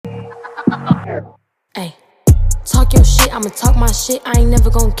Ay. Talk your shit, I'ma talk my shit, I ain't never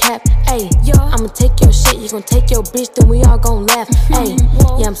gon' cap. Ay, I'ma take your shit, you gon' take your bitch, then we all gon' laugh. Ay,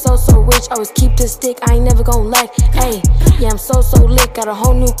 yeah, I'm so rich, always keep the stick, I ain't never gon' lack. Ay, yeah, I'm so lit, got a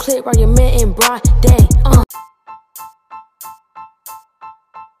whole new clip, right your man in broad day.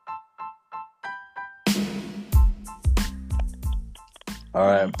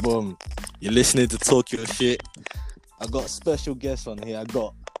 Alright, boom. You're listening to Talk Your Shit. I got special guests on here. I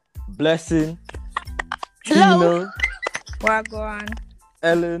got Blessing, Hello. Tina, Wagwan.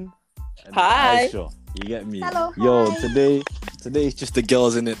 Ellen, and Hi. Aisha. You get me? Hello, Yo, hi. today it's just the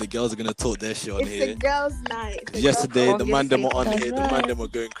girls in it. The girls are gonna talk their shit on It's here. a girls' night. Yesterday, the man them were on That's here. The right. man them were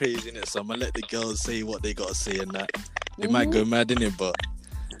going crazy in it. So I'm gonna let the girls say what they gotta say and that. They might go mad in it, but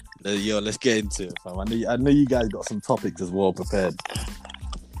yo, let's get into it, fam. I know you guys got some topics as well prepared.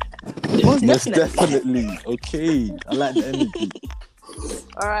 Most Most definitely. definitely. Okay, I like the energy.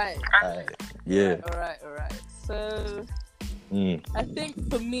 All right. Yeah. All right. So Mm. I think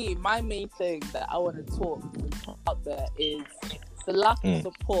for me, my main thing that I want to talk out there is the lack of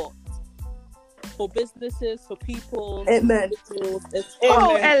support for businesses, for people. Amen.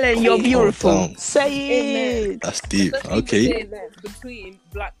 Oh, Ellen, you're beautiful. Calm down. Say Amen. That's deep. Especially Okay. between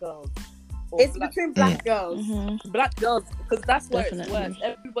black girls. Or It's between black girls. black girls, because that's where Definitely. it's worse.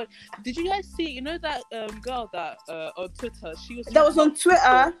 Everybody, did you guys see? You know that girl that on Twitter, she was That was on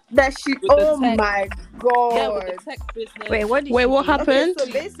Twitter. That she. With the Oh tech. my god. Yeah, with the tech business. Wait, what Okay, happened? so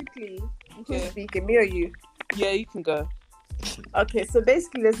basically, who's Okay. speaking? Me or you? Yeah, you can go. Okay, so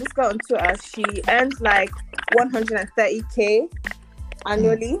basically, there's this girl on Twitter. She earns like 130K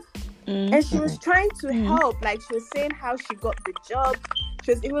annually, and she was trying to help. Like, she was saying how she got the job.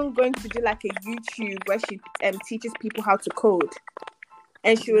 She was even going to do like a YouTube where she teaches people how to code.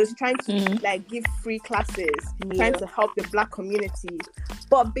 And she was trying to like give free classes, trying to help the black community.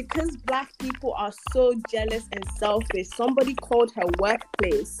 But because black people are so jealous and selfish, somebody called her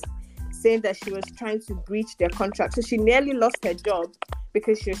workplace saying that she was trying to breach their contract. So she nearly lost her job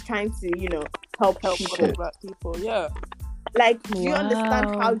because she was trying to, help people. Black people. Yeah. Like, do you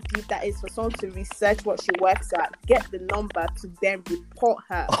understand how deep that is for someone to research what she works at, get the number to then report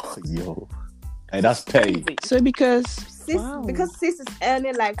her? Oh, yo. Hey, that's petty. So because Sis is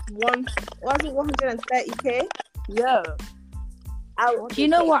earning like 130K. Yeah. do you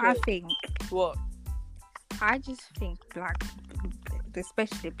know what I think? What? I just think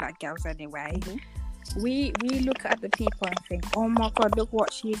especially black girls anyway, we look at the people and think, oh my god, look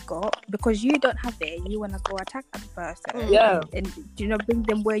what she's got, because you don't have it. You want to go attack that person, and bring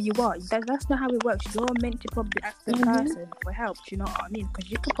them where you are. That's not how it works. You're meant to probably ask the person for help. Do you know what I mean? Because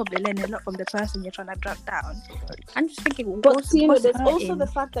you could probably learn a lot from the person you're trying to drag down. I'm just thinking, But there's hurting? also the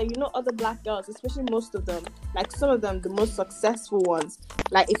fact that other black girls, especially most of them, like some of them, the most successful ones,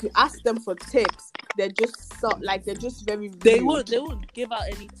 like if you ask them for tips, they're just very rude. They won't give out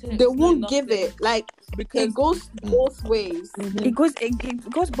any tips. They won't give it. Like, because it goes both ways. It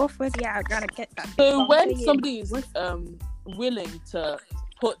goes both ways. Yeah, I gotta get that. So when somebody is willing to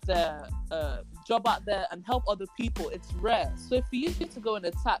put their job out there and help other people, it's rare. So for you to go and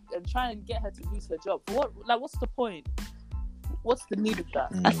attack and try and get her to lose her job, what's the point? What's the need of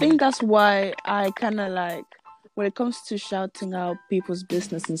that? I think that's why I kind of like, when it comes to shouting out people's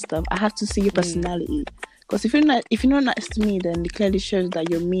business and stuff, I have to see your personality. Because if you're not nice to me, then it clearly shows that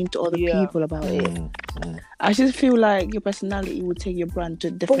you're mean to other people about it. I just feel like your personality would take your brand to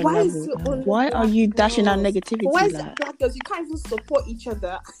a different level. Why are you dashing out negativity? But why is it black girls? You can't even support each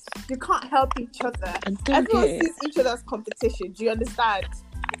other. You can't help each other. Everyone sees each other as competition. Do you understand?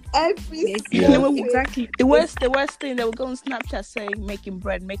 Exactly. The worst thing, they will go on Snapchat saying making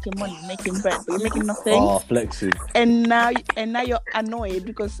bread, making money, making bread, but you're making nothing. Oh, flexing. And now you're annoyed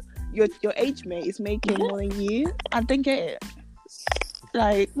because your age mate is making more than you. I don't get it.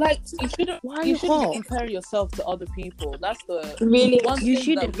 Like you shouldn't. Why you you shouldn't hot? compare yourself to other people. That's the really one you thing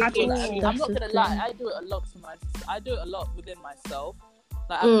shouldn't that at really, all. I'm not That's the gonna lie. thing. I do it a lot within myself.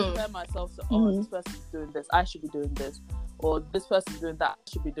 Like I compare myself to this person's doing this, I should be doing this, or this person's doing that, I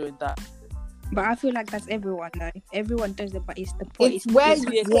should be doing that. But I feel like that's everyone. Like, everyone does it, but it's the point. It's where it's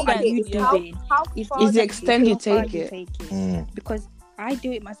you what take are you it. doing? It's the extent you take it. it. Because I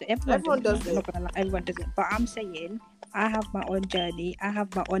do it myself. Everyone does it. I'm not gonna lie, everyone does it. But I'm saying I have my own journey. I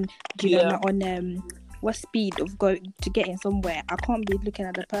have my own, my own what speed of going to getting somewhere. I can't be looking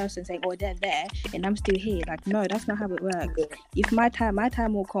at the person saying, "Oh, they're there," and I'm still here. Like, no, that's not how it works. If my time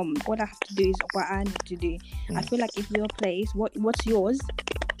will come. All I have to do is what I need to do. I feel like if your place, what's yours,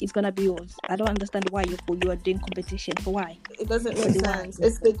 it's gonna be yours. I don't understand why you are doing competition for why. It doesn't make sense.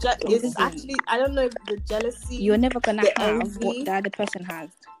 It's it's actually, I don't know if the jealousy. You're never gonna the have envy. what the other person has.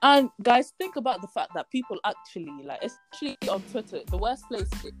 And guys, think about the fact that people actually, like, especially on Twitter, the worst place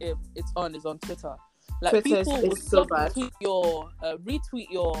it's on is on Twitter. Like, Twitter people is will so stop bad. retweet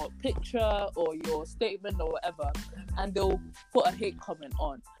your picture or your statement or whatever, and they'll put a hate comment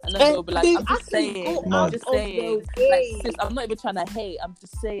on, and then And they'll be like, they "I'm just actually saying, go I'm out just of their saying, way. like, sis, I'm not even trying to hate. I'm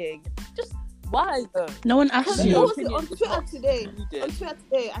just saying, just why though?" No one asks Because You know your what's opinion on is Twitter not today? needed. On Twitter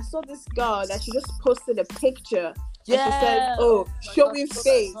today, I saw this girl that she just posted a picture. Yeah. And she said, "Oh, my showing God,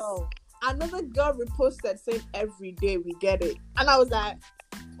 face." no. Another girl reposted saying, "Every day we get it," and I was like,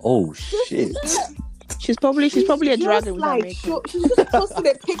 Oh shit! she's probably a dragon just with like, that makeup. she just posted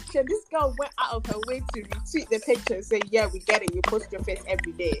a picture. This girl went out of her way to retweet the picture and say, "Yeah, we get it. You post your face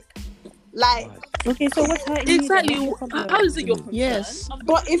every day." Like, Okay, so what's her Exactly. How is it your concern? Yes.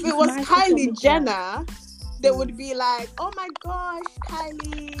 but if it was My social Kylie media. Jenner, they would be like, "Oh my gosh,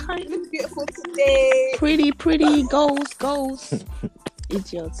 Kylie, you look beautiful today." Pretty goals.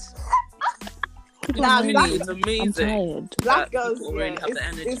 Idiots. Nah, Really, black, it's I'm amazing. tired. black that girls, people already yeah, have the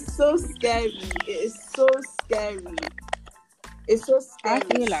energy. it's so scary. It is so scary. It's so I scary.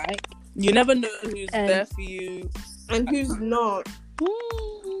 feel like You never know who's And- there for you. And who's not?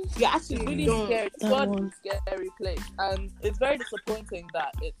 You It's actually really don't. scary. It's That one one. scary place, and it's very disappointing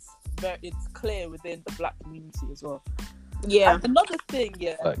that it's clear within the black community as well. Yeah. And another thing,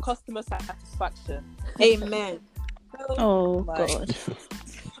 Facts. customer satisfaction. Amen. oh my- god.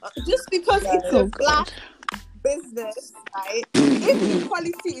 Just because it's Oh a black business, right? If the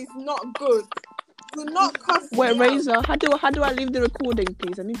quality is not good, do not cost Wait, me out. Razor, how do I leave the recording,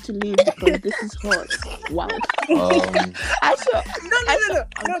 please? I need to leave because this is hot. Wow. I saw.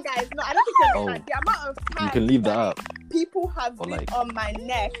 No, guys, no, I don't think you Oh. understand. The amount of You time can leave that up. people have Or been like- on my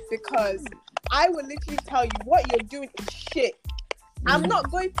neck because I will literally tell you what you're doing is shit. I'm not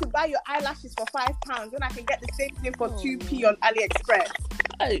going to buy your eyelashes for £5 when I can get the same thing for 2p on AliExpress.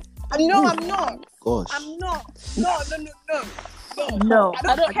 Hey, No, I'm not. Gosh. I'm not. No. No.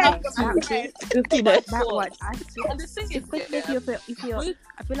 I don't care have if to. you're my friend. You know, that one. I feel, And the thing is, especially if you're, we-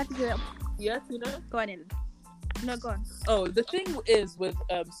 I feel like if you're, yeah, you know. go on in. No, go on. Oh, the thing is with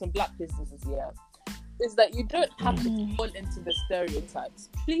some black businesses, is that you don't have to fall into the stereotypes.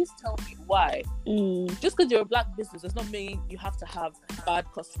 Please tell me why. Just because you're a black business does not mean you have to have bad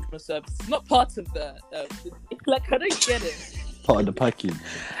customer service. It's not part of the like, I don't get it. Part of the package.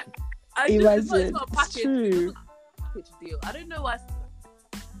 It's not a package. True. It's not a package deal. I don't know why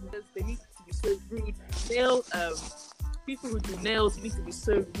they need to be so rude. People who do nails need to be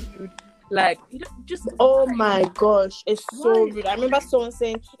so rude. Like, you don't just. Oh my gosh, it's so Why? rude. I remember someone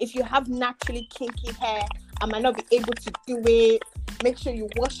saying, if you have naturally kinky hair, I might not be able to do it. Make sure you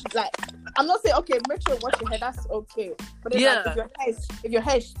wash it. Like, I'm not saying, okay, make sure you wash your hair, that's okay. But then, like, if your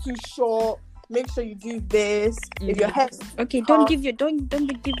hair is too short, make sure you do this. If your hair Okay, don't be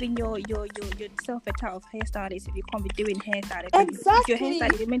giving yourself a type of hairstylist if you can't be doing hairstyle. If your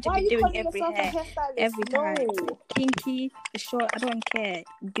hairstyle is meant to be doing every time. No. Kinky, short, I don't care.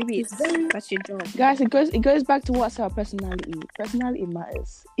 Do it. That's your job. Guys, it goes back to what's our personality. Personality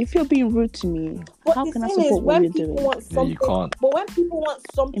matters. If you're being rude to me, But how the can I thing support is, what when you're people doing? want Yeah, something, you can't. but when people want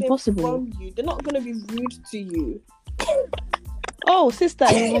something Impossible. from you, they're not gonna be rude to you. Oh, sister,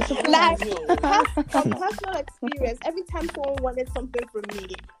 you want support? Like, from personal experience, every time someone wanted something from me,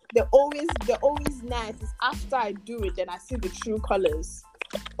 they're always nice. It's after I do it, then I see the true colors.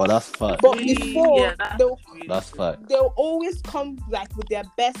 Oh, that's fact. But before, That's fact. they'll always come like with their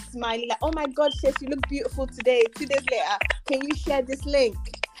best smiley, like, "Oh my God, Shes, you look beautiful today." 2 days later, can you share this link?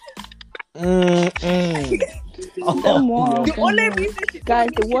 Come on. The only reason she told Guys,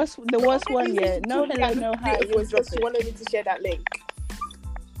 me the she- worst the only one, reason yeah. she No told me I hello, no looked hi. beautiful was because she wanted me to share that link.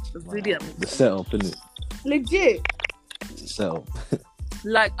 The setup, innit? Legit. Setup.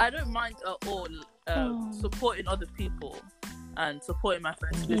 Like, I don't mind at all supporting other people and supporting my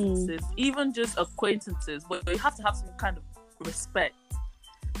friends' businesses, even just acquaintances, but you have to have some kind of respect.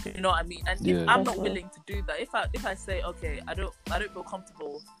 You know what I mean? And if I'm not willing to do that, if I say, okay, I don't feel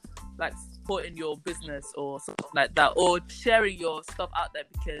comfortable like supporting your business or something like that, or sharing your stuff out there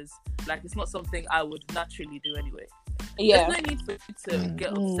because like it's not something I would naturally do anyway. Yeah. There's no need for you to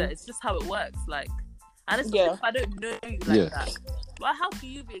get upset. It's just how it works. Like, and it's Yeah. if I don't know you like that. Well, how can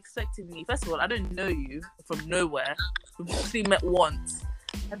you be expecting me? First of all, I don't know you from nowhere. We've actually met once.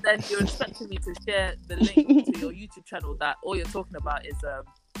 And then you're expecting me to share the link to your YouTube channel that all you're talking about is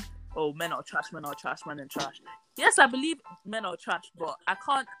men are trash, men are trash, men are trash. Yes, I believe men are trash, but I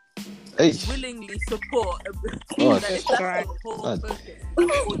can't Hey. willingly support. Oh, Like, if that's right. the whole Man. focus,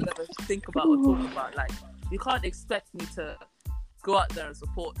 that's all you ever think about or talk about. Like, you can't expect me to go out there and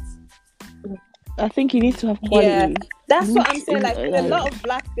support. I think you need to have quality. Yeah, that's You what need I'm saying. to- Like, with a lot of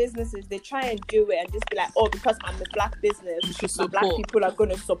black businesses, they try and do it and just be like, oh, because I'm a black business, You should my black support. people are going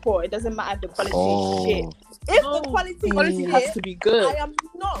to support. It doesn't matter if the quality Oh. is shit. If No, the quality quality is has shit, to be good. I am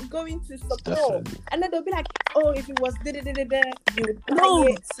not going to support. Definitely. And then they'll be like, oh, if it was da-da-da-da-da, you would buy No,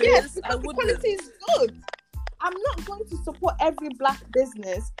 it. sis, Yes, I because the wouldn't. quality is good. I'm not going to support every black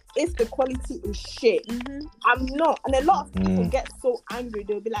business if the quality is shit. Mm-hmm. I'm not. And a lot of people Mm. get so angry.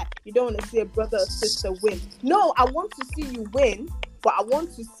 They'll be like, you don't want to see a brother or sister win. No, I want to see you win, but I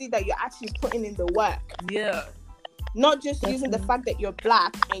want to see that you're actually putting in the work. Yeah. Not just using the fact that you're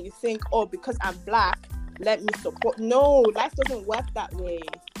black and you think, oh, because I'm black, let me support. No, life doesn't work that way.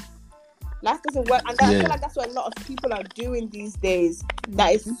 Life doesn't work. And I Yeah. feel like that's what a lot of people are doing these days.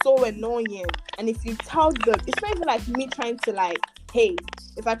 That is so annoying. And if you tell them, it's not even like me trying to like, hey,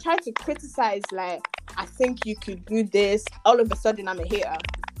 if I try to criticize, like, I think you could do this, all of a sudden I'm a hater.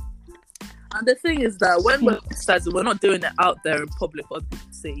 And the thing is that when we're criticizing, we're not doing it out there in public for other people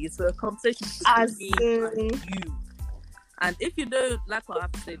to see. It's a conversation As between me in- and you. And if you don't like what I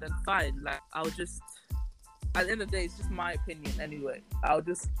have to say, then fine. Like, I'll just, at the end of the day, it's just my opinion anyway. I'll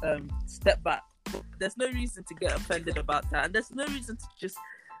just step back. There's no reason to get offended about that. And there's no reason to just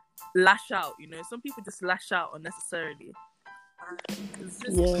lash out, you know. Some people just lash out unnecessarily. It's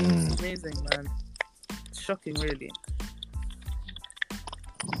just Yeah. amazing, man. It's shocking, really.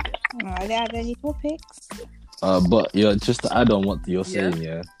 Are there any topics? But yeah, just to add on what you're Yeah. saying,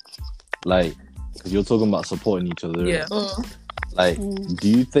 yeah, like, because you're talking about supporting each other, Yeah. like, do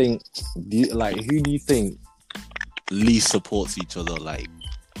you think, who do you think least supports each other? Like,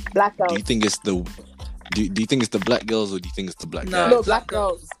 Black do girls. you think it's the, do you think it's the black girls or do you think it's the black No, guys? No, black black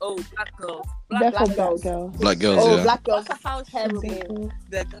girls. Oh, black girls. Definitely black black girls. girls. Black girls, Oh, yeah. black girls. That's how Terrible.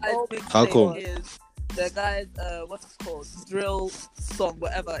 the guy's Oh, big How thing come? is the guy's what's it called, drill song,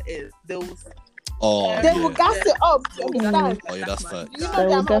 whatever it is. They'll Oh, They will yeah. gas it up, you understand? Oh, yeah, that's fact. You know They the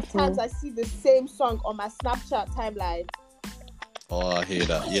will amount of definitely- times I see the same song on my Snapchat timeline. Oh, I hear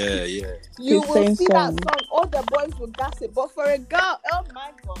that. Yeah, yeah. You The will same see song. that song, all the boys will gas it. But for a girl, oh my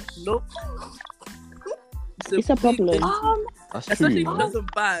gosh. Nope. It's a big problem. issue. That's Especially true, if it man.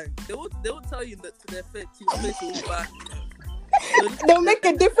 doesn't bang. They will tell you that to their face, your face will bang. They'll make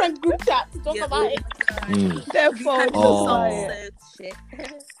a different group chat to talk Yeah, about it. Therefore, Oh. Shit.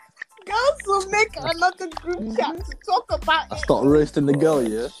 Girls will make another group chat to talk about I it. start roasting the girl,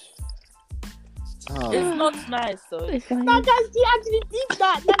 yeah? Ah. It's not nice, though. it's fine. That guys, she actually deep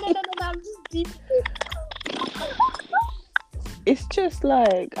that. No, I'm just deep it. It's just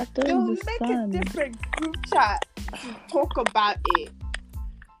like I don't They'll make a understand. different group chat to talk about it.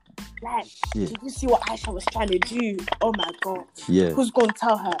 Like, Shit. did you see what Aisha was trying to do? Oh my god. Yeah. Who's gonna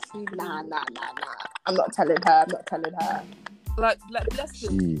tell her? Nah. I'm not telling her. Like bless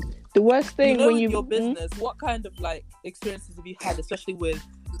them. Jeez. The worst thing You know, when in you your business, what kind of like experiences have you had, especially with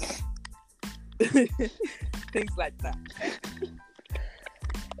things like that?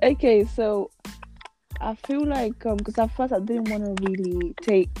 Okay, so I feel like because at first I didn't want to really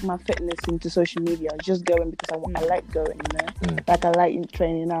take my fitness into social media. I was just going because I like going, you know, like I like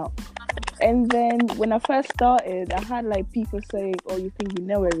training out. And then when I first started, I had like people saying, "Oh, you think you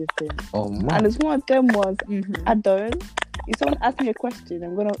know everything?" Oh, And man. it's one of them ones. I don't. If someone asks me a question,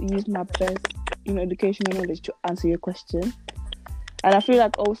 I'm gonna use my best, you know, educational knowledge to answer your question. And I feel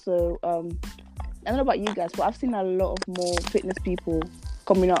like also, I don't know about you guys, but I've seen a lot of more fitness people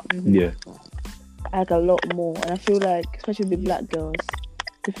coming up, Yeah. like a lot more. And I feel like, especially with black girls,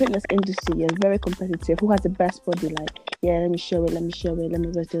 the fitness industry is very competitive. Who has the best body? Like, yeah, let me show it, let me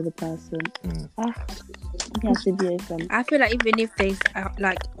versus the other person. It has to be some. I feel like even if there's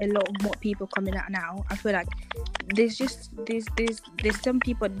like a lot more people coming out now, I feel like there's some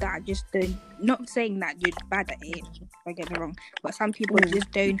people that just don't. Not saying that you're bad at it, don't get me wrong, but some people just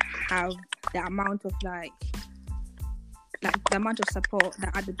don't have the amount of like the amount of support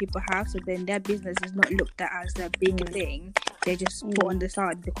that other people have. So then their business is not looked at as a big thing. They just put on the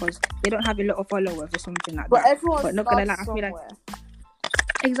side because they don't have a lot of followers or something like But that. everyone But not starts gonna lie, I feel like somewhere.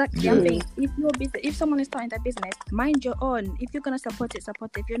 exactly. Yeah. I'm saying if someone is starting that business, mind your own. If you're gonna support it.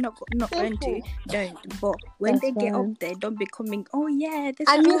 If you're not going to, don't. But when That's they get fine. up there, don't be coming. Oh yeah, this.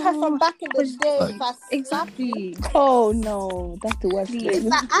 I knew her from back in the because- day. Like- If I slapped you, Exactly. Oh no, that's the worst Please. thing.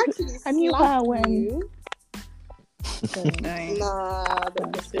 if I actually I knew slapped her when- you, So, Nah,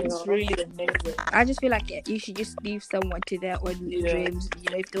 It's really amazing. I just feel like you should just leave someone to their own dreams.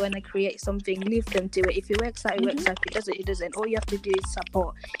 You know, if they want to create something, leave them to it. If it works out, it works out. If it doesn't, it doesn't. All you have to do is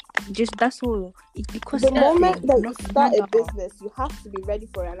support. Just that's all. Because the moment that you start a business, you have to be ready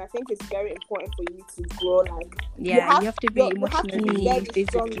for it, and I think it's very important for you to grow. Like, you have to be emotionally,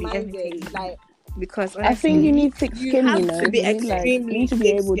 physically, everything. Like, because I think you need thick skin. have You know, to be you need to be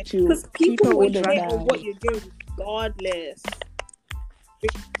able to. because people will hold it hate down. on what you're doing, regardless.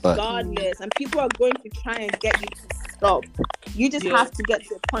 But- Regardless, and people are going to try and get you to stop. You just have to get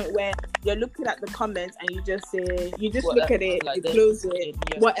to a point where you're looking at the comments and you just say, you just look at it, like you this. close it,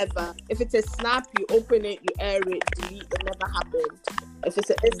 Yeah. whatever. If it's a snap, you open it, you air it, delete, it never happened. If it's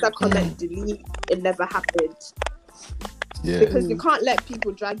an Insta comment, delete, it never happened. Yeah. Because you can't let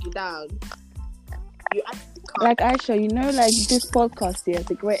people drag you down. You actually can't. Like Aisha, you know, like this podcast here is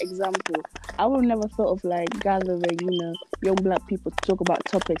a great example. I would never thought of like gathering, you know, young black people to talk about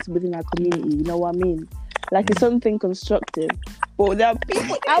topics within our community. You know what I mean? Like it's something constructive. But there are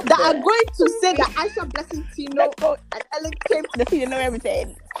people out that there are going to say that Aisha Blessing Tino and Ellen came that think they know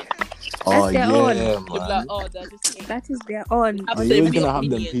everything. Oh their yeah, own. man. You're like, oh, they're just that is their own. Yeah, Have you're always same gonna have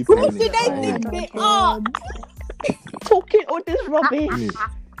them opinions. people. Who innit? do they Oh, think my they God. are? Talking all this rubbish.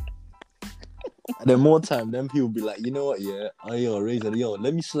 Innit? And then more time, then people be like, you know what, yeah, oh yo, Razor, yo,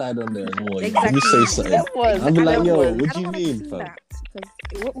 let me slide on there and what, let me say something. That was- I'll be like, yo, I what don't do you wanna mean, see fam? that,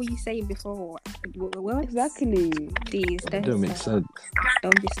 because what were you saying before? What Exactly. These That don't make sense.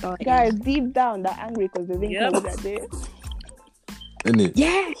 Don't be starting. Guys, deep down, they're angry because they didn't Yep. know that day. Innit?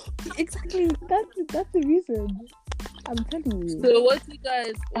 Yeah, exactly. That's the reason. I'm telling you. So what do you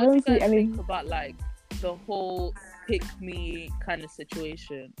guys I don't see think any- about like the whole pick me kind of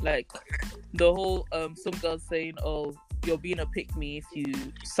situation? Like the whole some girls saying, oh, you're being a pick me if you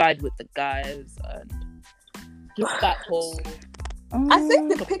side with the guys, and just that whole I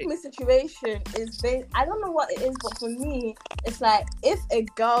think the pick me situation is I don't know what it is, but for me, it's like if a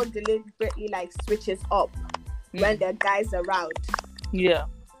girl deliberately like switches up when there are guys around, yeah.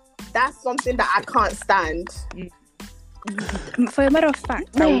 that's something that I can't stand. For a matter of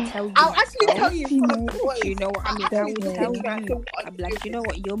fact, I will tell you. I'll actually myself. tell you in front of the boys. You know what I mean? I will tell you. I'm like, you know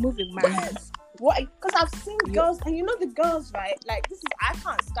what? You're moving mad. What? Because I've seen girls, and you know the girls, right? Like this is I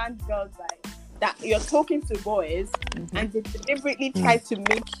can't stand girls like that. You're talking to boys, and they deliberately try to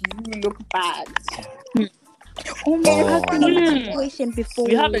make you look bad. Oh my Oh. God, I've been in that situation before.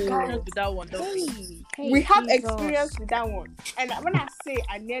 We have experience with that one, don't we? We have Jesus. experience with that one, and when I say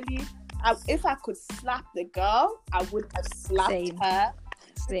if I could slap the girl, I would have slapped Same. her.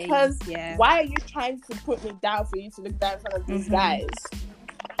 Same, Because yeah. why are you trying to put me down for you to look down in front of these guys?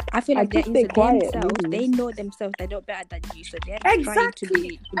 I feel like I just they're stay quiet, themselves. really. They know themselves. They're not better than you, so they're trying to Exactly.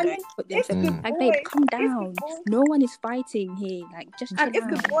 be. And then Put if themselves. the Like, boy- babe, calm if the down. boy- No one is fighting here. Like, just And chill if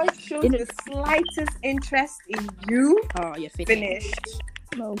the out. boy shows Didn't- the slightest interest in you, Oh, you're finished. finished.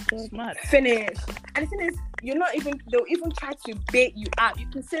 No, God. Mad. Finished. And the thing is, they'll even try to bait you out. You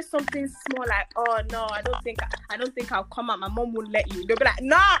can say something small like, oh no, I don't think I'll come out. My mom won't let you. They'll be like,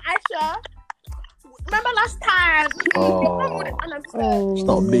 nah, Aisha. Remember last time? Oh. Your mom wouldn't-" And I'm just like,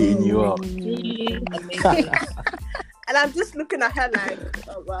 Stop beating you up. Really amazing. and I'm just looking at her like,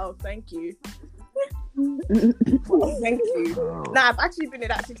 oh well, thank you. Thank you. Nah, I've actually been in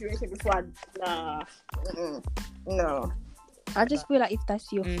that situation before. Nah. Mm-mm. No. I just feel like if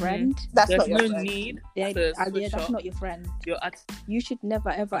that's your friend, That's There's not your no friend. need then to yeah, switch that's up not your friend. your You should never,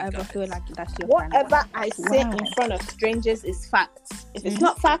 ever, ever guys. feel like that's your Whatever friend. I say Wow. in front of strangers is facts. If it's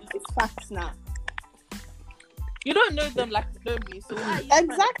not facts, it's facts now. You don't know them like you know me, so why are you trying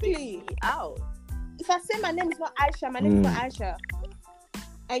to Exactly. bait me out? If I say my name is not Aisha, my name is not Aisha,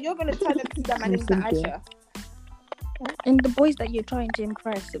 and you're gonna tell them that my name is not Aisha, And the boys that you're trying to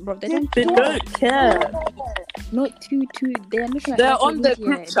impress, bro, they don't They care. don't care. Not too. They're looking at They're social on the media.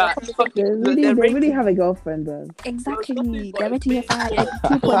 group chat. They They're really rating- have a girlfriend, bro. Exactly. They're rating your 5 at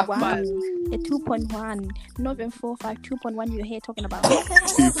 2.1. A 2.1. Not even 4.5, 2.1 you're here talking about.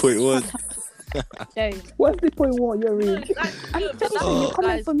 2.1. So, What's the point? What you're No, real? I'm but telling that's you, what you're coming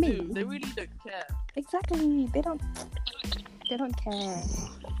guys for me. do. They really don't care. exactly. They don't care.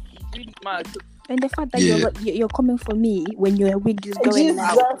 Really mad. And the fact that Yeah. you're coming for me when your wig is going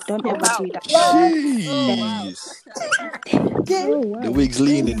out, don't ever do that. Jeez. Oh, wow. The wig's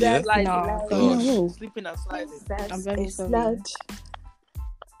leaning, yeah? Like, No, God. No. sleeping and sliding. I'm very sorry.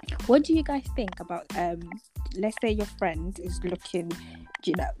 What do you guys think about let's say your friend is looking,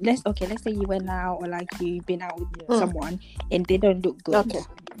 you know, let's say you went out or like you've been out with someone and they don't look good. Okay.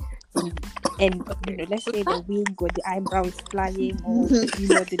 and let's say the wig or the eyebrow is flying, or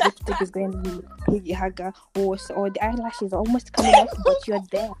the lipstick is going to be hugger, or the eyelashes are almost coming off, but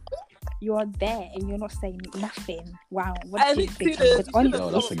you're there and you're not saying nothing. Wow, what do you think? No,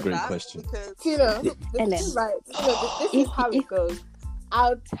 that's a great question. Tina, Ellen, this is how it goes.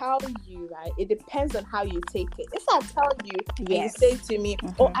 I'll tell you, right? It depends on how you take it. If I tell you and you say to me,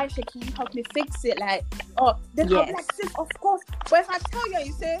 "Oh, Aisha, can you help me fix it?" Like, oh, then I'll be like, "Sis, of course." But if I tell you and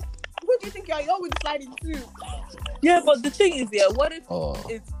you say, "Who do you think you are? You're with sliding too." Yeah, but the thing is, what if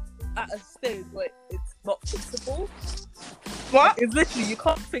it's at a stage where it's not fixable? What? It's literally, you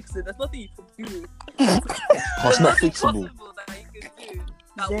can't fix it. There's nothing you can do. It's not fixable. That you can do.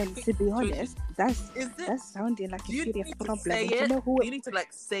 Then, to be honest, that's sounding like a serious problem. Do you need to like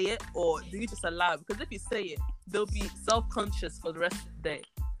say it, or do you just allow it? Because if you say it, they'll be self-conscious for the rest of the day,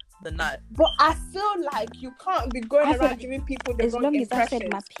 the night. But I feel like you can't be going around giving people the wrong impression. As long as I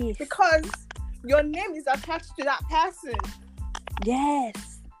said my piece. Because your name is attached to that person.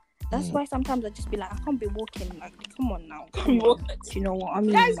 Yes. That's why sometimes I just be like, I can't be walking. Like, come on now. Do you know what I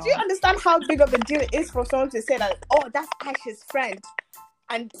mean? Guys, do you understand how big of a deal it is for someone to say that, oh, that's Aisha's friend?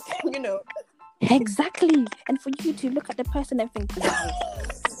 And, Exactly. And for you to look at the person and think, wow,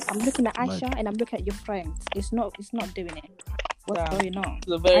 I'm looking at Aisha and I'm looking at your friends. It's not doing it. What's going on?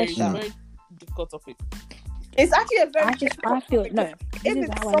 It's a very difficult topic. It's actually a very I feel, no. If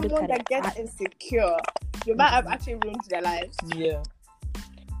it's someone that gets insecure, you might have actually ruined their lives. Yeah.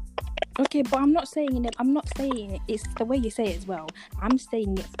 Okay, but I'm not saying it. It's the way you say it as well. I'm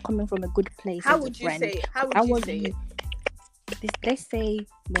saying it coming from a good place. How would you say it? How would you say it? Let's say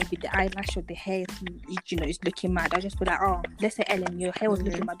maybe the eyelash or the hair, is looking mad. I just be like, oh, let's say Ellen, your hair was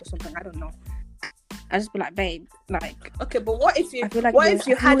looking mad or something. I don't know. I just be like, babe, like. Okay, but what if you? Like what if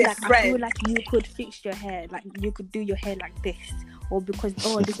you had a friend? I feel like you could fix your hair, like you could do your hair like this, or because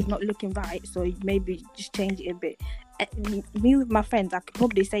this is not looking right, so maybe just change it a bit. Me with my friends, I could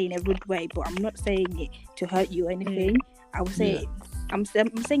probably say in a rude way, but I'm not saying it to hurt you or anything. I would say I'm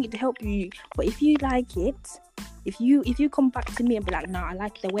saying it to help you. But if you like it, if you come back to me and be like, I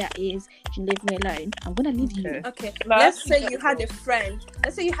like the way it is, you leave me alone, I'm gonna leave you. Okay. Let's say you had a friend.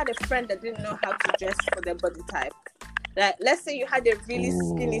 Let's say you had a friend that didn't know how to dress for their body type. Like, let's say you had a really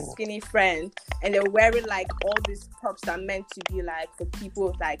skinny friend, and they're wearing like all these tops that are meant to be like for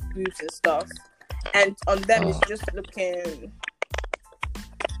people with like boobs and stuff, and on them it's just looking.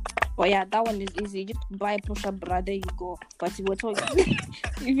 Well, yeah, that one is easy. Just buy a push-up bra, there you go. But if we're talking,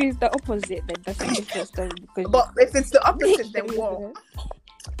 if it's the opposite, then that's a different story. But if it's the opposite, then what?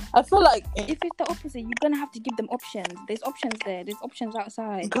 I feel like if it's the opposite, you're gonna have to give them options. There's options there. There's options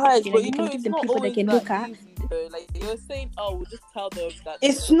outside. Guys, but you can give it's them not people they can always look that at. easy, like you're saying, we'll just tell them that.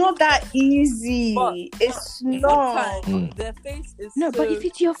 It's not that easy. It's not. Their face is but if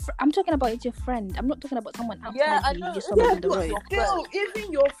it's your, I'm talking about it's your friend. I'm not talking about someone outside. Yeah, I know. Just someone on the road. Still,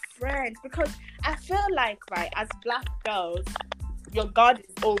 even your friend, because I feel like as Black girls, your guard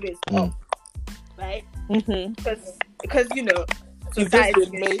is always up, right? Because society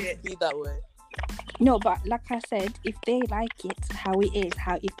made be that way. No, but like I said, if they like it how it is,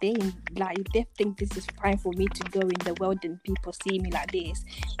 if they think this is fine for me to go in the world and people see me like this,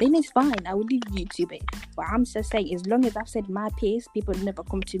 then it's fine. I will leave YouTube it. But I'm just saying, as long as I've said my piece, people never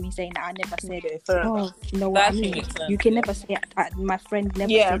come to me saying that I never said you know what I mean? You can never say my friend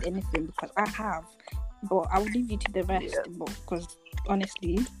never said anything, because I have. But I will leave you to the rest, because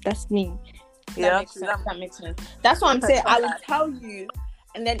honestly, that's me. That makes sense. That's what I'm saying. I will tell you,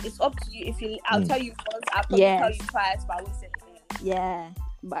 and then it's up to you. If you, I'll tell you once. I'll probably tell you twice, but I won't say it again. Yeah,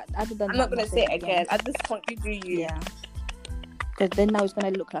 but other than I'm not gonna say it again. At this point, you do you. Yeah. Because then now it's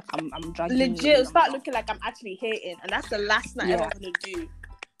gonna look like I'm dragging. Legit, it'll start looking like I'm actually hating, and that's the last thing I'm ever gonna do.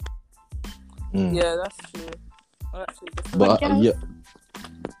 Yeah, that's true.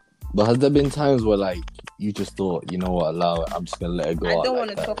 But has there been times where like you just thought, you know what, allow it, I'm just gonna let it go? I don't want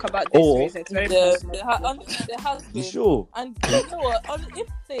to talk about this reason. It's very personal. There has been. You sure? And you know what? If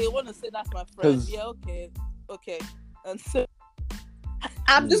they want to say that's my friend, okay. And so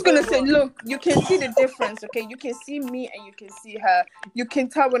I'm just gonna say, look, you can see the difference, okay? You can see me and you can see her. You can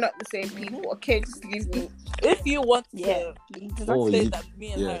tell we're not the same people, okay? Just leave me. If you want to say that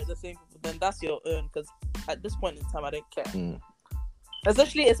me and her are the same people, then that's your own. Because at this point in time, I don't care.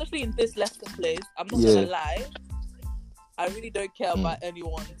 Especially in this Leicester place, I'm not gonna lie. I really don't care about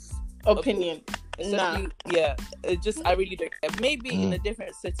anyone's opinion. I really don't care. Maybe in a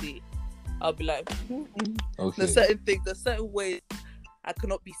different city, I'll be like, there's certain things, there's certain ways I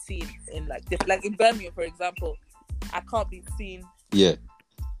cannot be seen in like in Birmingham, for example, I can't be seen. Yeah.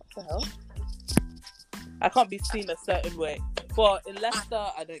 What the hell? I can't be seen a certain way But in Leicester,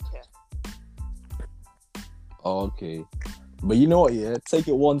 I don't care. Oh, okay. But you know what, yeah? Take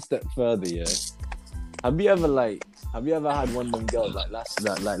it one step further, yeah? Have you ever had one of them girls,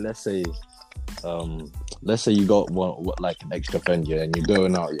 let's say you got like an extra friend, yeah, and you're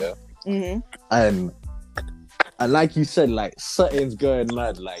going out, yeah? Mm-hmm. And like you said, like, something's going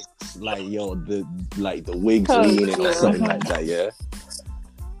mad, like yo, the wig's leaning or something like that, yeah?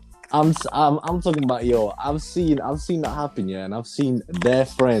 I'm talking about, yo, I've seen that happen, yeah, and I've seen their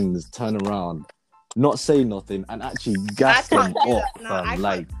friends turn around, not say nothing, and actually gas them up, fam.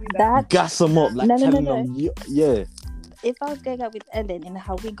 Like, gas them up, like telling them, yeah. If I was going out with Ellen and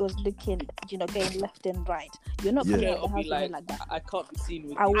her wig was looking, going left and right, you're not coming out the house like that. I can't be seen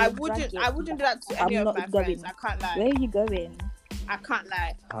with I wouldn't do that to any of my friends. I can't lie. Where are you going? I can't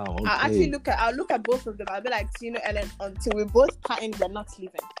lie. Oh, okay. I'll look at both of them. I'll be like, Ellen, until we both pattern, we're not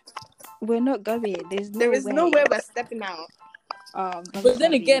leaving. We're not going. There is no way we're stepping out. But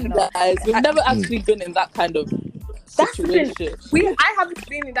then again, guys, we've never actually been in that kind of situation. I haven't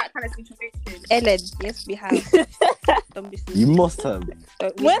been in that kind of situation. Ellen, yes, we have. Don't be silly. You must have.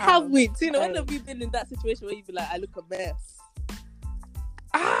 When have we? Tina, when have we been in that situation where you be like, I look a mess?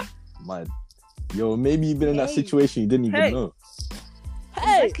 Man. Yo, maybe you've been in that situation you didn't even know.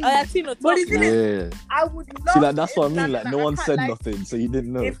 Hey, I seen a but isn't it? Yeah. I would love. See, like, that's what I mean. Like, no one said nothing, so you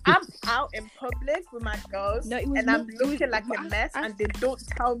didn't know. If I'm out in public with my girls and I'm looking like a mess, and they don't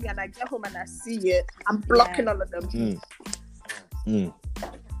tell me, and I get home and I see it, I'm blocking all of them. No,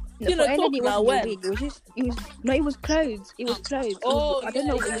 it was clothes. It was clothes. Oh, I don't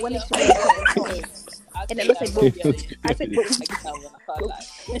know what you wanted to wear. And it looks like I said,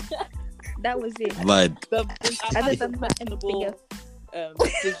 that was it. But other than that,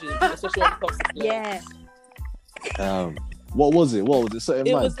 decision, especially when it comes to yeah. What was it? Something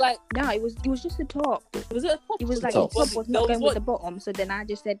it mad? was like it was just a top. Was it a top? It was like top. the top was not going with the bottom, so then I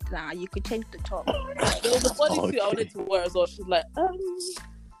just said, nah, you could change the top. There was a bodysuit I wanted to wear as well. She's like, no.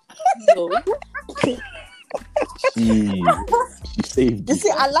 She saved You see,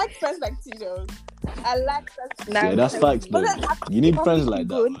 I like friends like Tito's. I like friends. Yeah, that's facts, though. You need friends like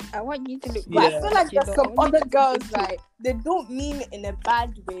that. Man. I want you to look. But I feel like there's some other girls, like, they don't mean it in a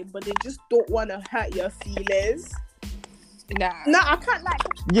bad way, but they just don't want to hurt your feelings. Nah, I can't like.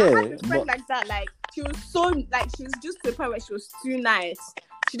 Yeah, I had a friend like that. Like, she was so she was just to the point where she was too nice.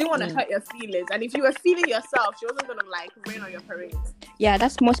 She didn't want to hurt your feelings, and if you were feeling yourself, she wasn't gonna like rain on your parade. Yeah,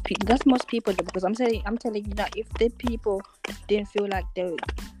 that's most people. That's most people though, because I'm telling you that if the people didn't feel like the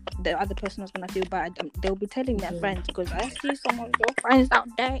other person was gonna feel bad, they'll be telling their friends. Because I see some of your friends out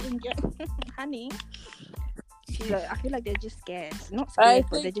there in your honey. I feel like they're just scared. Not scared,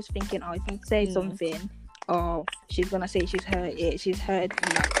 but they're just thinking, oh, if you say something, oh, she's gonna say she's heard,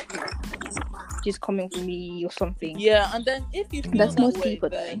 like, she's coming for me or something. Yeah, and then if you feel that's that most way, people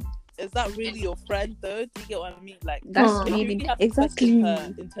then is that really your friend though? Do you get what I mean? Like, that's really really have to exactly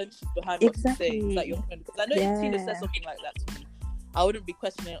her intentions behind what she's saying. Is that your friend? Because I know if Tina said something like that to me, I wouldn't be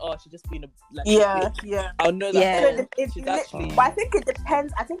questioning. Oh, she's just being a I'll know that. She's actually. But I think it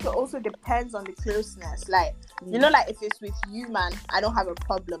depends. I think it also depends on the closeness. Like, you know, like if it's with you, man, I don't have a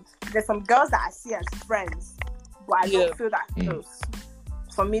problem. There's some girls that I see as friends, but I don't feel that close.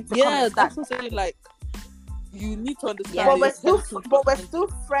 For me to that's what I'm saying. Like, you need to understand. But we're still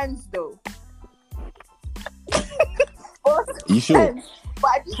friends, though. You sure? But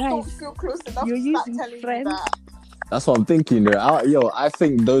I just don't feel close enough to start telling you that. That's what I'm thinking. I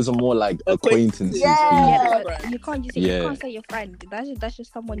think those are more like acquaintances. Yeah, but you can't say your friend. That's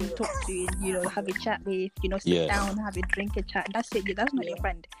just someone you talk to, have a chat with, sit down, have a drink, a chat. That's it. That's not your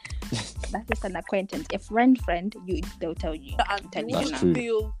friend. That's just an acquaintance. A friend, they'll tell you. That's true.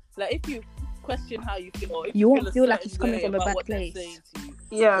 Feel like if you question how you feel, or if you won't feel like it's it's coming from a bad place.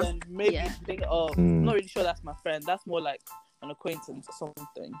 Then maybe think, I'm not really sure that's my friend. That's more like an acquaintance or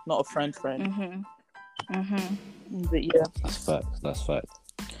something, not a friend. But yeah, that's fact.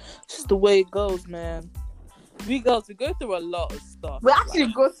 It's just the way it goes, man. We girls, we go through a lot of stuff. We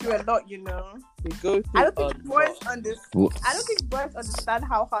actually go through a lot, We go through. I don't think boys understand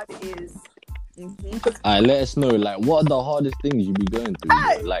how hard it is. Alright, let us know. Like, what are the hardest things you be going through?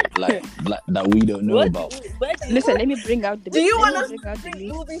 Like that we don't know about. Listen, let me bring out the. Do you want us to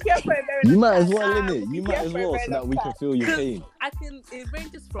we'll be here for a very You might as well, innit? You might as well, so that we can feel your pain. It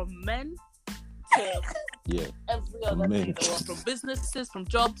ranges from men to every other thing in the world, from businesses, from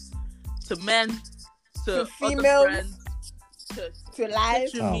jobs, to men, to females, other friends, to life,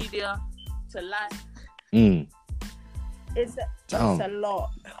 social media, to life. It's a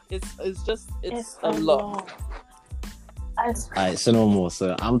lot. It's a lot. Alright, so no more.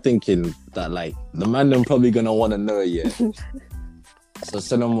 So I'm thinking that like the man them probably gonna want to know, yeah. So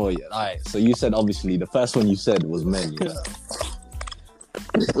say no more. Alright, so you said obviously the first one you said was men, yeah.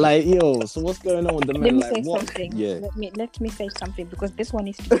 Like yo, so what's going on with the men? Let me Like say what? something. Yeah. Let me say something because this one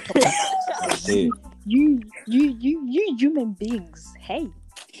is to be talked about. Yeah. You human beings. Hey.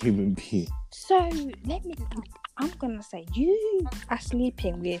 Human being. So I'm gonna say you are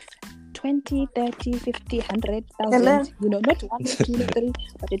sleeping with 20, 30, 50, 100,000. You know, not 1, 2, 3,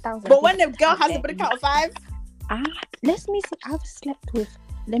 but 1,000. But when the girl has a breakout of 5, let me see. I've slept with.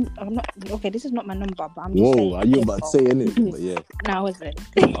 I'm not okay. This is not my number, but I'm just Whoa, saying. are you about to say anything? But yeah. No, I wasn't.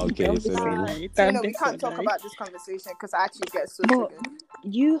 Okay, so we can't talk about this conversation because I actually get so But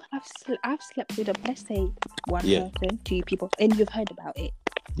triggered. I've slept with let's say one Yeah. person, 2 people, and you've heard about it.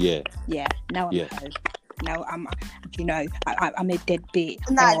 yeah. Yeah. Now I'm Yeah. home. Now I'm a deadbeat.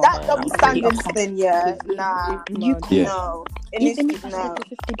 Nah, that double okay. standards thing, yeah. Nah, You Mad. can't. Yeah. no. It needs Even to if I no. slept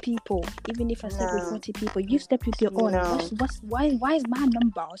with 50 people, even if I slept with No. 40 people, you slept with your own. No. Why is my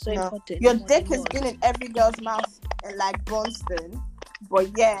number so No. important? Your more dick than has yours? been in every girl's mouth in like Boston, but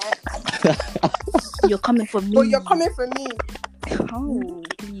yeah, You're coming for me. but you're coming for me. Oh,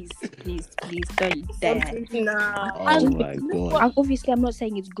 please, don't dare. Nah. Oh my god. Obviously, I'm not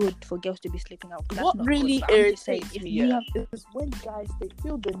saying it's good for girls to be sleeping out. That's What not really good, but I'm just saying, irritates if me you have is when guys they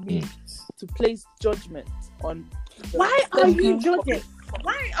feel the need to place judgment on. Why are you Mhm. judging?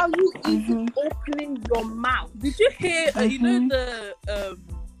 Why are you even Mhm. opening your mouth? Did you hear? You know Mhm. the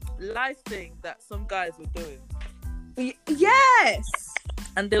live thing that some guys were doing, Yes.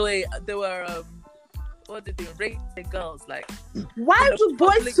 and they were what did they rate the girls like? Why In the do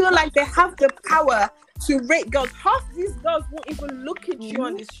boys public feel like they have the power to rate girls? Half these girls won't even look at you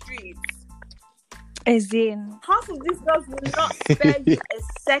on the streets. as in, Half of these girls will not spare you a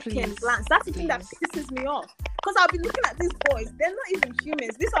second Please, glance. That's the thing that pisses me off. Because I'll be looking at these boys. They're not even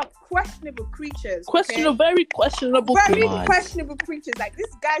humans. These are questionable creatures. okay? Very questionable. Very Mad. questionable creatures. Like,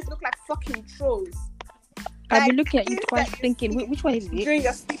 these guys look like fucking trolls. I'll be Like, looking at you things twice, that you thinking, see which one is it? during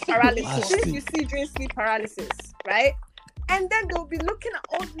your sleep paralysis. Bastard. Things you see during sleep paralysis, right? And then they'll be looking at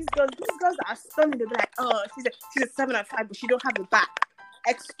all these girls. These girls that are stunning. They'll be like, oh, she's a 7 out of 5, but she don't have a back.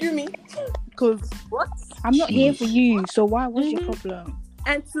 Excuse me. Because what? I'm not here for Jeez. you, so what's your Mhm. problem?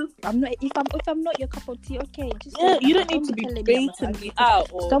 And to I'm not. If I'm not your cup of tea, okay. Just Yeah, say you that. don't need to be telling me I'm baiting a me because out.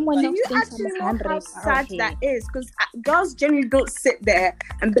 Or someone do else you thinks actually I'm a know hand how rape. sad that is? Because girls generally don't sit there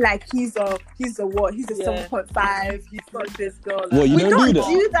and be like, he's a what? He's a Yeah. 7.5. he's got this girl. What, you We don't don't do that?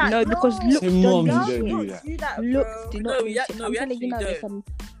 do that. No, because looks Say don't moms, mean you Girls don't shit. do don't that. do that, Looks bro. do No, not we mean act- shit. no, I'm we telling you actually now. There's don't. some.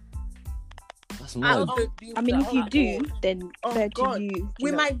 That's I mad. don't do I mean, that if you at do, all. then Oh, fair to God. you.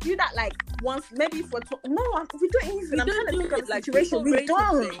 We know. might do that like once, maybe for no. We don't even. We I'm don't trying to do think of it a like situation. We rating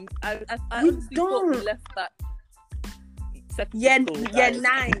don't. things. I We honestly thought we don't. left that secondary Yeah, school, yeah, guys.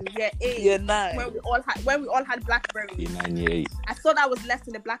 9, yeah, 8. Year 9. When we all had Blackberries. Year 9, year 8. I thought that was left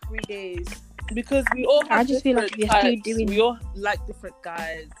in the Blackberry days. Because we all have I just feel like different we're still types. doing- We all like different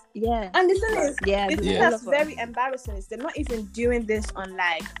guys. Yeah. And the thing is, Yeah. the thing Yeah. that's very embarrassing is they're not even doing this on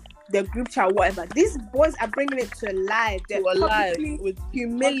like the group chat or whatever. These boys are bringing it to live. They're To a live publicly with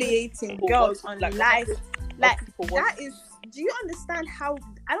humiliating people girls watching, on live. Like people that watching. is. Do you understand how?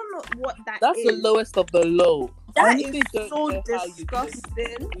 I don't know what That's is. the lowest of the low. That Honestly, is don't so know how you disgusting. do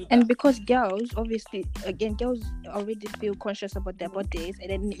that. And because girls, obviously, again, girls already feel conscious about their bodies, and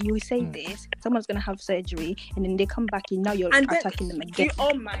then you say this, someone's gonna have surgery, and then they come back, and now you're And then, attacking them again.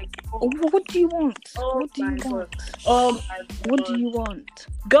 oh my Oh, god! what do you want? Oh What do you my God. want? Oh my god! What do you want?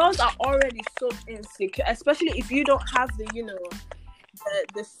 Girls are already so insecure, especially if you don't have the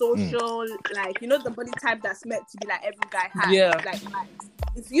the social like the body type that's meant to be like every guy has. Yeah. Like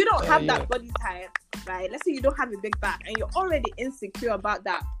if you don't have yeah. that body type, right? Let's say you don't have a big back and you're already insecure about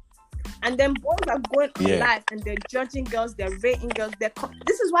that. And then boys are going on Yeah. live and they're judging girls, they're rating girls.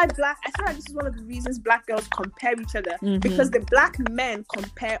 This is why I feel like this is one of the reasons black girls compare each other because the black men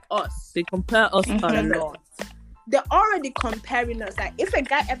compare us. They compare us a Mhm. lot. They're already comparing us. Like if a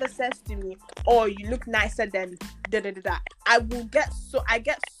guy ever says to me, "Oh, you look nicer than da da da da," I get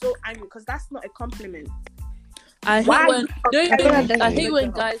so angry because that's not a compliment. I hate Why when you I compare hate when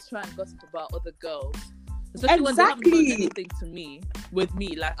girls? guys try and gossip about other girls, especially when they haven't Exactly. done anything to me. With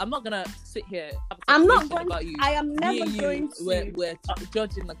me, like I'm not gonna sit here. Have a I'm not conversation going. about you. I am Me never and you, going to. we're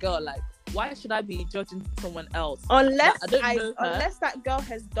judging a girl. Like, why should I be judging someone else? Unless I don't know her. unless that girl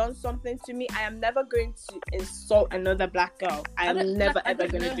has done something to me, I am never going to insult another black girl. I am never ever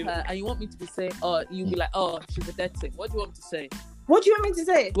going to do her, it. and you want me to be saying, oh, you'll be like, oh, she's a dead thing. What do you want me to say? What do you want me to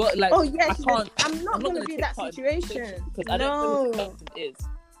say? What, like, Oh yeah, I she can't. did. I'm not going to gonna be in take that part in the situation. because I don't know who the No. person is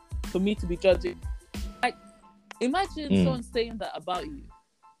for me to be judging. Like, Imagine someone saying that about you.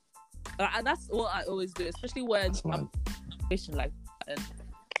 And that's what I always do, especially when I'm like that.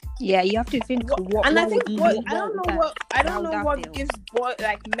 Yeah, you have to think. I don't know what gives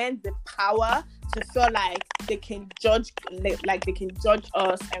men the power to feel like they can judge, like they can judge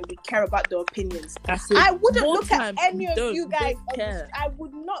us, and we care about their opinions. I wouldn't look at any of you guys. I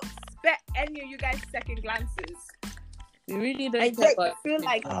would not expect any of you guys second glances. You really don't. And yet you feel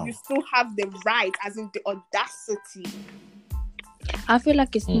like you still have the right, as in the audacity. I feel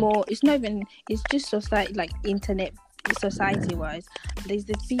like it's more. It's not even. It's just society, like internet. Society wise, there's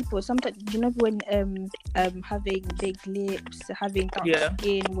the people sometimes, you know, when having big lips, having dark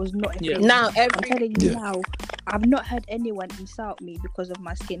skin was not a thing. Now I'm telling you now, I've not heard anyone insult me because of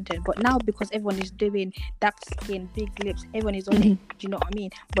my skin tone, but now because everyone is doing dark skin, big lips, everyone is on it. Do you know what I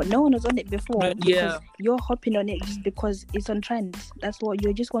mean? But no one was on it before because you're hopping on it just because it's on trend. That's what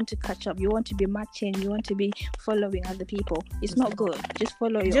you just want to catch up. You want to be matching. You want to be following other people. It's not good. Just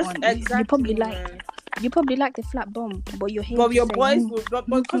follow your own. You probably like the flat bum, but your because your boys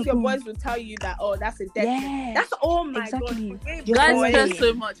will tell you that that's a dead thing. That's God. Guys care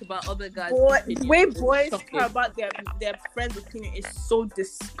so much about other guys. The way boys care about their friends' opinion is so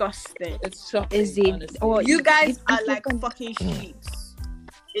disgusting. It's shocking. Is it? You guys are like fucking sheep.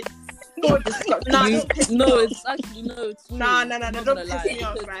 It's so disgusting. No, it's actually it's true. No, don't piss me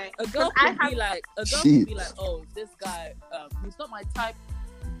off, right? A girl could be like, oh, this guy, he's not my type.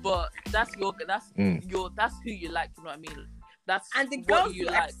 But that's who you like, you know what I mean? And the girls will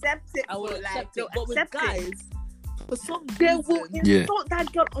accept it. I will accept it. But with guys, for some reason, they will insult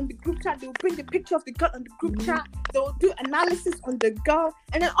that girl on the group chat. They will bring the picture of the girl on the group chat. They will do analysis on the girl,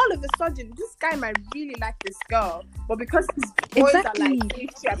 and then all of a sudden, this guy might really like this girl, but because his boys are like,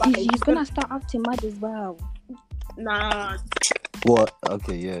 he's gonna start acting mad as well. Nah. What?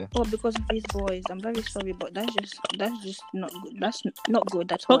 Okay, yeah. Well, because of these boys, I'm very sorry, but that's just not good. That's not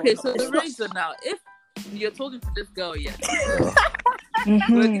good at all. Okay, so the reason now, if you're talking to this girl,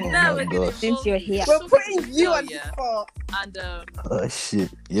 since you're here, we're putting you on the spot. And oh shit,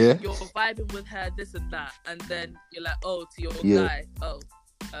 yeah. You're vibing with her, this and that, and then you're like, to your guy,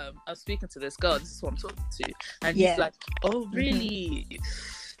 I'm speaking to this girl. This is what I'm talking to, and he's like, oh, really?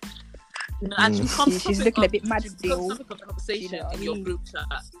 And she's looking a bit mad still. Topic of conversation in your group chat,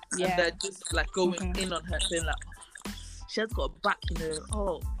 and they're just like going in on her, saying like, she has got a back, and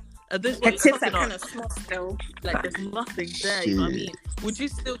this her tits are kind of small still. Like there's nothing there. You know what I mean? Would you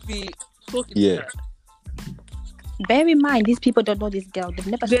still be talking to her? Bear in mind, these people don't know this girl. They've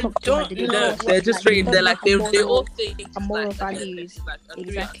never talked to her. They're just reading. They're like they all think moral values.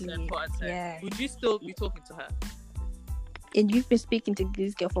 Exactly. Yeah. Would you still be talking to her? And you've been speaking to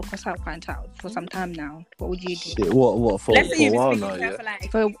this girl for some time now. What would you do? Shit, what for? Let's say you've a been while speaking now, to her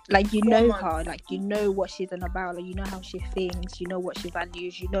for like you know months. her, like you know what she's on about, like you know how she thinks, you know what she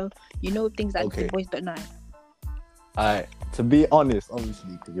values, you know things that the boys don't know. Alright, to be honest,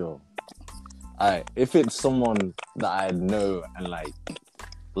 obviously, if it's someone that I know and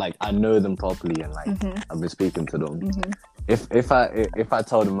like I know them properly and I've been speaking to them, if I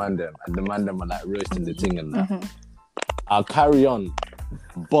tell the man them and the man them are like roasting the thing and that. I'll carry on,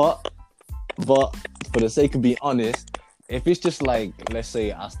 but for the sake of being honest, if it's just like, let's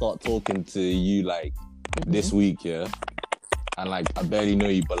say I start talking to you like this week, and like I barely know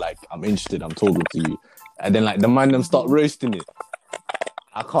you, but like I'm interested, I'm talking to you, and then like the man them start roasting it,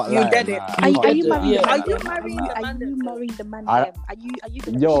 I can't lie. Did it. Are you marrying the man? Are you gonna the man them?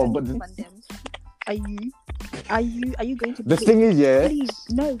 Are you going to? The thing is, please,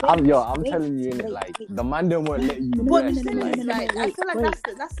 no. I'm telling you, like the man don't want to let you. But the thing is, I feel like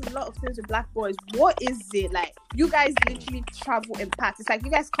that's a lot of things with black boys. What is it like? You guys literally travel in packs. It's like you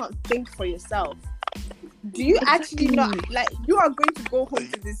guys can't think for yourself. Do you actually not like you are going to go home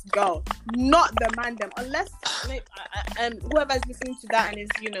to this girl, not the man them, unless whoever's listening to that and is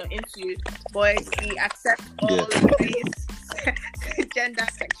into boys, we accept all race, gender,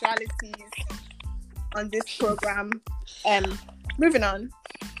 sexualities on this program. Moving on.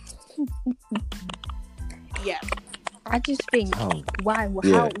 Yeah. I just think why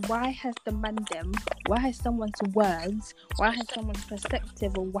has the man them, why has someone's words, why has someone's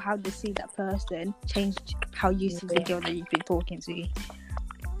perspective of how they see that person changed how you see the girl that you've been talking to?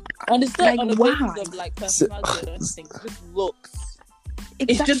 And it's not on the basis of like personality or anything. Just looks.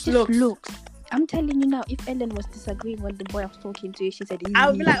 It's just looks. I'm telling you now, if Ellen was disagreeing with the boy I was talking to, she said,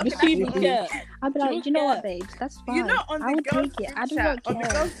 I'll be like, I'll be like, you know what, babes, that's fine. On I the would girls' take it. group I do chat, not care. on the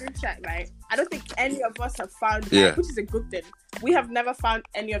girls' group chat, right? I don't think any of us have found, which is a good thing. We have never found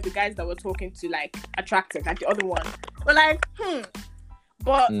any of the guys that we're talking to like attractive, like the other one. We're like,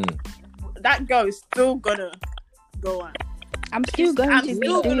 but that girl is still gonna go on. I'm still going I'm to be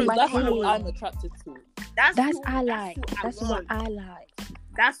still doing gonna- my That's thing. what I'm attracted to. That's who- I like. who That's what want. I like.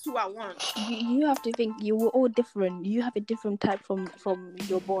 That's who I want. You have to think you were all different. You have a different type from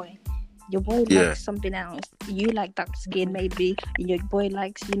your boy. Your boy Yeah. likes something else. You like dark skin maybe. Your boy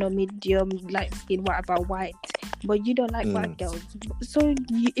likes medium light skin. What about white? But you don't like white girls. So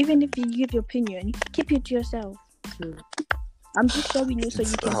even if you give your opinion, keep it to yourself. I'm just showing you so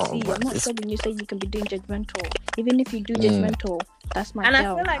you can see. I'm not showing you so you can be doing judgmental. Even if you do judgmental, that's my And I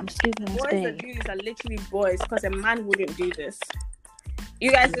girl. feel like I'm still gonna boys stay. that do this are literally boys because a man wouldn't do this.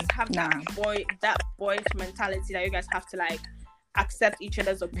 You guys just have that boyish mentality that you guys have to like accept each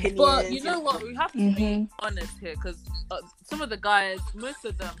other's opinions. But you know what? We have to be Mhm. honest here, because some of the guys, most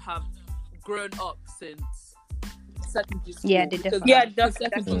of them have grown up since secondary school. Yeah, they Because definitely. in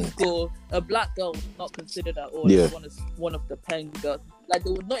secondary school, a black girl was not considered at all Yeah. as one of the paying girls. Like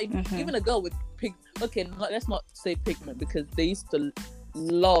they would not even a girl with let's not say pigment, because they used to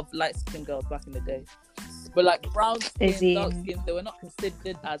love light skinned girls back in the day. But like brown skin, dark skin, they were not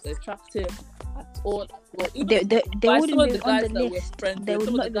considered as attractive at all. Well, even They by wouldn't some of be the on guys the that list. we're friends They with, would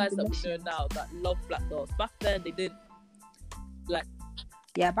some of the not guys even that be we know mentioned. now that love black girls, back then they didn't. Like,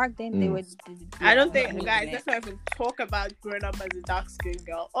 Yeah, back then they were. I don't yeah, think, guys, let's not even talk about growing up as a dark skinned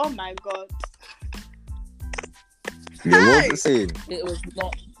girl. Oh my god. Yeah, what was it saying? it was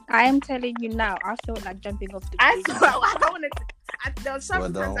not. I am telling you now. I felt like jumping off the I bridge. swear, I wanted to. There was some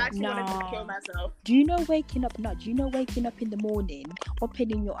Well, times I no. actually wanted to kill myself. Do you know waking up? No, do you know waking up in the morning,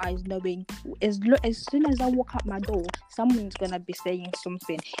 opening your eyes, knowing as soon as I walk out my door, someone's gonna be saying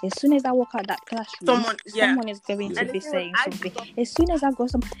something. As soon as I walk out that classroom, someone is going to And be the thing was, saying I something. got- As soon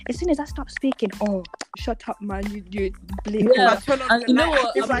as I stop speaking, oh, shut up, man! You bleep. Yeah, If I turn off and the you know light,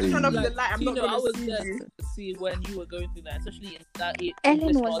 what? if I turn off like, the light, I'm Tino, not I gonna was see there you. to see when you were going through that, especially in that.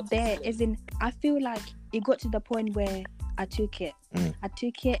 Ellen was there. As in, I feel like it got to the point where I took it. I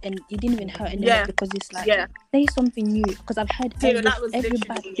took it, and it didn't even hurt anyone Yeah. because it's like Yeah. say something new. Because I've heard Tina, that was every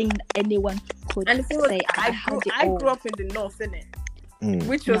literally bad thing anyone could And the thing was, say. I heard it I all. grew up in the north, innit? Mm.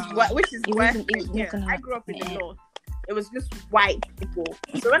 Which is No, worse it wasn't here. gonna I grew up in the happen. north. It was just white people.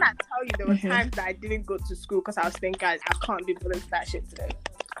 So when I tell you, there were Mhm. times that I didn't go to school because I was thinking, I can't be willing to that shit today.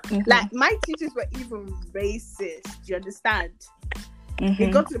 Mhm. Like my teachers were even racist. Do you understand? It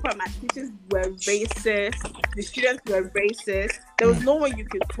Mhm. got to the point my teachers were racist. The students were racist. There was no one you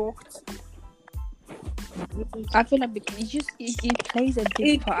could talk to. I feel like because it plays a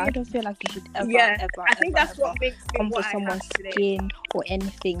big part. I don't feel like you should ever, I think that's ever what makes me come for what I someone's have today. skin or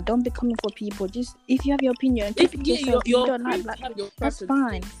anything. Don't be coming for people. Just if you have your opinion, keep it to yourself. You don't like black. That's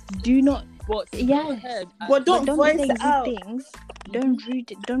fine. Do not. But Yeah. go ahead. But don't Don't voice be saying it out. rude things.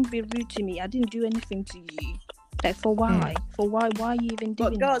 Don't be rude to me. I didn't do anything to you. Like for why? For why? Why are you even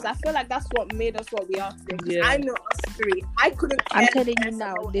doing But girls, that? I feel like that's what made us what we are today. 'Cause Yeah. I know us three. I couldn't. I'm care telling you less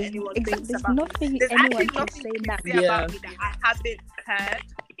now. about what There's anyone thinks there's about me. nothing There's anyone actually can nothing say you now. can say Yeah. about me that I haven't heard.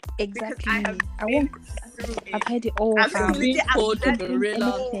 Exactly. I have I been won't. through it. I've heard it all. I've fam. been Being legit, called I've a been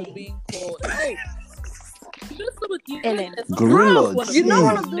gorilla, anything. to being called. Oh, you know some of you. Ellen. Gorilla, One of You know those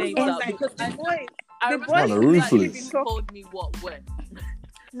one of those names ones out, like because I the boys. I The remember boys Man, will literally ruthless. be you talking. told me what when.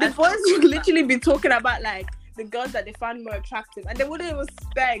 The boys will literally be talking about like the girls that they found more attractive, and they wouldn't even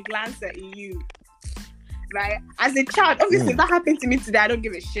spare a glance at you. Right? As a child, obviously, if that happened to me today, I don't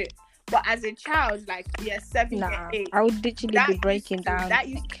give a shit. But as a child, like 7, Nah, 8, I would literally that be breaking used to- down. I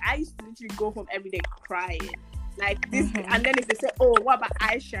used to literally go home every day crying. Like this, Mhm. and then if they say, "Oh, what about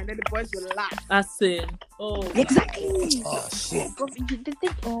Aisha?" and then the boys will laugh. As in, oh, Exactly. Oh shit.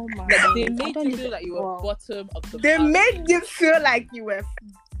 Oh my like god. they I made don't you even- feel like you were wow. bottom of the. They barrel. made you feel like you were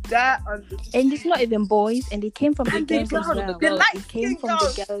dirt on the And it's not even boys, and they came from the And they girls as proud of well. the girls. light It came skin from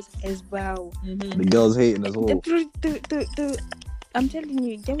the girls as well. Mhm. The girls hating as well. I'm telling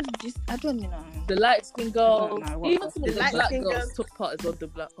you, there was just I don't know. The light skin I girls, don't know what even was some the of the light black skin girls girls. took part as well. The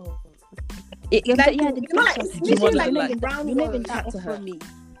black, oh, It, Like, yeah, the you know, like, difference. it's You're literally not like even brown you're not even girls. that To off her. from me.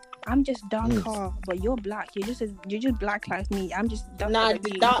 I'm just darker, but you're black. You're just black like me. I'm just darker Nah, than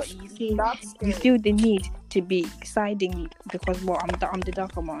the you. dark, But you see, dark you skin. feel the need to be siding because I'm the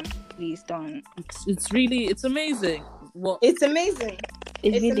darker one. Please don't. it's amazing. What It's amazing.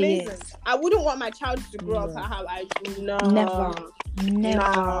 It It's really amazing. is. I wouldn't want my child to grow No. up how I do. No. Never. Never.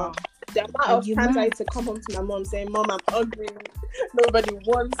 Nah. The amount Are of you times I mad? used to come home to my mom saying, "Mom, I'm ugly. Nobody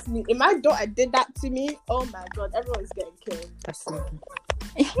wants me." If my daughter did that to me, oh my god, everyone's getting killed. that's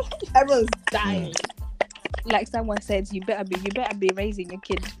Everyone's dying Like someone said, you better be raising your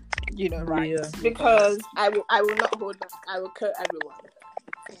kid, right. Yeah. because I will not hold back. I will kill everyone.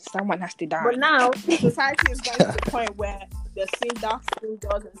 Someone has to die. But now society is going to the point where they're seeing dark skin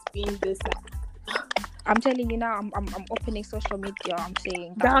girls and being this. Like, I'm telling you now, I'm opening social media. I'm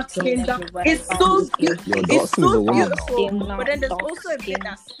saying Dark skin, dark. everywhere. It's so Yo, beautiful. dark It's skin is a so woman now. beautiful. Dark But then there's skin, also a dark bit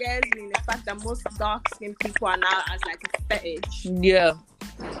that scares me in the fact that most dark skinned people are now as like a fetish. Yeah.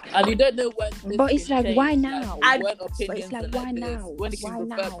 And you don't know when this But it's can like, why change, now? Like, when But opinions it's like, are why like this, now? when it can Why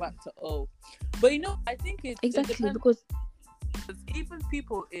revert now? back to old. But you know, I think it Exactly, depends, because because even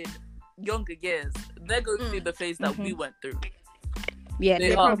people in younger years, they're going through the phase that we went through. yeah, They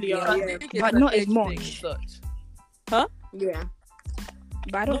they are. probably So are. I yeah. think it's But an not as age thing much. such. Yeah.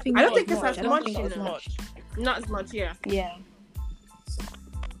 But I don't think I don't not think as it's much. as I don't much, think you it's know. much. Not as much, yeah. Yeah.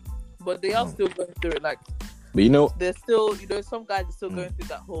 But they are still going through it. Like, But you know, they're still, you know, some guys are still going through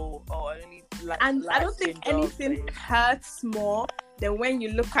that whole, I only like. And I don't think light-skinned girls anything phase. hurts more than when you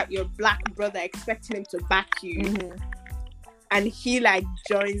look at your black brother expecting him to back you and he like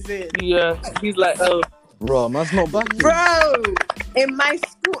joins in. Yeah, he's like, oh, bro, man's not back. Bro, in my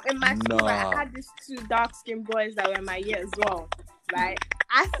school, right, Nah. I had these two dark skinned boys that were in my year as well. Right,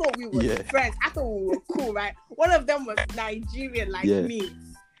 I thought we were Yeah. friends. I thought we were cool. Right, one of them was Nigerian like Yeah. me,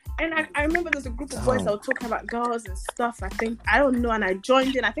 and I remember there's a group of boys that were talking about girls and stuff. I don't know, and I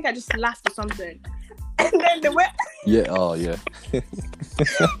joined in. I think I just laughed or something, and then they went. Yeah, oh yeah. You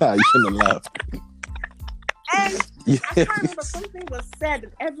shouldn't laugh. And Yeah. I can't remember, something was said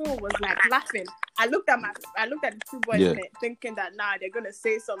and everyone was like laughing. I looked at the two boys Yeah. thinking that they're gonna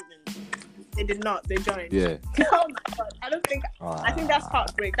say something. They did not. They joined. Yeah. Oh my god! I think that's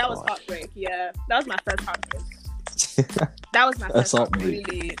heartbreak. That was heartbreak. Yeah, that was my first heartbreak. That was my That's first heartbreak.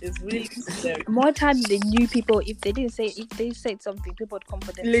 heartbreak. it's really scary. More time they knew people. If they said something, people would come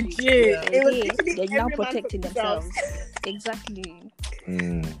for them. Legit. Yeah. It was Yeah, literally they're now every man protecting for themselves. themselves. Exactly.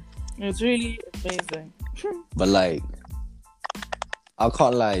 It's really amazing. But like, I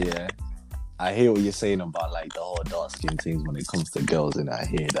can't lie, yeah. I hear what you're saying about like the whole dark skin things when it comes to girls, and I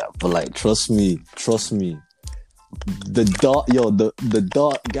hear that. But like, trust me, the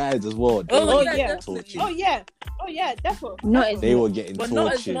dark guys as well. They Oh, were yeah, getting definitely. tortured. Oh yeah, definitely. Not as They much. were getting But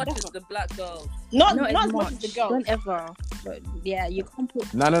not as tortured. much as the black girls. Not Not as much as the girls. Don't ever. But yeah, you can't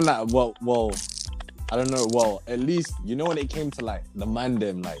put. No. Well, I don't know. Well, at least you know when it came to like the man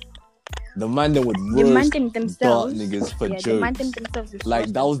them, like the man them would The man roast them dark themselves. niggas for Yeah, the man them jokes. themselves. would Like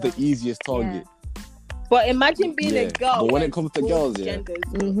roast that was the themselves. easiest target. But imagine being Yeah. a girl. But when where it comes to both girls, yeah.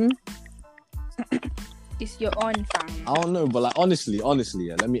 genders. It's your own fam. I don't know, but like honestly,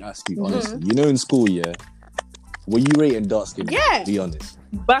 yeah. Let me ask you honestly. You know, in school, yeah, were you rating dark skin? Yeah. Be honest.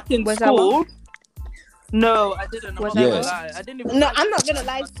 Back in Was that school. No, I didn't. I'm Was not that gonna what? lie. I didn't even. No, like I'm not it gonna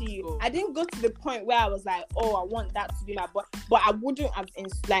lie back to in you. school. I didn't go to the point where I was like, oh, I want that to be my boy. But I wouldn't have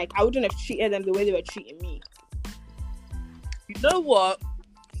I wouldn't have treated them the way they were treating me. You know what?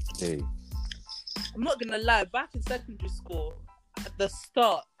 Hey. I'm not gonna lie. Back in secondary school, at the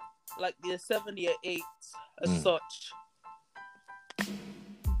start, like year 7, year 8, as such,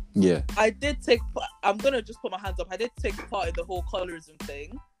 Yeah. I did take. I'm gonna just put my hands up. I did take part in the whole colorism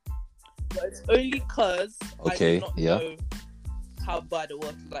thing, but it's only because I Okay, did not yeah. know how bad it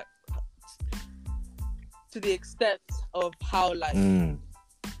was. Like to the extent of how like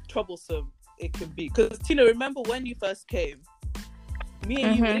troublesome it can be. Because Tina, remember when you first came? Me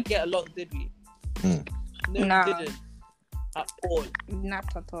and you didn't get along, did we? No, No. we didn't at all. Not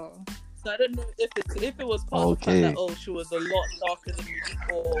at all. So I don't know if it was part of the Okay. fact that she was a lot darker than me,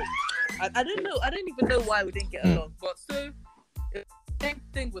 or I don't know. I don't even know why we didn't get along. But so same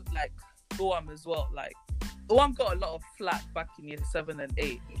thing with like Oam as well. Like Oam got a lot of flack back in year 7 and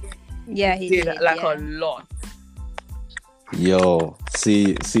 8. Yeah, he did. Like yeah. a lot. Yo,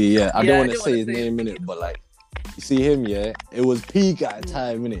 see, yeah. I Yeah, don't I want to didn't say wanna his say name his in name. it, but like, you see him, yeah. It was peak at a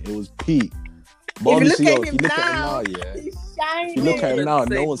time, innit? It was peak. But If you obviously, look yo, at if him you look at him now, now, yeah. he's If shining. you look at him now,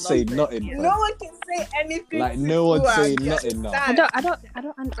 Say no one say nothing. nothing. Yeah. bro. No one can say anything. Like, to no one Oam, say you nothing now.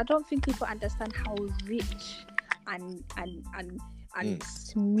 understand? I don't think people understand how rich and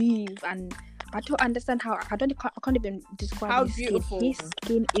smooth and I don't understand how I can't even describe How his beautiful. skin. His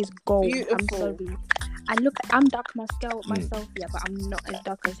skin is gold. I'm Beautiful. sorry. I'm dark myself, yeah, but I'm not as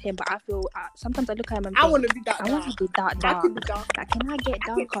dark as him. But I feel sometimes I look at him and I think, want to be that. I want to be that I dark. could be dark. Like, can I get I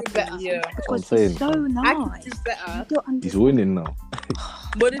dark could up do better. Yeah. because That's what I'm he's so I nice. could do better. I don't understand. He's winning now.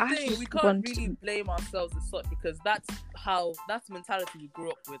 But the I thing, just we can't want really to- blame ourselves as such because that's the mentality we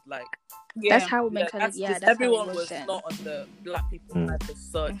grew up with. Like, That's how yeah, mentality. Yeah, just that's everyone how it was then. not on the black people Mm. side as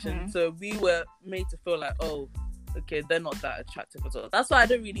such, and so we were made to feel like, oh, okay, they're not that attractive at all. That's why I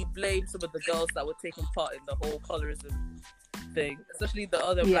don't really blame some of the girls that were taking part in the whole colorism thing, especially the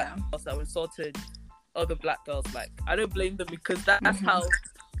other black girls that were insulting other black girls. Like, I don't blame them because that's how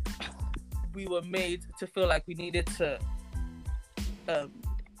we were made to feel like we needed to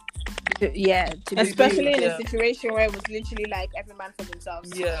To be Especially real. in a situation where it was literally like every man for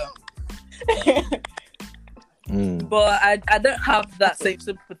themselves. Yeah. But I don't have that same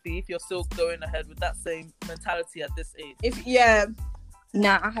sympathy if you're still going ahead with that same mentality at this age.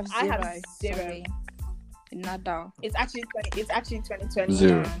 Nah, I have zero. I have zero. Sorry. Nada. It's actually 2020.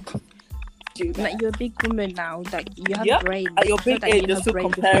 Zero. Like you're a big woman now. That you have brains. At your big age, you're have still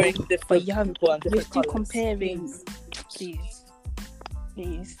brains comparing before, different but you have. people and You're different still colours. comparing. Please.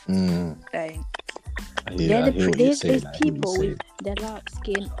 Don't. There's people with their light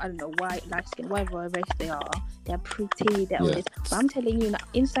skin, I don't know, white, light skin, whatever race they are, they're pretty, they're all this. But I'm telling you, now,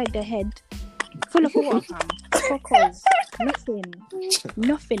 inside their head, full of what, fam? Cockles,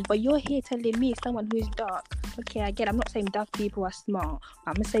 nothing. But you're here telling me someone who's dark. Okay, I get. I'm not saying dark people are smart.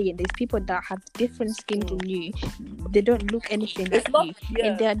 But I'm saying there's people that have different skin than you. They don't look anything like you.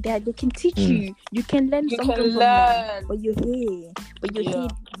 And they can teach you. You can learn something from them. But you're here.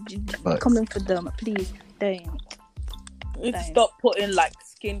 Coming for them. Please don't. You need to stop putting like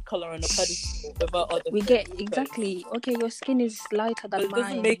skin color on a pedestal over other. We get exactly. Okay, your skin is lighter than mine.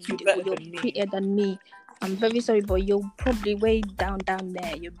 Doesn't make you better you're than me. prettier than me. I'm very sorry, but you're probably way down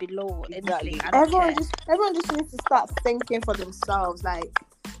there. You're below anything. Everyone just needs to start thinking for themselves. Like,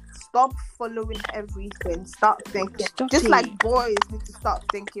 stop following everything. Start thinking. Like boys need to start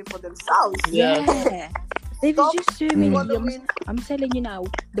thinking for themselves. Yeah. If it's just so many, I'm telling you now,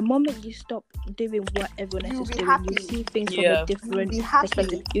 the moment you stop doing what everyone else is doing, you see things from a different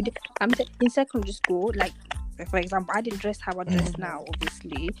perspective. I'm in secondary school, like, for example, I didn't dress how I dress now,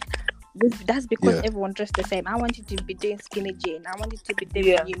 obviously. That's because everyone dressed the same. I wanted to be doing skinny jean. I wanted to be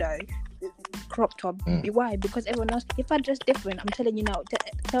doing, crop top. Why? Because everyone else, if I dress different, I'm telling you now,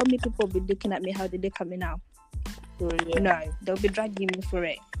 tell me people will be looking at me how they look at me now. No, they'll be dragging me for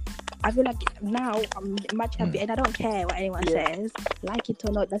it. I feel like now I'm much happy and I don't care what anyone says. Like it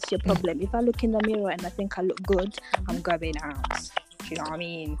or not, that's your problem. If I look in the mirror and I think I look good, I'm going out. Do you know what I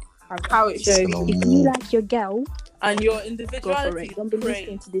mean? How it should be. If you like your girl and your individuality, don't be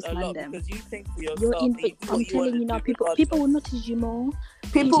listening to this man. Because you think for yourself. I'm telling you now, people will notice you more.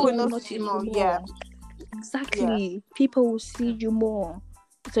 People will notice you more. Yeah, exactly. Yeah. People will see you more.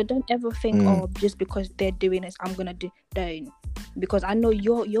 So don't ever think, just because they're doing this, I'm gonna do. Don't, because I know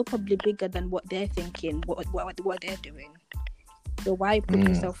you're probably bigger than what they're thinking, what they're doing. So why put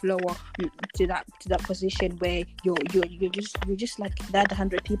yourself lower to that position where you're just like the other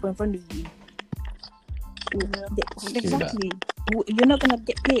 100 people in front of you? Exactly. You're not gonna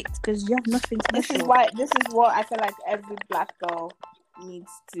get picked because you have nothing special. This is what I feel like every black girl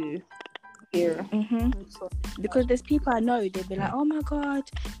needs to hear. Because there's people I know, they'll be like, oh my god,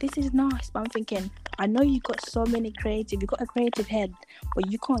 this is nice, but I'm thinking, I know you got so many you got a creative head,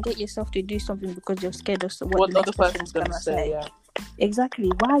 but you can't get yourself to do something because you're scared of what the other person's gonna say.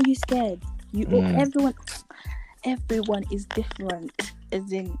 Exactly. Why are you scared? Everyone is different,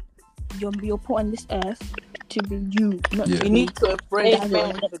 as in you're put on this earth to be you, not you need to embrace your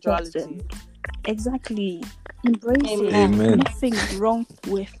individuality. Exactly. Embrace it. Nothing wrong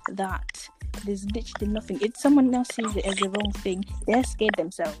with that. There's literally nothing. If someone else sees it as the wrong thing, they're scared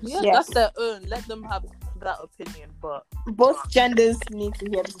themselves. That's their own. Let them have that opinion, but both genders need to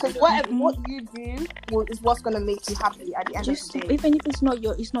hear, because what you do is what's gonna make you happy at the end of the day. Even if it's not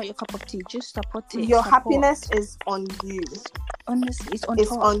your cup of tea, just support it. Your happiness is on you. Honestly,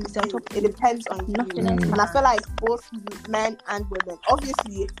 it's on top. It depends on you. And I feel like both men and women,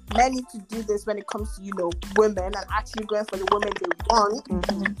 obviously, men need to do this when it comes to women and actually going for the women they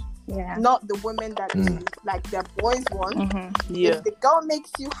want. Not the women that like their boys want. If the girl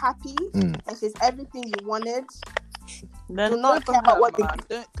makes you happy and she's everything you wanted, then do not care about what they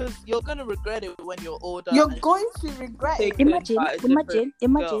do, because you're gonna regret it when you're older. You're going to regret it. Imagine.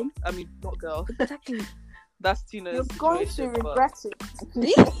 Girl. I mean, not girl. Exactly. That's Tina's. You're going to regret it.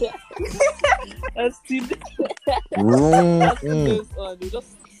 That's Tina. That's goes on. You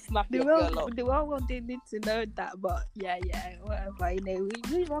just snap your girl up. The world they need to know that, but whatever.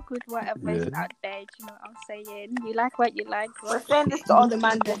 We rock with whatever is out there. You know what I'm saying? You like what you like. We're saying this to all the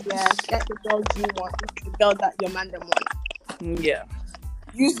man that get the girls you want, the girl that your man them want. Yeah.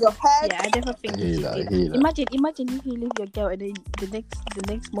 Use your head. Yeah, I never think you should do that. Imagine if you leave your girl and then the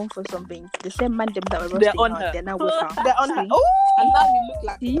next month or something, the same man them that were roasting her, they're now with her. They're on her. Oh, and now you look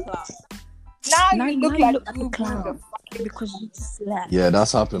like a clown. Now you look like a clown because you slept. Yeah,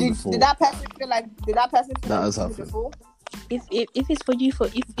 that's happened before. Did that person feel like? That has happened before? if it's for you,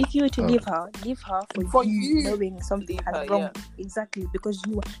 if you were to leave her for you knowing something Leave has her, wrong. yeah. Exactly, because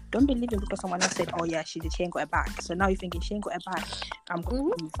you don't believe it because someone else said, oh yeah, she ain't got it back. So now you're thinking she ain't got it back. I'm gonna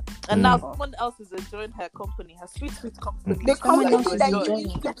leave. And now someone else is enjoying her company, her sweet company. The Someone company else is that you enjoying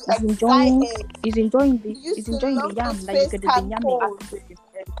used to it. be excited. He's enjoying You the used to love yam those that you could have been FaceTime yamming.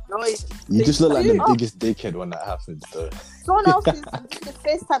 calls. You just look like the Dude. biggest dickhead when that happens, though. Someone else is used to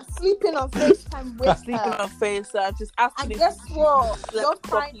FaceTime, sleeping on FaceTime with Sleeping her. on FaceTime, just asking And if guess you what? slept You're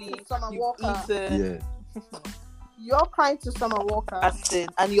crying properly, to Summer you've Walker. eaten, Yeah. You're crying to Summer Walker. asking,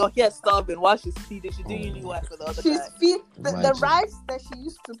 and you're here starving while she's feeding. She's doing uni work for the other She's guy. the Imagine. rice that she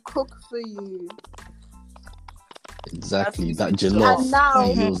used to cook for you. Exactly. That's That easy. jollof. And now-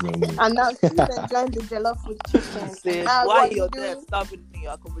 ain't yours no more. And now she's enjoying the jollof with chicken. Saying, Now why what you're you there doing? starving in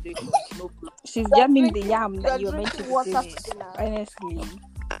your accommodation? No problem. She's You're jamming the drinking- yam that you're you're meant to drinking be water doing. for dinner. Honestly,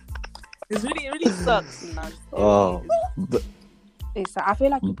 It really sucks, man. Oh, but it's I feel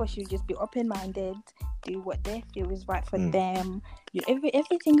like people should just be open-minded, do what they feel is right for them.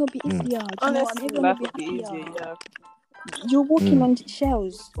 Everything will be easier. Do you know what I mean? Honestly, Everyone life will would be be happier. easier. Yeah. You're walking on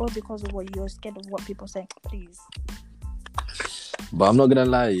shells all because of what you're scared of what people say. Please. But I'm not gonna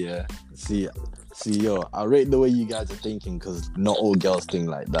lie, yeah. See, yo, I rate the way you guys are thinking because not all girls think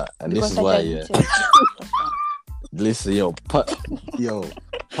like that, and Because this is I why, don't yeah. need to. Listen, yo,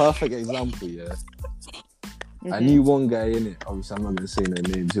 perfect example, yeah. I knew one guy in it. Obviously, I'm not gonna say no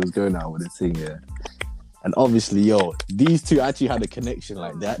names. He was going out with a thing, yeah. And obviously, yo, these two actually had a connection.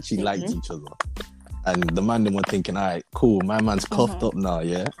 Like they actually liked each other. And the man them were thinking, all right, cool, my man's coughed up now,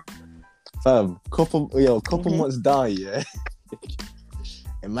 yeah. Fam, couple months down, yeah.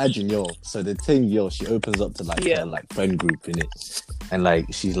 Imagine, yo. So the thing, yo, she opens up to like her like friend group in it, and like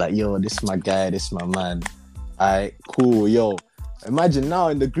she's like, yo, this is my guy, this is my man. Alright, cool, yo. Imagine now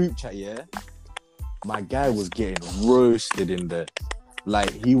in the group chat, yeah. My guy was getting roasted in there,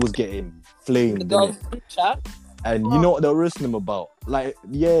 like he was getting flamed. The girls group chat. And you know what they were roasting him about? Like,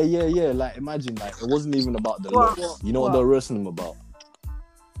 yeah. Like, imagine, like, it wasn't even about the looks. You know what they were roasting him about?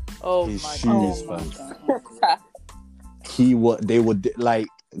 Oh His my shoes, god. fam. They would like,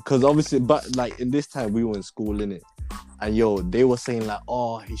 because obviously, but like in this time we were in school, innit? And yo, they were saying like,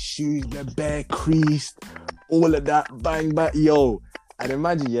 oh, his shoes, they're bare creased, all of that, bang, yo. And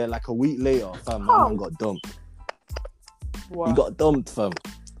imagine, yeah, like a week later, fam, my man got dumped. Wow. He got dumped, fam.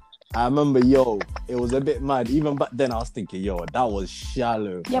 I remember, yo, it was a bit mad. Even back then, I was thinking, yo, that was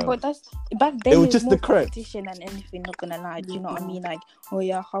shallow. Yeah, fam. but that's back then. It was it's just more the crack. competition than anything. Not gonna lie, do you know what I mean? Like, oh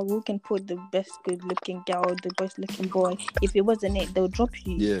yeah, how we can put the best good-looking girl, the best-looking boy. If it wasn't it, they'll drop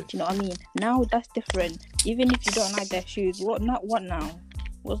you. Yeah. Do you know what I mean? Now that's different. Even if you don't like their shoes, what now?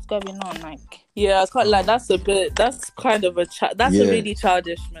 What's going on? Like, Yeah, I can't lie. That's kind of a that's a really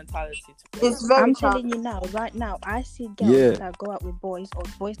childish mentality. It's very I'm tough. telling you now, right now, I see girls Yeah. that go out with boys or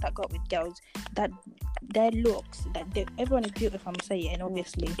boys that go out with girls that their looks, everyone is beautiful, I'm saying,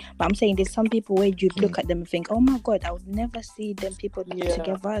 obviously. But I'm saying there's some people where you look at them and think, oh my God, I would never see them people together.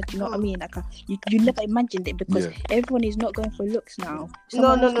 Do you know what I mean? Like, you never imagined it because everyone is not going for looks now.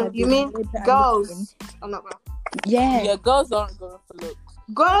 Someone else No. might be You mean way better girls? looking. I'm not. Yeah. Girls aren't going for looks.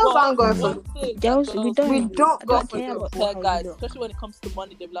 Girls aren't going for. One thing that Girls, we don't We don't I go don't for care looks. about care, how you guys, look. especially when it comes to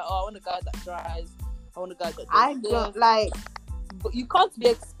money, they're like, oh, I want a guy that drives. I want a guy that does I this. don't like. But you can't be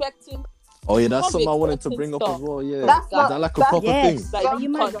expecting. Oh yeah, that's can't be something I wanted to expecting bring up stuff. as well. Yeah, That's is not- that like a that- proper Yes, thing? Like, you you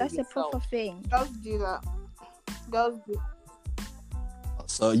might. can't That's do a proper thing. Girls do that. Girls do.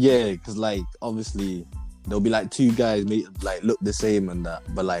 So yeah, because like obviously there'll be like two guys like look the same and that,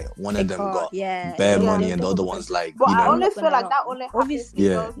 but like one of them got bare money and the other one's like, But you I know, only feel like that only happens Obviously. to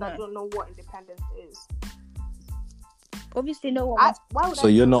Yeah. girls that don't know what independence is. Obviously, no one. Why would so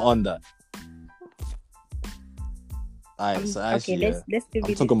I you're do not that? on that. Alright, so actually, okay, let's be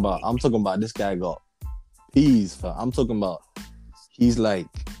I'm talking about this guy got peas. I'm talking about he's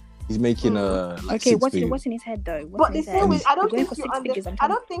making like Okay, six what's figures. in his head though? But the thing is, I don't Going think for you 6 figures, understand.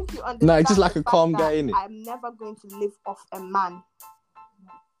 I'm I don't think you understand. No, it's just like the a fact calm that guy, innit? I'm never going to live off a man.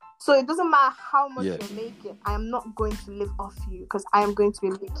 So it doesn't matter how much Yeah. you're making. I am not going to live off you because I am going to be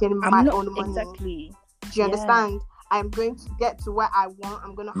making I'm my not own money. exactly. Do you understand? I'm going to get to where I want.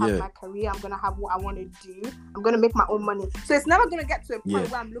 I'm going to have Yeah. my career. I'm going to have what I want to do. I'm going to make my own money. So it's never going to get to a point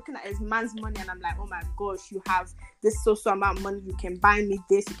Yeah. where I'm looking at his man's money and I'm like, oh my gosh, you have this so amount of money. You can buy me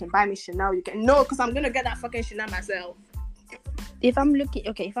this. You can buy me Chanel. You can because I'm going to get that fucking Chanel myself. If I'm looking,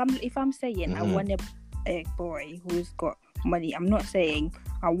 okay, if I'm saying I Mhm. want a boy who's got money, I'm not saying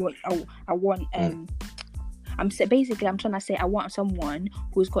I want I'm trying to say I want someone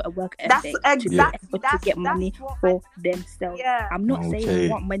who's got a work That's ethic exactly to get money for themselves. Yeah. I'm not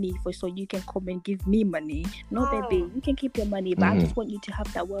saying I want money so you can come and give me money. No, baby, you can keep your money, but I just want you to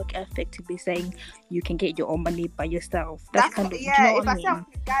have that work ethic to be saying you can get your own money by yourself. That's kind of, if I say I'm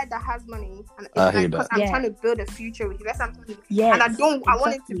a guy that has money and because I'm trying to build a future with you, that's what I'm telling you. And I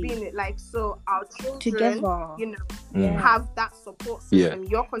want it to be in it, like, so our children together, you know, have that support system.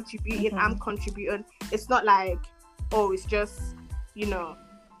 You're contributing, I'm contributing. It's not like, oh, it's just, you know,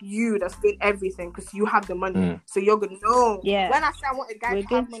 you that's doing everything because you have the money, so you're gonna know. When I say I want a guy to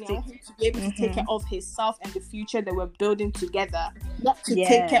have money, I want him to be able to take care of himself and the future that we're building together, not to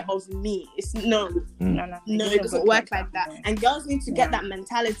take care of me. It's no, it doesn't work like that. And girls need to get that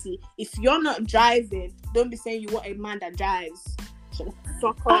mentality. If you're not driving, don't be saying you want a man that drives.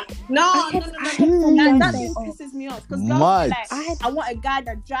 Fuck off. No. That just pisses me off because girls be like, I want a guy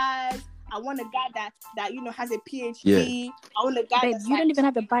that drives. I want a guy that you know has a PhD. I want a guy Babe, you don't even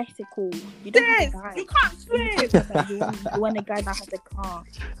have a bicycle. You don't have a guy. You can't swim. You want a guy that has a car.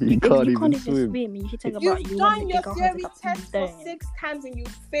 You can't even swim. You should talk about You've done your theory test for 6 times and you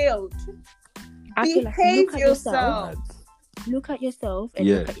failed. Behave yourself. Look at yourself and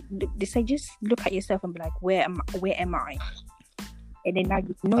they say just look at yourself and be like, where am I? And then now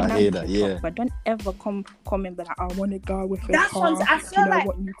you know I hear that, but don't ever come and be like, I want a guy with a That's car. What I feel like. I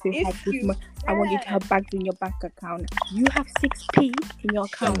want you to have this money. I want you to have bags in your bank account. You have 6p in your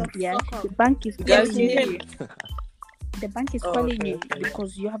account, The bank is calling you. The bank is calling you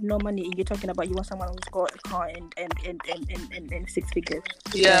because you have no money and you're talking about you want someone who's got a car and 6 figures.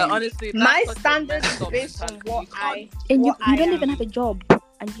 Yeah, honestly, my standard is based on what I. And you don't even have a job.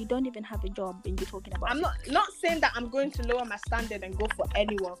 And you don't even have a job and you're talking about I'm not saying that I'm going to lower my standard and go for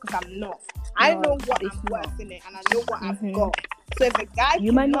anyone because I'm not. I know what I'm worth in it and I know what I've got. So if a guy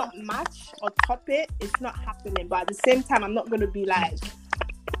cannot match or top it, it's not happening. But at the same time, I'm not going to be like,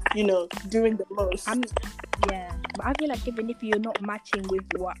 you know, doing the most. But I feel like even if you're not matching with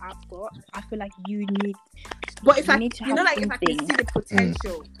what I've got, I feel like you need. But if I can see the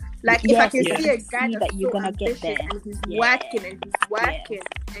potential. Like if I can see a guy that's you're so gonna get there and he's working and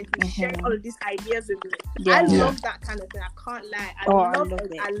he's sharing all of these ideas with me. I love that kind of thing. I can't lie.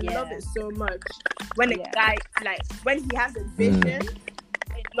 I love it so much. When a guy, like, when he has a vision,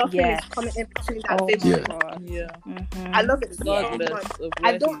 nothing is coming in between that vision. I love it so much.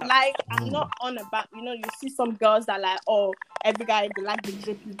 I don't like, I'm not on about, you know, you see some girls that like, oh, every guy, they like the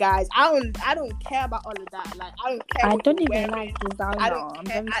drippy guys. I don't care about all of that. Like, I don't care. I don't even like designer. I don't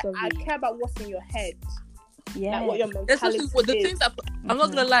care. I care about what's in your head. Like what your mentality especially with the things that I'm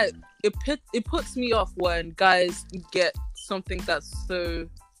not gonna lie, it puts me off when guys get something that's so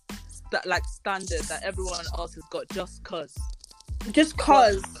like standard that everyone else has got just cause.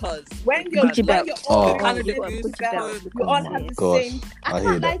 When you're all Canada Goose, you all have the same. I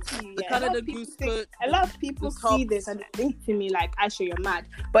can't lie to you. A lot of people see this and they think to me like, Aisha, you're mad.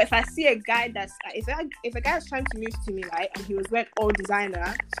 But if I see a guy that's if a guy is trying to move to me, right, and he was wearing all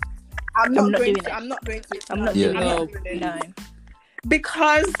designer, I'm not going to. No.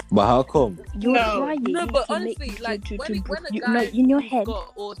 Because but how come? No, but honestly, like when a guy in your head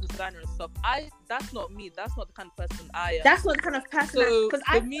got all designer and stuff, that's not me. That's not the kind of person I am. That's not the kind of person. Because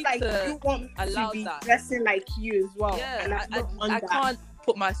I feel like you want to be dressing like you as well. Yeah, and I can't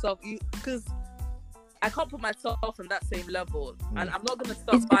put myself because I can't put myself on that same level, and I'm not gonna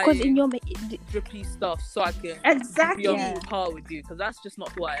stop buying in your drippy stuff so I can be on par with you, because that's just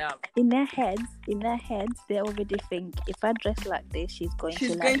not who I am. In their heads, they already think if I dress like this, she's going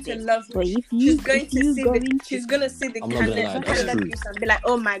to love me. So if she's gonna see the candidate and be like,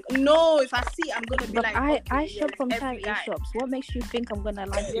 oh my god, no! If I see, I'm gonna be like, I shop from charity shops. What makes you think I'm gonna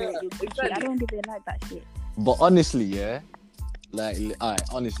like you? I don't even like that shit. But honestly, like,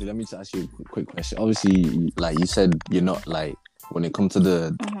 honestly, let me just ask you a quick question. Obviously, like you said, you're not like, when it comes to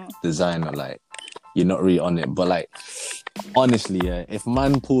the designer, like, you're not really on it. But like, honestly, if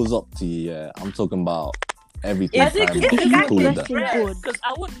man pulls up to you, I'm talking about everything. Because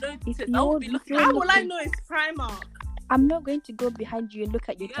I wouldn't notice. I would be looking. How will I know it's Primark? I'm not going to go behind you and look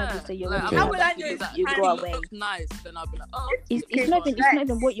at your tab and say you're wearing. How will I know you go away? Nice, then I'll be like, oh. It's not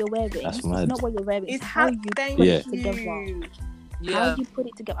even what you're wearing. It's not what you're wearing. It's how you put it together. How you put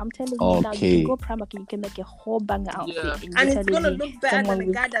it together. I'm telling you now, you can go Primark and you can make a whole banger outfit. And it's gonna look better than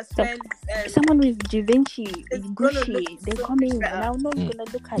the guy that spends. Someone with Givenchy, Gucci, they come in, and I'm not gonna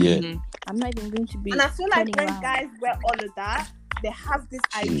look at you. I'm not even going to be. And I feel like when guys wear all of that, they have this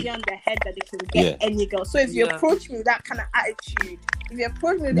idea in their head that they can get any girl. So if you approach me with that kind of attitude, if you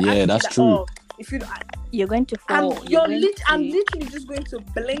approach me with the attitude that's true. If you, You're going to fall. I'm literally just going to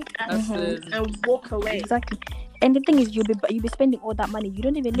blink and walk away. Exactly. And the thing is, you'll be spending all that money. You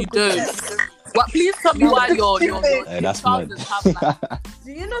don't even look good. What? Please tell me why your that's trousers have like.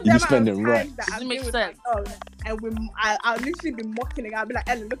 Do you know You the spend amount it of right. times that Doesn't I've make been with sense. my girls, and I'll literally be mocking it. I'll be like,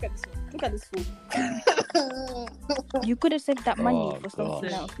 Ellen, look at this one. Look at this fool. You could have saved that money Oh, for something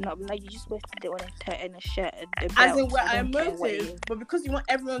gosh. else. Not like you just wasted it on a shirt and a As in, belt. where I I'm don't care what it motive, is. but because you want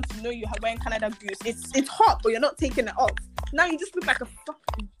everyone to know you are wearing Canada Goose, it's hot, but you're not taking it off. Now you just look like a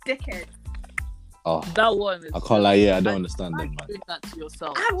fucking dickhead. Oh, That one. Is I can't lie. Yeah, I don't understand why them, you man. doing that to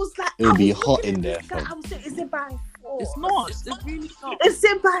yourself? I was like, It'll I be was hot looking in at there, this guy, fam. I was saying, is it by force? It's not. It's really not. Is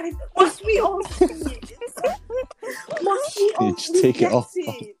it by? Must we all see it? Must we all Just take it get off.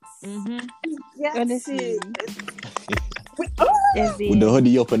 it? Mm-hmm. Yes, Honestly. With the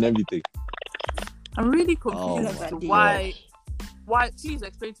hoodie up and everything. I'm really Oh confused my as to gosh. why. Please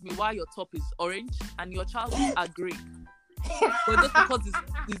explain to me why your top is orange and your trousers are green. But just because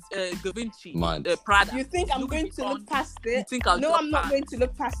it's Da Vinci, Man. Prada. You think I'm Louis going to Vuitton, look past You it? think I'll No, drop I'm not that? going to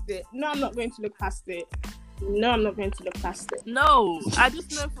look past it. No, I'm not going to look past it. No, I'm not going to look past it. No, I just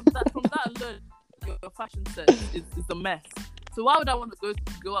know from that alone, your fashion sense is a mess. So why would I want to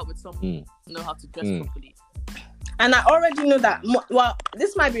go out with someone who doesn't know how to dress properly? And I already know that. Well,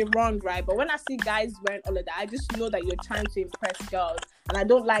 this might be wrong, right? But when I see guys wearing all of that, I just know that you're trying to impress girls, and I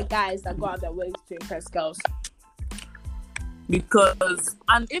don't like guys that go out their ways to impress girls. Because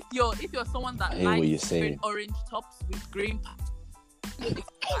if you're someone that I hear what you're likes wearing saying. orange tops with green pants,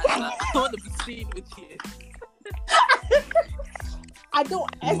 I want to be seen with you. I don't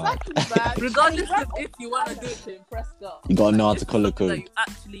exactly, man. Regardless of if you want to do it to impress girls. You gotta know how If to it's color something that code. you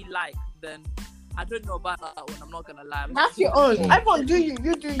actually like, then I don't know about that one. I'm not gonna lie. That's your own. Everyone do you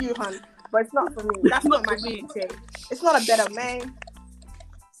do you, hon. But it's not for me. That's not my for me. thing. It's not a bit of man.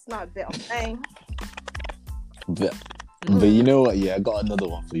 It's not a bit of man. But you know what? Yeah, I got another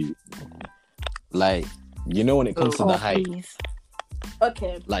one for you. Like, you know, when it comes to the height, Please.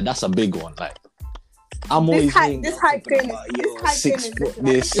 Okay. like that's a big one. Like, I'm always saying, this height thing about, is yo, 6 foot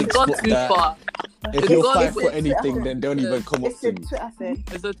this, It's 6 gone foot too that. far. If It's you're gone 5 too foot anything, then don't even come up It's to a me. Twitter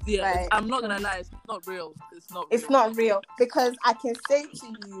thing. Right. I'm not gonna lie. It's not real. It's not. It's not real because I can say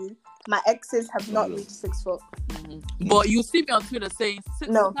to you, my exes have not reached 6 foot. But you see me on Twitter saying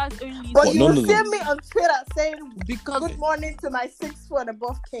No. guys only. But What, you none will of see them? me on Twitter saying because good morning to my 6 foot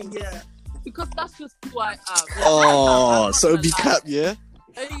above king. yeah, because that's just who I am. Oh, I'm so not be gonna lie. cap, yeah?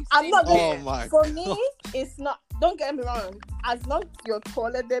 Only I'm not same Oh here. my. For me, it's not. Don't get me wrong. As long as you're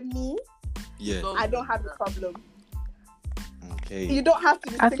taller than me, Yeah. So- I don't have a problem. Okay. You don't have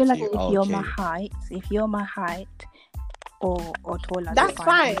to be I 6 feel like foot. if you're my Okay. height, or taller, That's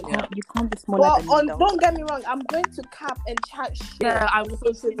fine. You can't be smaller But than me, though. don't get me wrong. I'm going to cap and chat shit. Yeah, I on will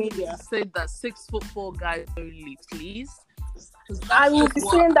social continue media. to say that 6'4" guys only, please. 'Cause that's I will just be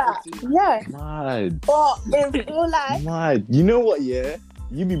what saying I that. do. Yeah. Mad. But in real life, Mad. You know what, yeah?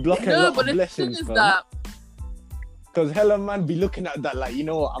 You be blocking a No, lot but of the thing blessings, is fam. that Because hella man be looking at that like, you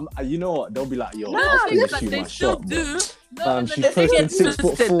know what? You know what? They'll be like, yo, no, I'll the thing still is that shoot they my still shot. do. But, No, she's the thing posting is,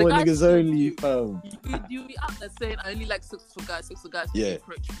 6'4" the guys niggas still only, do. fam. You be out there saying I only like 6'4" guys, 6'4" guys. Yeah.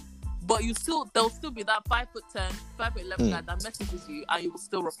 Approach me. But there'll still be that 5'10", 5'11" guy that messages you, and you will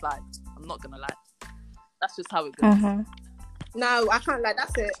still reply. I'm not gonna lie. That's just how it goes. Mm-hmm. no, I can't like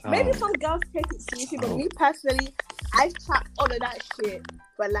that's it. Maybe Oh. some girls take it seriously, but Oh. me personally, I chat all of that shit.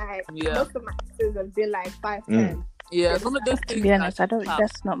 But like Yeah. most of my exes have been like 5'10". Yeah, some of those To things. be honest, I like, don't. cap.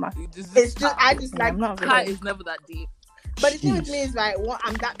 That's not my. It's just I just Yeah, like I'm not Height really. is never that deep. But the thing with Jeez. me is like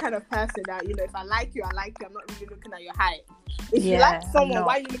I'm that kind of person that if I like you, I like you. I'm not really looking at your height. If you Yeah, like I'm someone, not.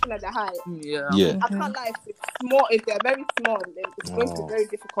 why are you looking at their height? Yeah. Yeah. I can't lie. If it's small, if they're very small, then it's going to be Oh. very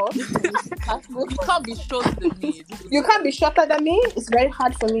difficult. You can't be shorter than me. You can't be shorter than me. It's very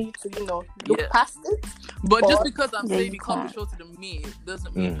hard for me to look Yeah. past it. But just But- because I'm Yeah, saying you you can't be can't. shorter than me, it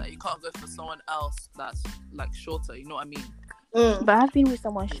doesn't mean that you can't go for someone else that's like shorter. You know what I mean? Mm. But I've been with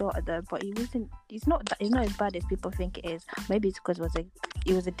someone shorter though, but he wasn't. It's not as bad as people think it is. Maybe it's because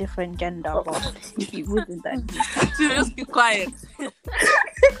it was a different gender, but it wasn't that. Just be quiet.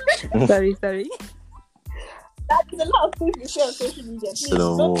 Sorry. There's a lot of things you say on social media. Please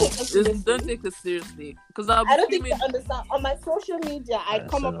So- don't take us seriously. Don't take it seriously. Because I'll I don't be think you screaming. understand. On my social media, I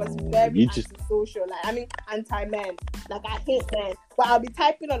come up as So, very you just- antisocial. Like anti-men. Like I hate men. But I'll be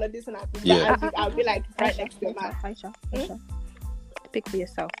typing all of this and Yeah. I'll be like right next to your man. Aisha. Speak for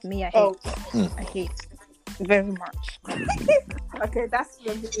yourself. Me, I hate. Oh, I hate very much. okay, that's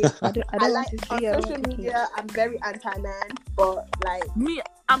the I don't I want like to on see. I social want to media. I'm very anti-man, but like Me,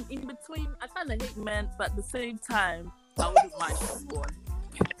 I'm in between. I kind of hate men, but at the same time, I wouldn't mind one.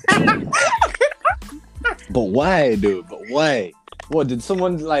 But why, though? But why? What did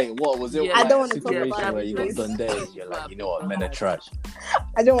someone like? What was it? Yeah, Like, I don't a want to talk situation about where it, you got please. done there. You're like, you know what? Men are trash.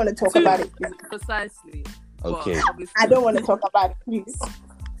 I don't want to talk about it. Please. Precisely. Okay. But obviously- I don't want to talk about it, please.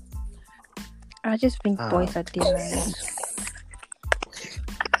 I just think boys are dealers.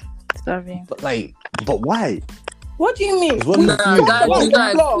 Sorry. But why? What do you mean? What do you Nah, feel? guys, What? you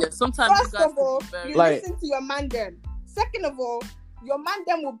guys, Look, yeah, sometimes First you guys of all, can be very you Like- listen to your man then. Second of all, your man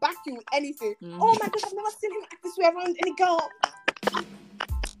then will back you with anything. Mhm. Oh my God, I've never seen him act this way around any girl.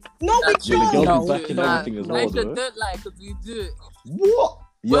 No, we That's Yeah, the don't. girl No, be backing man. everything as I well, just though. don't like because we do it. What?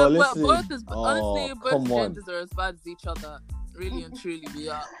 Yo, listen. Both is, Oh, honestly, both come on. genders are as bad as each other. Really and truly, we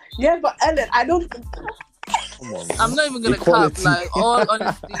are. Yeah, but Ellen, I don't. Come on. I'm not even gonna Equality. cap. Like, all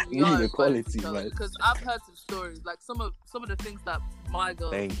honesty, we We are need as bad as equality, each other. man. Because I've heard some stories, like some of the things that my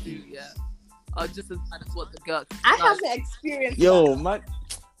girls Thank do, you. yeah, are just as bad as what the girls. I like, haven't experienced. Yo,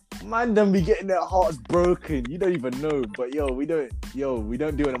 man, them be getting their hearts broken. You don't even know, but we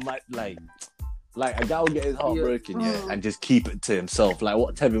don't do it. Like a guy will get his heart Yeah. broken, and just keep it to himself. Like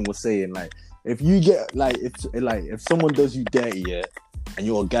what Tevin was saying, like if you get if someone does you dirty, and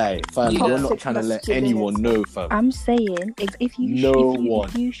you're a guy, fam, Yeah. you're not trying to let anyone know, fam. I'm saying if No one.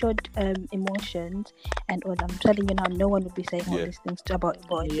 if you showed emotions and all, I'm telling you now, no one would be saying all Yeah. these things about a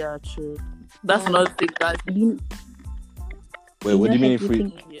boy. yeah, true. That's another thing, guys. You, Wait, what do you mean if if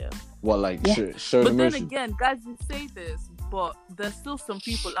we Yeah. what like Yeah. show But then emotion? again, guys, you say this, but there's still some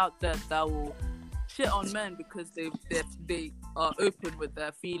people out there that will shit on men because they are open with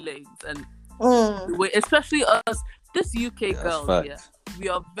their feelings, and especially us, this UK That's girls, facts. we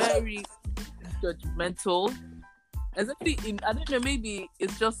are very judgmental. Especially I don't know, maybe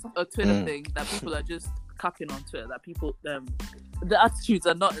it's just a Twitter thing that people are just capping on Twitter. That people, the attitudes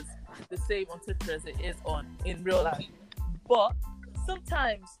are not the same on Twitter as it is in real life. But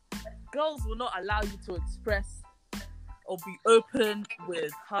sometimes girls will not allow you to express or be open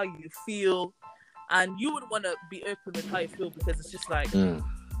with how you feel, and you would want to be open with how you feel because it's just like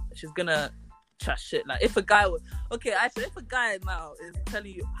she's gonna trash shit. Like if a guy if a guy now is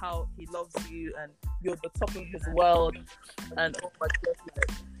telling you how he loves you and you're the top of his world, and oh my God,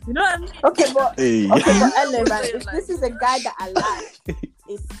 like, you know what I mean? Okay, but Hey. Ellen, right? If this is a guy that I like,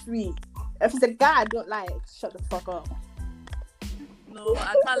 it's sweet. If it's a guy I don't like, shut the fuck up. No,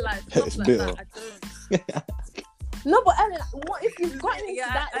 I can't lie. Stuff like bitter. that, I don't. No, but Ellen, what if you've gotten into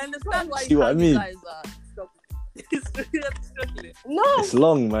Yeah, that? I understand why See what I mean? you guys are struggling. It's struggling. No, It's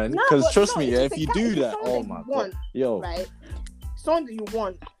long, man. No, Because but trust no, me, if yeah, it's if a you guy- do if it's that, someone oh that my you God, want, yo, right? Someone that you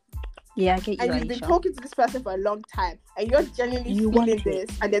want, yeah, I get you, and you've been Aisha. talking to this person for a long time, and you're genuinely You want feeling it.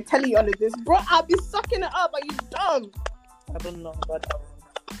 this, and they're telling you all of this, bro. I'll be sucking it up. Are you dumb? I don't know about that one.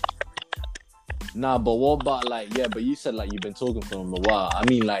 nah. But what about but you said like you've been talking for him a while. I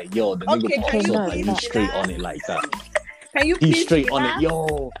mean, like, yo, the Okay, nigga can pops you up and please he's straight relax? on it like that. Can you He's please straight on relax? it,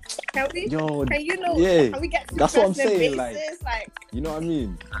 yo. Can we? Yo, Can you know? yeah. Can we get to That's what I'm first name saying, basis? Like, You know what I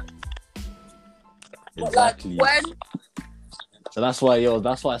mean? But Exactly. like So that's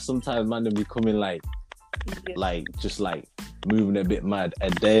why sometimes man them be coming like just like moving a bit mad,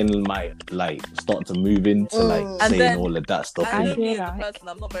 and then might like start to move into like And saying then- all of that stuff. I I know innit? me feel as a like- person,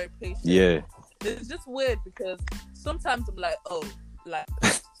 I'm not very patient. Yeah. It's just weird because sometimes I'm like, oh, like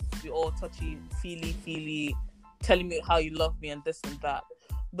you're all touchy, feely, telling me how you love me and this and that.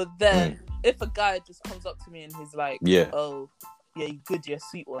 But then if a guy just comes up to me and he's like, Yeah. oh, yeah, you good, you're a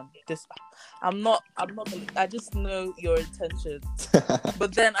sweet one. I'm not gonna, I just know your intentions.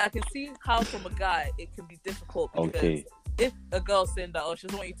 But then I can see how from a guy it can be difficult because Okay. if a girl's saying that, oh, she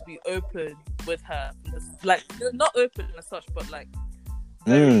doesn't want you to be open with her, like not open as such, but like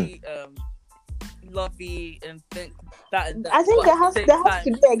very lovey and think that. And that. I think But there at has the to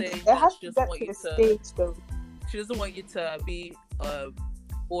same be time, saying there that has she to doesn't get want to you the stage though. She doesn't want you to be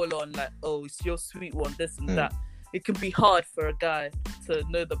all on like, oh, it's your sweet one, this and that. It can be hard for a guy to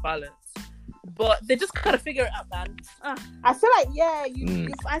know the balance, but they just gotta figure it out, man. I feel like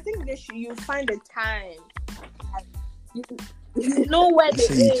I think you find a time. Like, you know when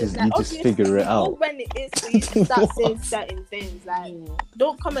So it you is. just- Like, you just obviously, figure it you know out. when it is for you to start saying certain things. Like,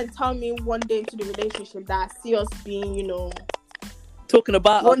 don't come and tell me one day into the relationship that I see us being, Talking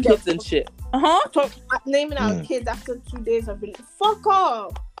about our Wonderful. kids and shit. naming our kids after 2 days of relationship. Fuck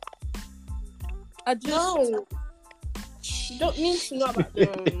off. I just No. You don't need to know about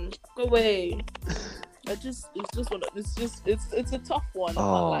them. Go away. it's a tough one. Oh.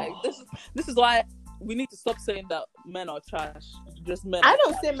 But like this is why we need to stop saying that men are trash. Just men. I are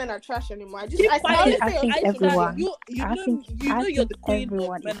don't trash. say men are trash anymore. I I only think say everyone. You I know, think- you know I you're the think queen of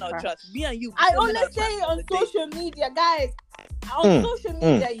everyone men is are trash. trash. Me and you. I men only are say trash it on the day. social media, guys. on social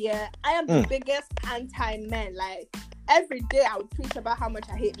media, yeah, I am the biggest anti-men. Like, every day I would tweet about how much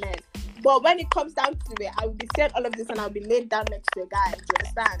I hate men. But when it comes down to it, I will be saying all of this and I'll be laid down next to a guy. Do you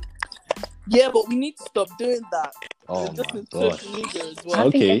understand? Yeah, but we need to stop doing that. Oh just my in gosh. social media as I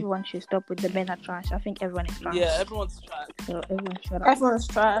well. think Okay. everyone should stop with the men are trash. I think everyone is trash. Yeah, everyone's trash. So everyone shut up. Everyone's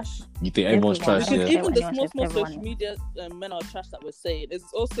trash. You think everyone's Everyone. trash? Because Yeah. even the Everyone small everyone social is. media men are trash that we're saying, there's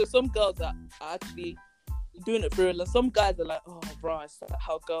also some girls that are actually doing it for real. And some guys are like, oh, bro, it's like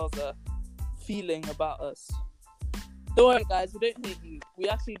how girls are feeling about us. Don't worry, guys, we don't hate you. We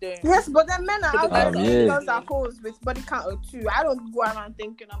actually don't. Yes, but then men are But out the there guys saying yeah. girls are hoes with body count of 2. I don't go around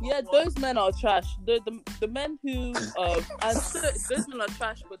thinking I'm Yeah, a hoe. those men are trash. The men who and so, those men are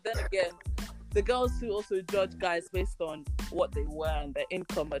trash. But then again, the girls who also judge guys based on what they wear and their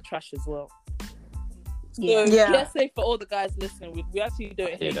income are trash as well. So Yeah. say for all the guys listening, we actually don't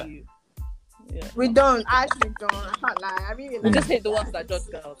hear hate that. you. Yeah, We don't. I actually don't. I can't lie. I really we like just hate the ones that judge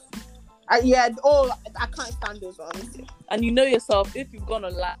girls. yeah, I can't stand those ones. And you know yourself, if you've gone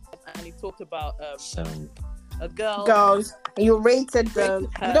on live and you talked about a girl, Girls, you rated them.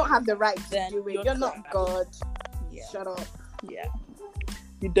 Rated her. You don't have the right to Then do it. you're You're not trash. God. Yeah. Shut up. Yeah,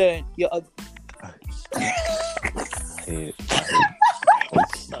 you don't. You're a Yeah.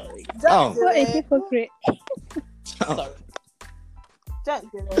 sorry. Oh. Do What a it. hypocrite. Sorry.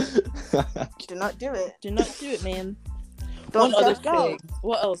 Don't do it. Do not do it. Do not do it, man. Don't One other judge girls. thing.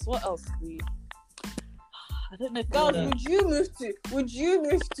 What else? I don't know if Girls, you know. would you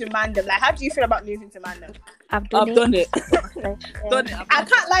move to Mandem? Like, how do you feel about moving to Mandem? I've done I've done it. it. Done it. I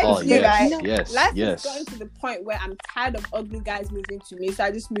can't lie Oh to you guys. yes, Life yes, has gotten to the point where I'm tired of ugly guys moving to me, so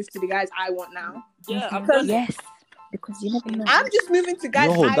I just move to the guys I want now. Yeah, I've Because- done it. Yes, because you never know. I'm just moving to guys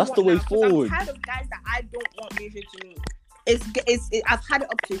No, I that's want the way now, 'cause forward. I'm tired of guys that I don't want moving to me. I've had it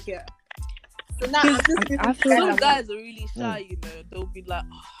up to here. So now I'm just moving I to feel guys Some I guys are really shy, you know. They'll be like,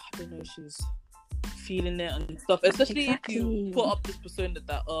 oh, I don't know if she's feeling it and stuff. Especially if you Exactly. put up this persona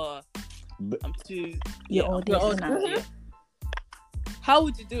that, But- I'm too. You're all I'm this too- and that. yeah. How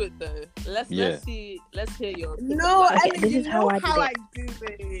would you do it though? Let's Yeah. see. Let's hear your. No, Okay, Ellen, this you is how know I did how it. I do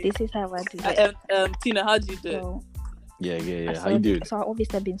it. This is how I do it. Tina, how do you do it? So, yeah. so, How you doing? so I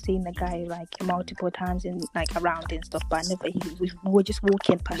obviously have been seeing the guy like multiple times and like around and stuff, but I never. We were just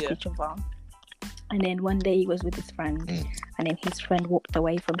walking past Yeah. each other, and then one day he was with his friend, and then his friend walked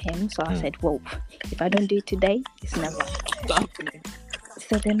away from him. So I said, "Well, if I don't do it today, it's never." What's happening?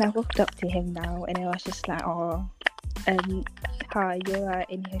 So then I walked up to him now, and I was just like, "Oh, hi, you're right."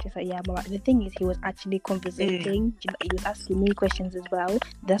 And he was just like, "Yeah, I'm alright." The thing is, he was actually conversating. You know, he was asking me questions as well.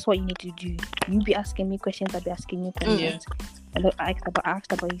 That's what you need to do. You be asking me questions, I'll be asking you questions. And look, I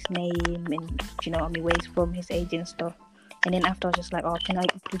asked about his name and you know, I mean, where he's from, his age and stuff. And then after I was just like, "Oh,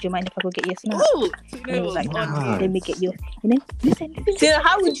 would you mind if I go get your snap?" Oh, And he Tina was was like, on "Nah, you. let me get your." And then listen. Tina,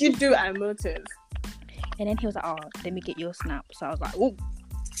 how would you do at motive? And then he was like, "Oh, let me get your snap." So I was like, "Oh,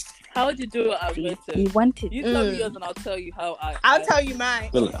 How would you do it at he motive? wanted." You tell me yours and I'll tell you how I'll tell you mine.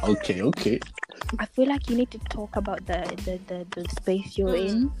 Well, okay. I feel like you need to talk about the space you're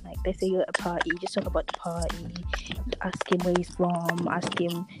in. Like, let's say you're at a party, just talk about the party. Ask him where he's from. Ask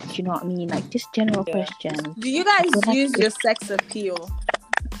him, do you know what I mean? Like, just general Yeah. questions. Do you guys Well, that's use good. your sex appeal?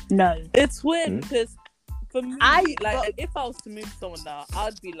 No. It's weird because for me, but- if I was to move someone now,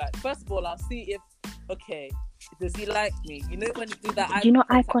 I'd be like, first of all, I'll see if, okay, does he like me? You know when you do that You know,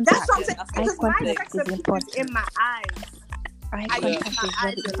 eye That's contact. what I'm saying. That's Because the my thing. sex is appeal is important. in my eyes. Eye I contact use is my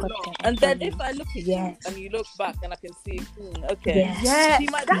very eyes a lot. important. And then if I look at Yes. you and you look back and I can see, okay, Yes. Yeah, he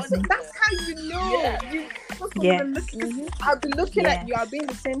might be that's on it. how you know. Yeah. You, Yes. I'll be looking at Yes. you. I'll be in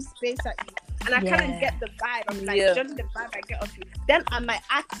the same space at you, and I kind Yeah. of get the vibe. I'm like, Yeah. judging the vibe I get off you. Then I might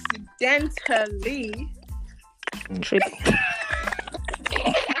accidentally. Trip.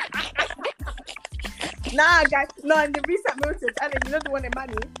 Nah, guys. No, in the recent motive, Ellen, you know the one in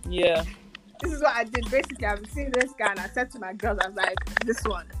money. Yeah. This is what I did. Basically, I've seen this guy, and I said to my girls, I was like, this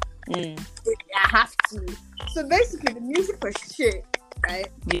one. Mm. I have to. So basically, the music was shit, right?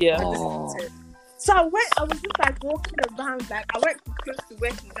 Yeah. Oh. So I was just like walking around, like I went close to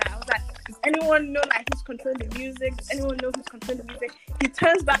where he's at. I was like, does anyone know like who's controlling the music? Does anyone know who's controlling the music? He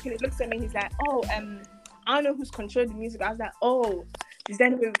turns back and he looks at me and he's like, oh, I don't know who's controlling the music. I was like, oh, is there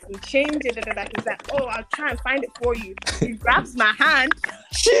any way we can change it? He's like, oh, I'll try and find it for you. He grabs my hand.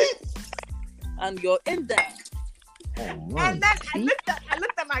 And you're in there. Oh And man. then I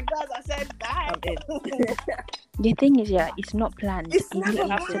looked at my girls. I said, bye. I'm in. The thing is, yeah, it's not planned. It's It's never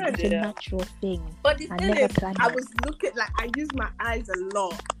a planned, it's a natural thing. But the I thing never is, planned I that. was looking like I use my eyes a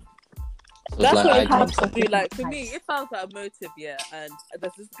lot. So That's it's what eye it has to contact. do. Like for me, if I was at a motive, yeah, and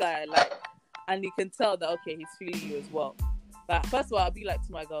there's this guy, like, and you can tell that okay, he's feeling you as well. Like, first of all, I'll be like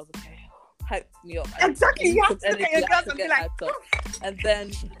to my girls, okay, hype me up. Exactly, you have to look at your girls and be like, hyped up. And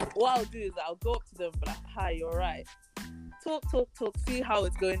then what I'll do is I'll go up to them, be like, hi, you're right. Talk, see how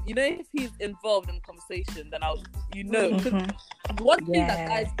it's going. You know, if he's involved in the conversation, then I'll, you know, because one thing that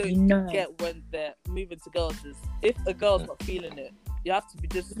guys don't get when they're moving to girls is if a girl's not feeling it, you have to be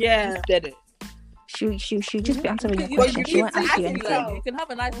just dead it. She'll just be answering your question. She won't ask you anything. Like, you can have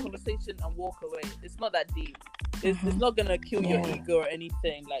a nice conversation and walk away. It's not that deep. It's not gonna kill your ego or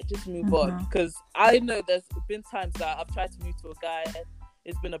anything. Like, just move on. Because I know there's been times that I've tried to move to a guy.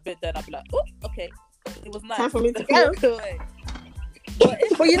 It's been a bit dead. I'll be like, oh, okay, it was nice. Time for me to go. But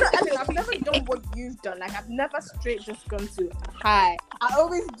you know, Ellen, I've never done what you've done. Like, I've never straight just gone to hi. I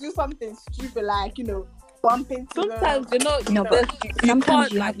always do something stupid, like, you know, bump into sometimes them.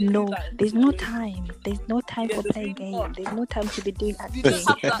 Sometimes you have there's no time. There's no time for playing games. There's no time to be doing acting.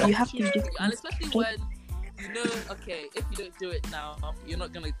 You have to do, and especially when you know, okay, if you don't do it now, you're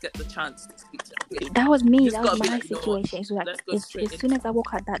not gonna get the chance to speak to them. That was me. That was my situation. So like, as soon as I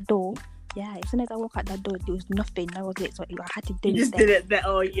walk out that door, there was nothing. That was it. So I had to do it. You just did it there.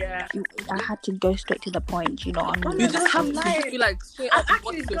 Oh yeah. I had to go straight to the point. You know. You just have to be like straight up. I've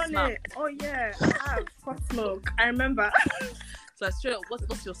actually done it. Oh yeah. I have. Hot smoke. I remember. So straight up,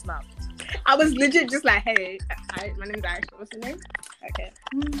 what's your snap? I was legit just like, hey, hi, my name's Aisha. What's your name? Okay.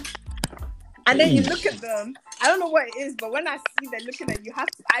 And then you look at them. I don't know what it is, but when I see them looking at you, have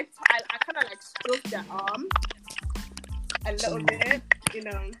to. I kind of like stroke their arm a little bit, you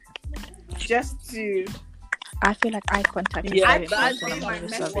know, just to. I feel like eye contact is very important on the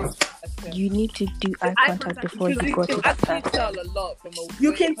service. You need to do eye contact before you go to that person.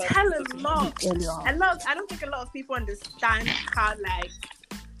 You can tell a lot. I don't think a lot of people understand how like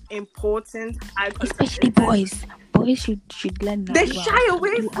important eye contact is. Especially boys. Boys should learn that. They shy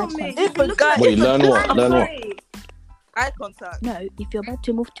away from it. Wait, learn what? Learn what? Eye contact. No, if you're about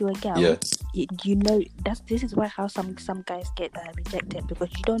to move to a girl, you know this is why how some guys get rejected, because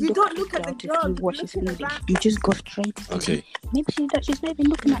you don't look at the girl to see what she's feeling. You just go straight. Okay. Maybe she's not even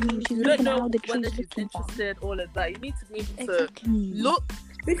looking at you. She's looking at how the tree's she's looking. Interested, all of that. You need to be Exactly. look,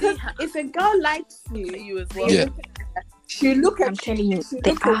 because if a girl likes you as well. Yeah. She look at I'm telling you, she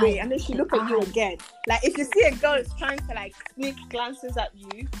the look away, eye, and then she look at you again. Like if you see a girl is trying to like sneak glances at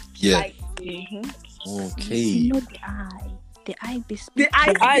you, like Okay. You know the eye. The eye be the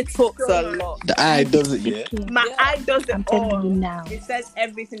eye talks a lot. The eye does it, yeah. My eye does it I'm all. telling you now. It says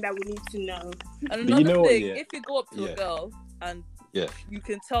everything that we need to know. And But you another know thing, what, if you go up to a girl and you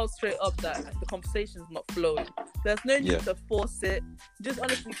can tell straight up that the conversation's not flowing, there's no need to force it. Just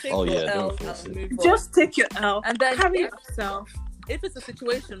honestly take your L and move on. Just take your L and then carry yourself. If it's a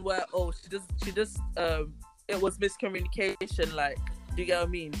situation where she just it was miscommunication, like, do you get what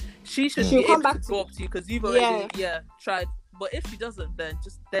I mean? She'll come back to go up to you because you've already tried. But if she doesn't, then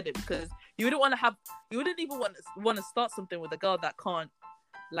just dead it, because you wouldn't even want to start something with a girl that can't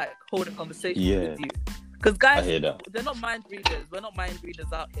like hold a conversation with you. Because guys, they're not mind readers. We're not mind readers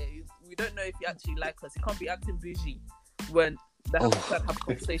out here. We don't know if you actually like us. You can't be acting bougie when they have to have a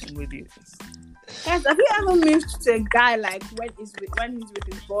conversation with you. Guys, have you ever moved to a guy like when he's with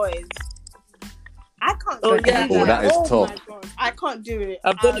his boys? I can't do that. Oh, that is tough. My God. I can't do it.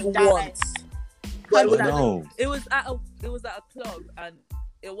 I've done it once. It was at a club, and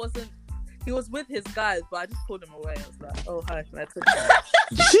it wasn't. He was with his guys, but I just pulled him away. I was like, "Oh hi, can I touch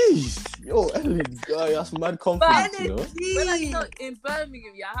you?" Jeez, yo, Ellen, guy, that's mad confidence, you know. But like, you know, in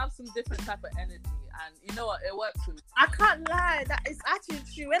Birmingham, I have some different type of energy, and you know what, it works for me. I can't lie. That is actually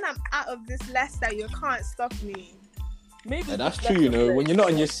true. When I'm out of this Leicester, you can't stop me. Maybe that's true, you know. When you're not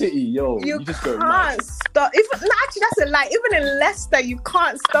in your city, you just go mad. Stop. Actually, that's a lie. Even in Leicester, you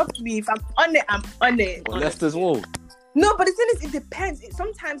can't stop me. If I'm on it, I'm on it. Well, Leicester's wall. No, but the thing is, it depends.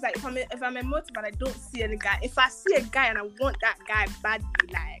 Sometimes, like, if I'm a motive and I don't see any guy, if I see a guy and I want that guy badly,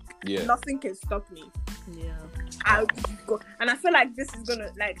 like, nothing can stop me. Yeah. I'll just go. And I feel like this is gonna,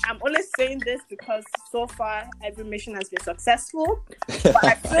 like, I'm only saying this because so far every mission has been successful. But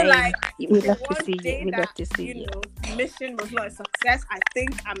I feel like we'd love to see it. We'd love to see it. You know, mission was not a success. I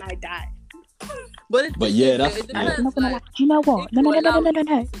think I might die. But yeah, that's. I'm not gonna lie. Do you know what? No.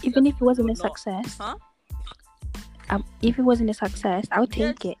 Even if it wasn't a success. If it wasn't a success, I'll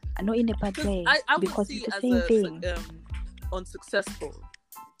take it. Not in a bad way. I because see it's the same thing. Unsuccessful.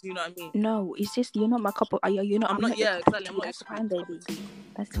 Do you know what I mean? No, it's just you're not my couple. You're not. I'm not. Yeah, exactly. I'm not. That's fine, baby.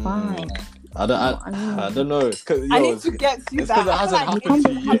 That's fine. I don't know. It's I need to get to that. It's because it hasn't happened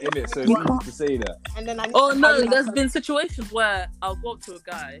to you yet, innit? So it's easy to say that. And then there's been situations where I'll go up to a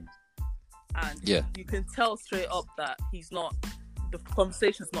guy, and you can tell straight up that he's not. The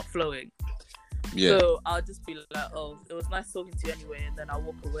conversation's not flowing. Yeah. So I'll just be like, oh, it was nice talking to you anyway, and then I'll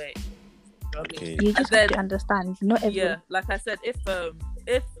walk away. Okay. You just have to understand. Not everyone. Yeah, like I said,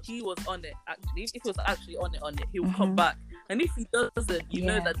 if he was on it, actually, if he was actually on it, he will Mm-hmm. come back. And if he doesn't, you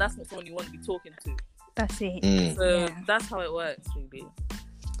know that that's not someone you want to be talking to. That's it. So that's how it works, really.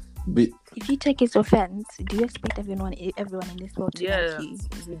 But If you take his offense, do you expect everyone in this world to like you?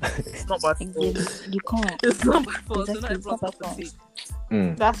 It's not my fault. You can't. It's not my fault. Exactly, It's not it's not my my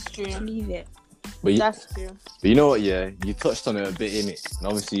fault. That's true. Leave it. But That's true. But you know what, yeah? You touched on it a bit, innit? And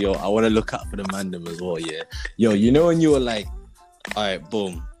obviously, yo, I want to look out for the mandem as well, yeah? Yo, you know when you were like, all right,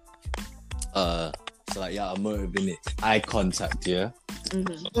 boom. So like, yeah, I'm motive, innit? Eye contact, yeah?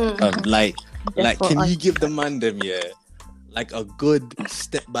 Like, can you give the mandem, yeah? Like a good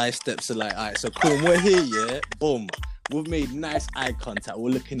step-by-step. So like, all right, so cool, we're here, yeah? Boom. We've made nice eye contact. We're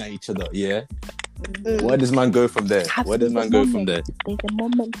looking at each other, yeah? Where does man go from there? There's a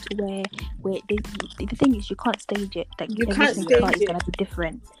moment where the thing is, you can't stage it. Like, You every can't single part stage is it. gonna be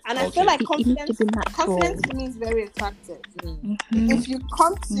different. And I Okay. feel like It needs to be natural. confidence to me is very attractive. Mhm. If you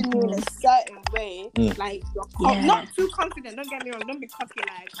come to me in a certain way, like you're Yeah. not too confident, don't get me wrong, don't be cocky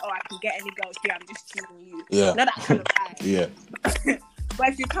like, oh, I can get any girls here, I'm just choosing you. Yeah. Not that kind of guy. Yeah. But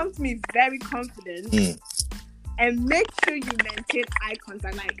if you come to me very confident and make sure you maintain eye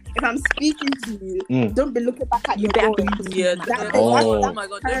contact, like if I'm speaking to you, don't be looking back at You your better boys. be looking Yeah, at oh my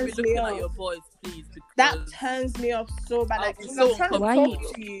god, don't be turns me looking at off. your boys, please. That because- turns me off so bad. I'll Like be if so I'm trying to uncomfortable.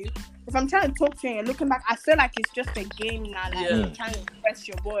 talk to you, if I'm trying to talk to you and you're looking back, I feel like it's just a game now. Like Yeah. you're trying to impress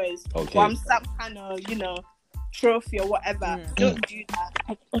your boys, Okay. or I'm some kind of, trophy or whatever. Don't do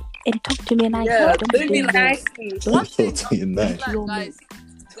that. And talk to me and I Yeah, don't Don't be doing that. nicely. One thing, Talk to you nice. like, Your guys,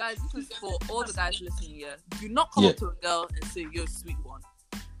 this is for all the guys listening here. Do not come up to a girl and say you're a sweet one,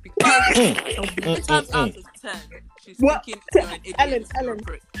 because 9 times out of 10, she's What? thinking you're an idiot. Ellen, you're a Ellen.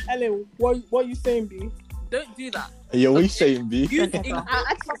 prick. Ellen, what you saying, B? Don't do that. Yo, what you saying, B? Use Don't ever.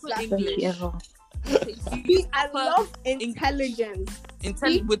 proper Don't Don't you English. ever. B, I Proper love intelligence.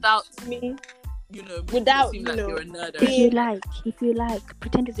 without, Me, making Without, it seem like you're a nerd. If you like,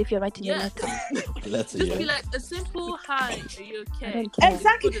 pretend as if you're writing your Yeah. letter. Letter, Just be yeah. like a simple hi, are you I okay? don't care.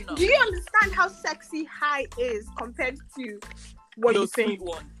 exactly. Good enough. Do you understand how sexy hi is compared to what You're you a sweet saying?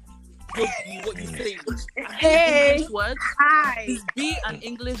 one. What you saying? Hey, English word? hi. Is be an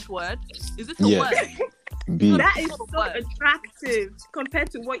English word? Is it a Yeah. word? B. That is so Word. attractive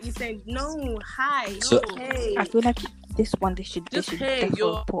compared to what you saying. No, hi, So- no, hey. I feel like they should Just hey, therefore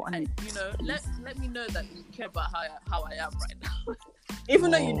you're, put on. let me know that you care about how I am right now.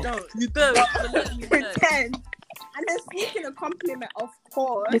 Even though Oh. you don't. You don't. So let me know. Pretend. And then speaking a compliment, of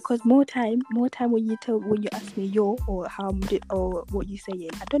course. Because more time when you ask me yo or or what you saying,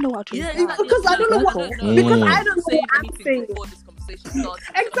 I don't know what to Yeah, reply. exactly. Because I don't know what- because I don't know say what I'm anything saying. before this conversation starts.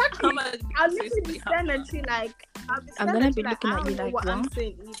 Exactly. How am I I'll gonna say literally be something? staring at you like, I'll be I'm staring gonna at be you looking I at don't you know like, what I'm what?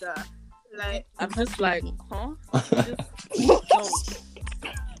 saying either. Like, I'm just like, huh? No.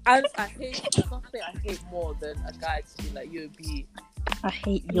 And I hate something I hate more than a guy to be like, you'll be I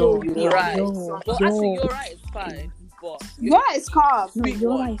hate yo. you're right. Yo. Well, actually, you're right, it's fine. But yeah, it's calm. No, sweet you're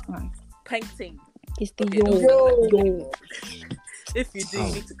one. right, man. painting. It's the Okay, yo. don't sound like Yo. anymore. If you do,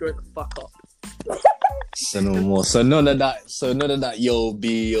 you need to grow the fuck up. So no more. So none of that. Yo,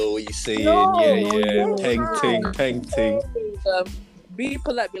 B, yo, what you saying? No, yeah. no, Peng no. ting, peng ting. Be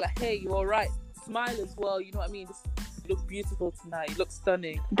polite, be like, hey, you're alright. Smile as well, you know what I mean? You look beautiful tonight, you look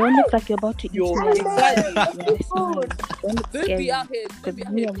stunning. Don't look like you're about to eat Yo, me. exactly. Yeah, it's fine. Don't look Don't scary. be out here, don't be Because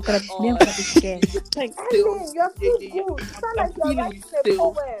out me, here I'm being gonna like, me, I'm gonna be scared. you're pink I still. mean, you're Yeah, too yeah, yeah. good. You sound I'm like you're feeling you writing a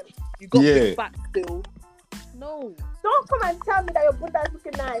still. poem. You got Yeah. big back still. No. Don't come and tell me that your Buddha is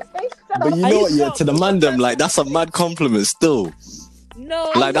looking nice. Hey, shut But up. you Are know you what? Yeah, sure? to the man them, like that's a mad compliment still.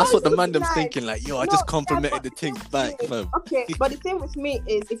 No. Like that's what the know man it's them's nice. thinking. Like, yo, I No, just yeah, complimented but the thing the back, thing is- fam. Okay, but the thing with me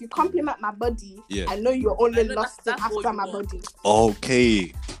is if you compliment my body, Yeah. I know you're only I know lost that's all after you my want. body.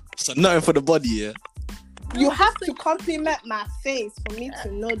 Okay. So nothing for the body, yeah. You have to compliment my face for me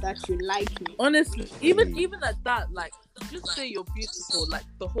to know that you like me. Honestly, even at that, like, just say you're beautiful, like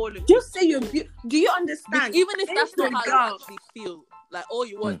the whole of Just say you're beautiful. Do you understand? even if that's not how Girl. you actually feel, like all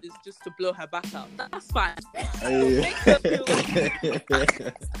you want is just to blow her back out. That's fine. Hey. Make her feel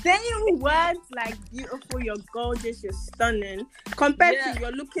Saying words like beautiful, you're gorgeous, you're stunning, compared Yeah. to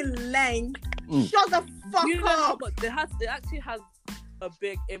you're looking lame. Mm. Shut the fuck you know how up. much it actually has a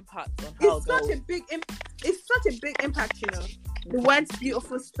big impact on how It's such a big impact, you know. The words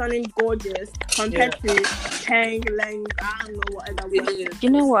beautiful, stunning, gorgeous compared to peng, leng, I don't know what other it words. is. You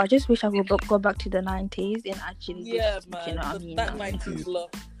know what? I just wish I would go back to the 90s and actually Yeah, just, man. you know what I mean? That 90s love.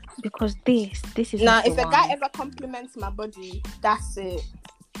 Because this is Nah, not if the a guy one. ever compliments my body, that's it.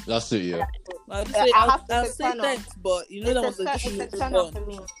 That's it, yeah. I'll just say, I have to I'll say say turn off. thanks, but you know that was It's a turn off for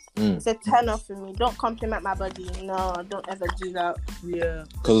me. It's a turn off for me. Don't compliment my body. No, don't ever do that. Yeah.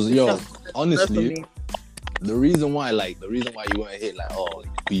 Because yo, For honestly, me. the reason why you want to hit like, oh,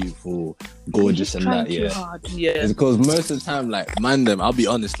 beautiful, gorgeous, and that, yeah, Yeah. is because most of the time, like, man, them, I'll be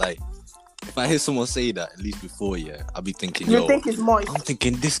honest, like, if I hear someone say that, at least before, yeah, I'll be thinking, You yo, think it's moist? I'm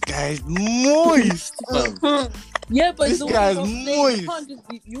thinking this guy's moist, fam. Yeah, but This the guy's way you moist. can't just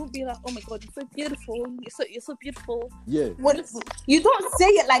you won't be like, oh my god, you're so beautiful. You're so beautiful. Yeah. What, you don't say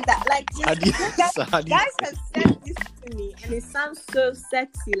it like that. Like How do you, guys, so how do you guys say have said this to me, and it sounds so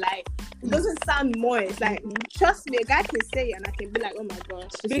sexy. Like it doesn't sound moist. Like trust me, a guy can say it, and I can be like, oh my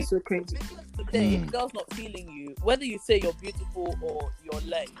gosh, this is so crazy. Today, if a girl's not feeling you, whether you say you're beautiful or you're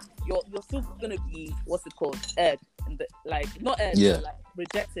lame, you're still gonna be what's it called, aired, and not aired, but like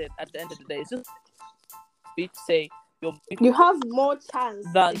rejected at the end of the day. It's just to say you're beautiful You have more chance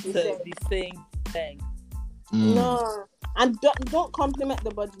than if you to say. be saying thing. No, and don't compliment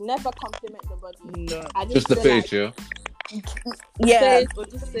the body. Never compliment the body. No. I just the feel face, like, yeah? yeah. Say it or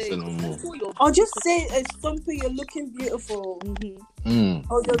just say Say no more. Or just say it's something, you're looking beautiful.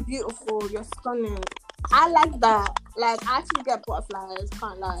 Oh, you're beautiful. You're stunning. I like that. Like, I actually get butterflies.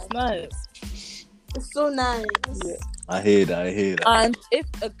 Can't lie. Nice. It's so nice. Yeah. I hear that. And if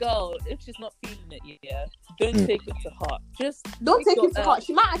a girl, if she's not feeling it, yeah, don't take it to heart. Just Don't take your it to L heart.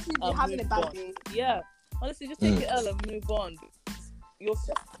 She might actually be and having a move bad on. day. Yeah, honestly, just take it L and move on.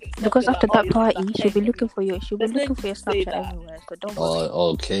 Because after that party, she'll be looking for you. She'll be There's no looking for your need to say Snapchat that. everywhere. So don't worry. Oh,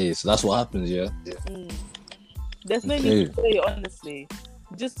 okay. So that's what happens, yeah? There's no need to say it, honestly.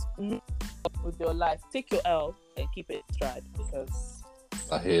 Just move on with your life. Take your L and keep it in stride because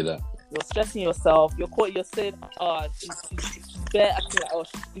I hear that. you're stressing yourself. You're saying, oh, she's bare acting like, oh,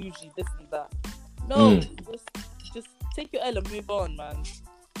 she's bougie, this and that. No, just take your L and move on, man.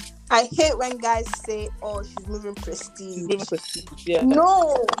 I hate when guys say, oh, she's moving prestige. She's moving prestige, yeah.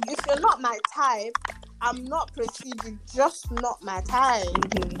 No, if you're not my type, I'm not prestige. You're just not my type.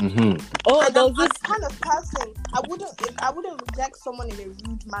 Oh, And there I'm was the this. kind of person I wouldn't reject someone in a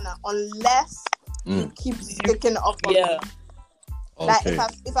rude manner unless you keep sticking it up on Yeah. me. Like Okay.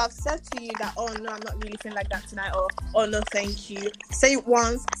 if I've said to you that, oh no, I'm not really feeling like that tonight, or oh no, thank you. Say it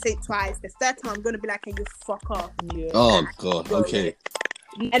once, say it twice. The third time I'm gonna be like, can you fuck off? Yeah. Oh, God. Okay.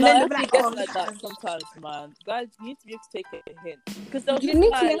 And then they'll be like, gets oh, like that sometimes, man. Guys, you need to be able to take a hint. Because there was You this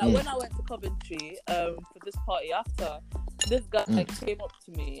need guy, to- like when I went to Coventry for this party after, this guy came up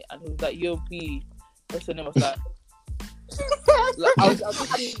to me and he was like, yo, B. What's your name? I was like, I was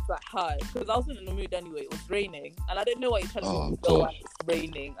just feeling like hi, because I wasn't in the mood anyway. It was raining, and I didn't know what you're trying to do. God. It's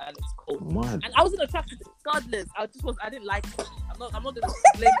raining and it's cold, Mad. and I wasn't attracted to him, regardless. I didn't like him. I'm not gonna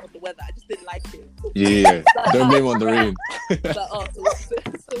blame on the weather. I just didn't like him. Yeah. Don't blame on the rain. Like, oh,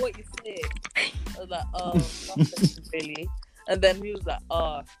 so what you saying? I was like, oh, nothing really. And then he was like,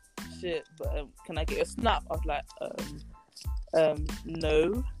 oh, shit, but can I get your snap? I was like,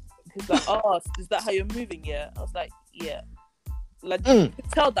 no. He's like, oh, is that how you're moving? Yeah. I was like, yeah. Like, you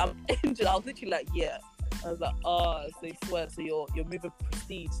could tell that I'm injured. I was literally like, yeah. I was like, oh, so you swear, so you're moving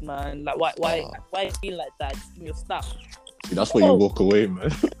prestige, man. Like, why are you being like that? Just give me your snap. See, that's why you walk away,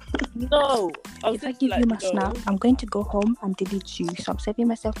 man. No. If I give you my snap, I'm going to go home and delete you. So I'm saving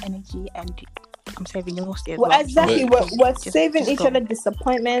myself energy and I'm saving yours as well. Well, exactly. We're Just saving each go. other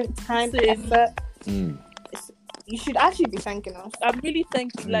disappointment, time, Same. effort. You should actually be thanking us. I'm really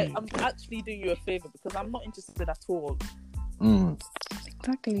thankful. Like, I'm actually doing you a favor because I'm not interested at all.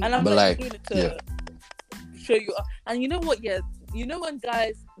 Exactly. And I'm But, not like, doing it to show you. And you know what? Yeah, you know when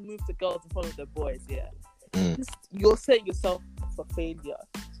guys move to girls in front of their boys, yeah, you're setting yourself up for failure.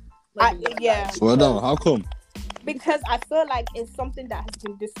 Yeah. Well done. How come? Because I feel like it's something that has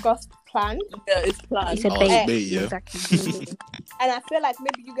been discussed, planned, Yeah, it's planned. It's a Oh, bait. it's bait, yeah. Exactly. and I feel like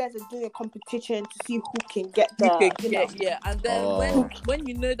maybe you guys are doing a competition to see who can get You the. can get, yeah, and then Oh. when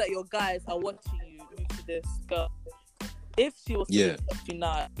you know that your guys are watching you move to this girl, if she was Yeah. watching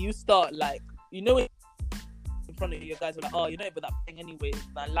now, you start like, you know, in front of your guys are like, oh, you're not even that thing anyway,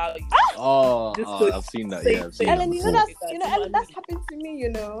 I allow you. Oh, Just to I've seen that. say- Yeah, I've seen Ellen, that you know before. Ellen, that's happened to me. You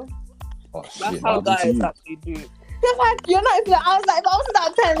know, Oh, That's shit. how What happened to guys you? actually do. they're like, you're not even. I was like, if I wasn't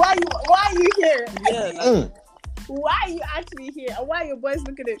that 10, why are you here? Yeah, like, Why are you actually here? And why are your boys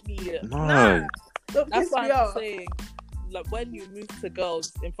looking at me? yeah. No. Don't That's piss why me I'm off. saying, like, when you move to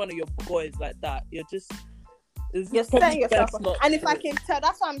girls in front of your boys like that, you're just You're setting yourself best up. not And if to. I can tell,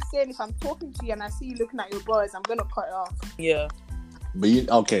 that's what I'm saying. If I'm talking to you and I see you looking at your boys, I'm gonna cut it off. Yeah. But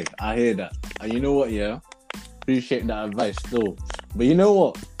okay, I hear that. And you know what, yeah? Appreciate that advice still. But you know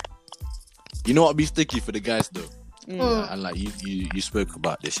what? You know what be sticky for the guys though? and like you spoke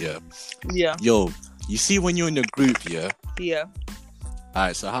about this, yeah. Yeah. Yo, you see when you're in a group, yeah. Yeah.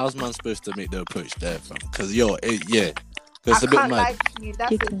 Alright, so how's man supposed to make the approach there, fam? Because it's I a bit can't mad. lie to you.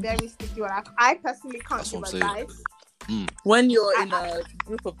 That's a very sticky one. I personally can't That's give what I'm saying. advice. When you're in a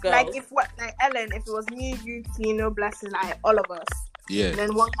group of girls, Like Ellen, if it was me, you, Tino, Blessing, like all of us, Yeah, and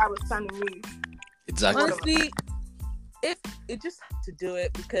then one guy was standing me. exactly. honestly, if it just have to do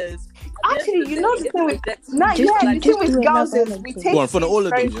it because Actually, you know the thing with the the thing with do girls another is we one. take Go on, in front of all of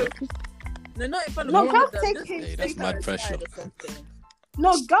very them, yeah? quickly. no, not in front of No, all of girls them, take just hints. Hey, that's take mad her pressure. aside or something.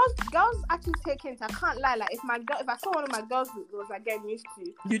 No, girls actually take hints. I can't lie. Like if I saw one of my girls was like getting used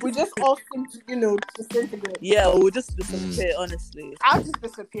to, we just all seem to disintegrate. Yeah, we'll just disappear, honestly. I'll just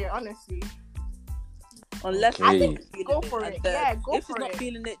disappear, honestly. Unless Okay. I think she's Go feeling for and it. then Yeah, go if for she's not it.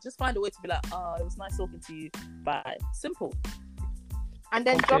 feeling it, just find a way to be like, it was nice talking to you. Bye. Simple. And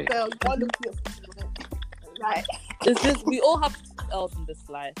then Okay. drop the all the like It's just we all have L's in this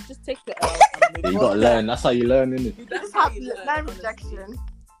life. Just take the L and Yeah, move you on. gotta learn. That's how you learn, innit? you That's just how have you learn, learn honestly. rejection.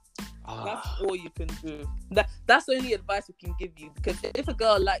 That's all you can do. That's the only advice we can give you. Because if a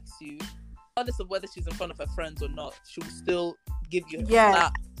girl likes you, regardless of whether she's in front of her friends or not, she'll still give you a Yeah.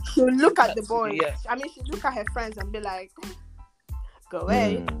 slap. She'll look at the That's- boy. yeah. I mean, she'll look at her friends and be like, "Go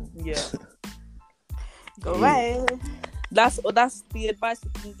away, Yeah. go away." That's the advice we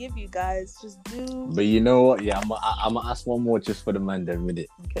can give you guys. Just do. But you know what? Yeah, I'm gonna ask one more just for the man then, minute.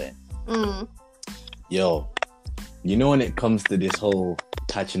 Okay. Yo, you know when it comes to this whole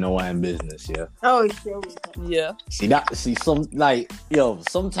catching a wine business, yeah. Oh, sure. Yeah. Sometimes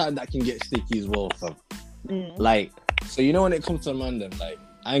that can get sticky as well, fam. Mm. Like, so you know when it comes to a man them, like,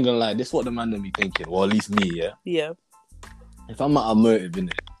 I ain't gonna lie, this is what the man them be thinking, or at least me, yeah. Yeah. If I'm at a motive in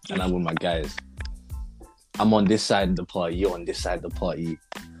it and I'm with my guys, I'm on this side of the party, you're on this side of the party.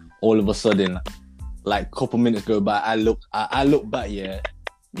 All of a sudden, like a couple minutes go by, I look back, yeah,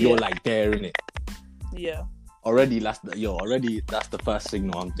 you're like there in it. Yeah. Already that's the first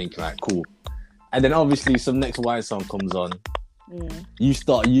signal. I'm thinking, right, cool. And then obviously some next wine song comes on. You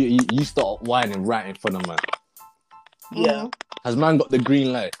start whining right in front of man. Yeah. Has man got the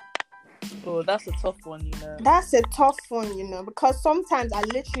green light? Oh, that's a tough one, you know. That's a tough one, because sometimes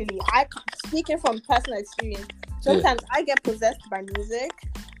speaking from personal experience, sometimes I get possessed by music,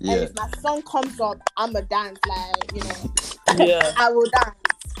 and if my song comes up, I'm a dance, Yeah. I will dance.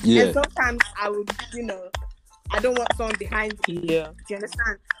 Yeah. And sometimes I would, I don't want someone behind me. Yeah. Do you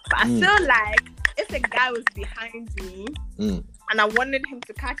understand? But I feel like if a guy was behind me and I wanted him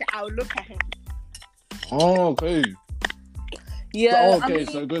to catch it, I would look at him. Oh, okay. Yeah.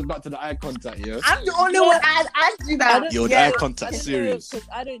 So it goes back to the eye contact, yeah? I'm the only one I do that. Yo, the eye contact serious. Because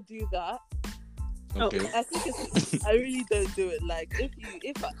I don't do that. Okay. I think I really don't do it. Like if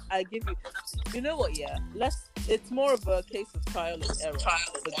I give you, you know what? Yeah, it's more of a case of trial and error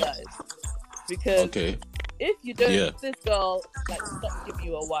for guys, because if you don't, if this girl stops giving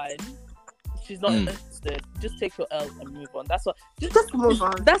you a wine, she's not interested. Just take your L and move on. That's what. Just move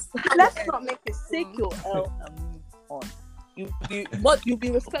on. Let's not make it take your L and move on. You'll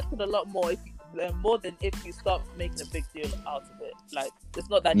be respected a lot more more than if you start making a big deal out of it. Like it's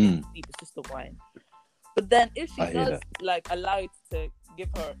not that deep; it's just a wine. But then if she does allow you to give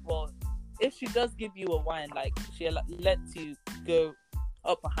her, if she does give you a wine, like she lets you go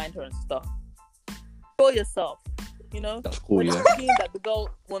up behind her and stuff, show yourself. That's cool. Yeah. It doesn't mean that the girl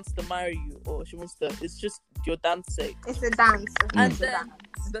wants to marry you or she wants to. It's just your dance sake. It's a dance. And then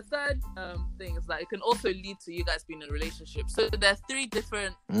the third thing is that it can also lead to you guys being in a relationship. So there are 3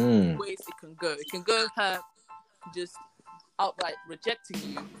 different ways it can go. It can go her just outright rejecting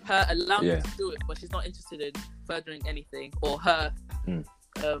you, her allowing you to do it, but she's not interested in furthering anything, or her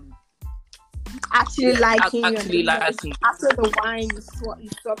actually liking you. After the wine, you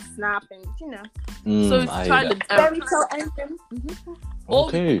stop snapping, So it's trial and error. Fairy tale ending. All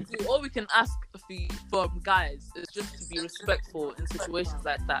we can ask from guys is just to be respectful in situations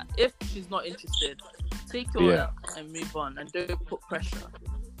like that. If she's not interested, take your L and move on, and don't put pressure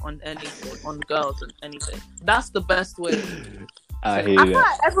on anything, on girls and anything. That's the best way. I hear I feel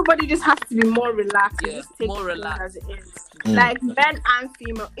like everybody just has to be more relaxed. Yeah, just take more it relaxed. as it is. Like men and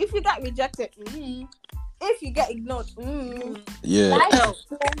female. If you get rejected, if you get ignored, life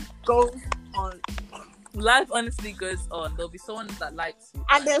goes on. Life honestly goes on. There'll be someone that likes you,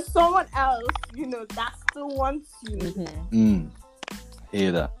 and there's someone else, that still wants you.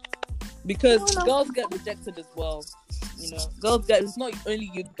 Hear that? Because girls get rejected as well. It's not only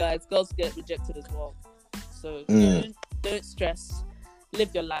you guys. Girls get rejected as well. So don't stress.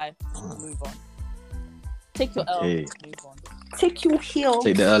 Live your life. Move on. Take your L. Okay. Move on. Take your heel.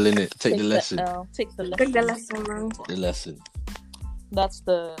 Take the L in it. Take the L. lesson. Take the lesson. Take the lesson, man. The lesson. That's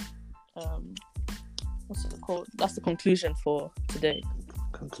the what's it called? That's the conclusion for today.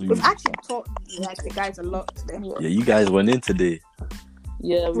 Conclusion. We've actually taught like the guys a lot today. Yeah, you guys went in today.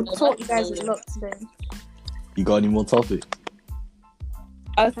 Yeah, We've taught you guys a lot today. You got any more topics?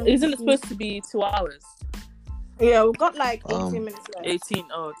 Isn't it supposed to be 2 hours? Yeah, we've got like 18 minutes left. 18.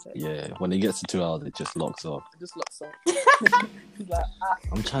 Oh, okay. Yeah, when it gets to 2 hours, it just locks off. It just locks off. Like,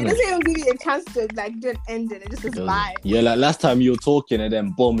 I'm trying It to. doesn't even give you a chance to like do an ending. It just goes bye. Yeah, like last time you were talking and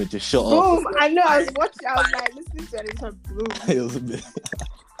then boom, it just shut off. Boom! I know. I was watching. I was like listening to it. It's like boom. It was a bit.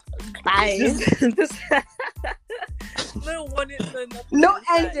 Bye. no one is nothing. No Like,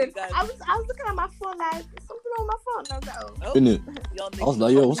 ending. guys, I was looking at my phone like "There's something on my phone. And I was like, oh, Innit? y'all I was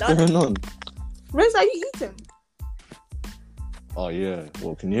like, yo, what's going on? Riz, are you eating? Oh yeah.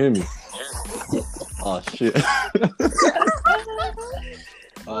 Well, can you hear me? Oh shit.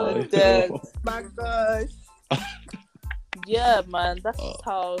 I'm dead. My gosh. Yeah, man. That's Oh. just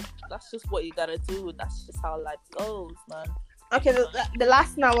how. That's just what you gotta do. That's just how life goes, man. Okay, the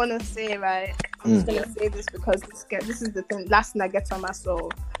last thing I want to say, right? I'm just gonna say this because this is the thing. Last thing I get on my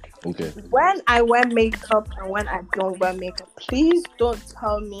soul. Okay. When I wear makeup and when I don't wear makeup, please don't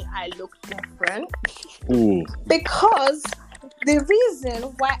tell me I look different. Ooh. Because the reason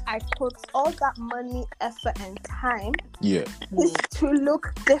why I put all that money, effort, and time Yeah. is to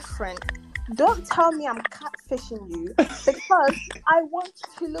look different. Don't tell me I'm catfishing you because I want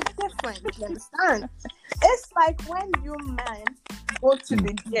to look different. Do you understand? It's like when you man go to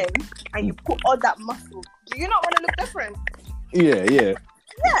the gym and you put all that muscle. Do you not want to look different? Yeah. Yeah.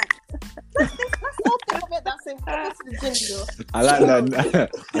 Let's all think of it that same. Go to the gym, you know. I like that.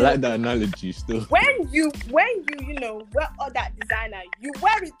 I like that analogy still. When you wear all that designer, you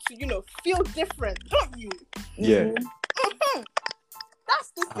wear it to feel different, don't you? Yeah. Mhm.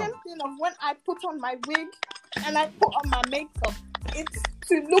 That's the same thing of when I put on my wig and I put on my makeup. It's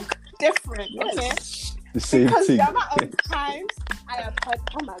to look different, okay? The same Because thing. the amount of times I have heard,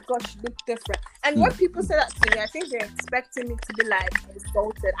 oh my gosh, you look different. And when people say that to me, I think they're expecting me to be like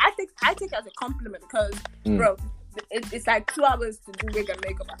insulted. I take it as a compliment because, bro, it's like 2 hours to do wig and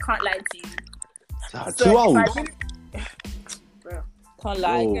makeup. I can't lie to you. 2 hours. Bro, Can't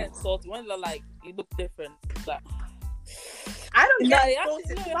lie, Oh. get insulted. When they're like, you look different. Like, I don't no, get it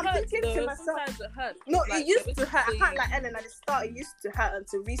insulted. actually, I'm thinking to myself. Sometimes it hurts. No, Like, it used to they're hurt. I can't basically- like Ellen at the start. It used to hurt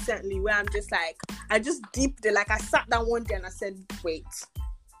until recently, where I'm just like, I just deeped it. Like I sat down one day and I said, "Wait,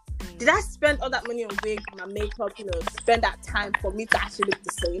 did I spend all that money on wig, my makeup? Spend that time for me to actually look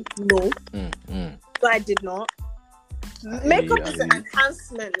the same? No, so I did not. Makeup is an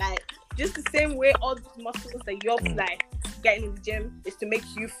enhancement, like just the same way all those muscles that you're like getting in the gym is to make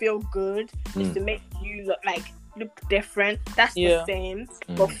you feel good, is to make you look different. That's the same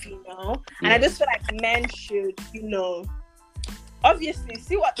for female. And I just feel like men should, obviously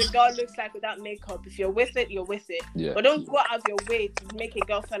see what the girl looks like without makeup. If you're with it, you're with it. Yeah. But don't go out of your way to make a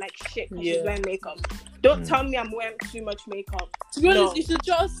girl feel like shit because she's wearing makeup. Don't tell me I'm wearing too much makeup. To be honest,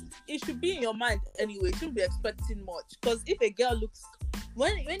 it should be in your mind anyway. You shouldn't be expecting much. Because if a girl looks,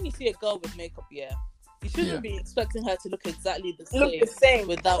 when you see a girl with makeup, you shouldn't be expecting her to look exactly the same.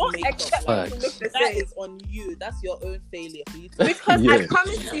 Without don't makeup. expect her to look the That same. is on you. That's your own failure for you to Because I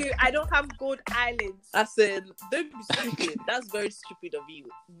promise you, I don't have gold eyelids. I said, don't be stupid. That's very stupid of you.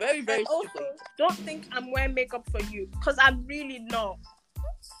 Very, very And also, stupid. don't think I'm wearing makeup for you, because I'm really not.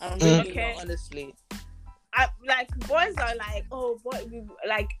 I'm really Okay. not, honestly. Boys are like, oh boy,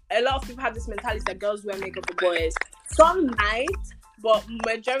 a lot of people have this mentality that girls wear makeup for boys. Some might, but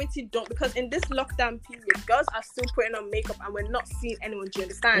majority don't, because in this lockdown period, girls are still putting on makeup and we're not seeing anyone. Do you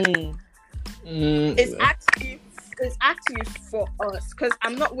understand? It's actually for us, because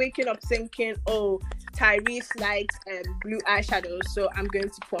I'm not waking up thinking, oh, Tyrese likes blue eyeshadow, so I'm going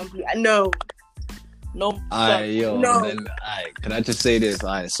to put on blue. No. No. No. Then, can I just say this?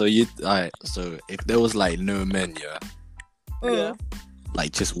 So if there was like no men, Yeah.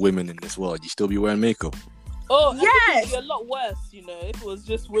 like just women in this world, you still be wearing makeup? Oh, Yes. it'd be a lot worse, if it was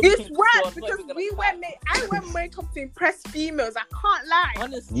just women. It's worse because I wear makeup to impress females. I can't lie.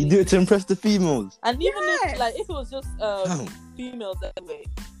 Honestly. You do it to impress the females. And even Yes. if it was just females anyway,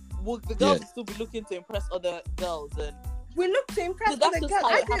 would the girls still be looking to impress other girls? And We look to impress that's other just girls. how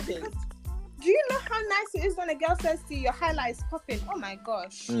I it do it happens. because, do you know how nice it is when a girl says to you, your highlight is popping? Oh my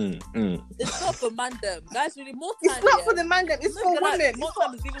gosh. It's not for man them. Guys, really, more time. It's not for the man, it's for women. More It's for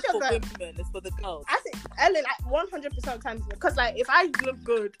time is even each for other. women. It's for the girls. I think Ellen, 100% of times, because if I look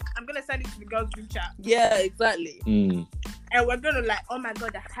good, I'm gonna send it to the girls group chat. Yeah, exactly. and we're gonna like, oh my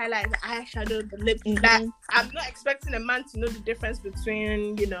god, the highlight, the eyeshadow, the lip. Mhm. Like, I'm not expecting a man to know the difference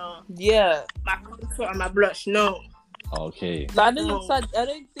between, you know, Yeah. my contour and my blush. No. Okay. Like, I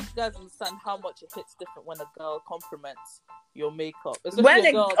don't think guys understand how much it hits different when a girl compliments your makeup. Especially When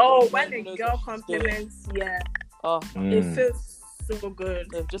a girl girl knows what she's doing. compliments, yeah, Oh, it feels so good.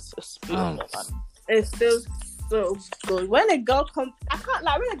 they've just exploded, man. It feels so good. When a girl I can't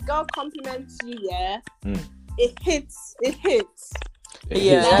like when a girl compliments you, yeah, it hits. It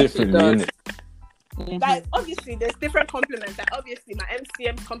Yeah, hits it differently, does. innit? Like, obviously, there's different compliments. Like, obviously, my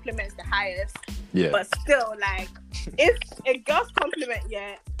MCM compliments the highest. Yeah. But still, like, if a girl's compliment,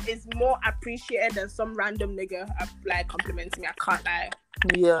 yeah, is more appreciated than some random nigga like complimenting me, I can't lie.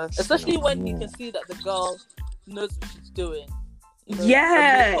 Yeah, especially when you can see that the girl knows what she's doing. You know,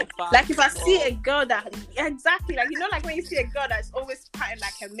 Yeah, the makeup bag like if I as see well. a girl that exactly like, you know, like when you see a girl that's always patterned,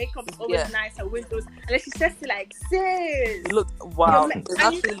 like her makeup is always nice, her windows, and then she says to like, sis, You look, wow, you're it's and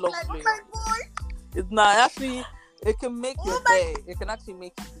you actually look like, lovely. oh my boy. Actually, it can make your day. It can actually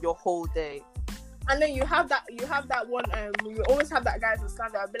make your whole day. And then you have that one. You always have that guy to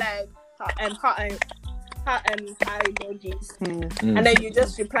stand there, be like, heart emojis, and then you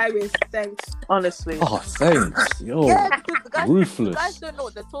just reply with thanks. Honestly. Oh, thanks. Yo. Yeah, because the guys Ruthless. don't know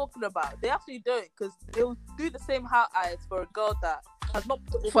what they're talking about. They actually don't, because they'll do the same heart eyes for a girl that has not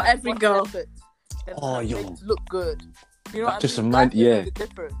put in For that every much girl. effort and Oh, has yo. made it look good. You know That what just I mean? remind- Guys don't know yeah. the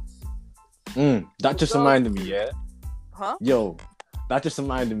difference. That just Girls- reminded me, yeah. Huh? Yo, that just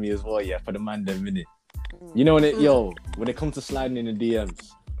reminded me as well, yeah, for the man them minute. You know when it comes to sliding in the DMs,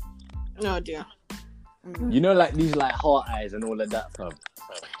 Oh dear, you know, like these like heart eyes and all of that, fam.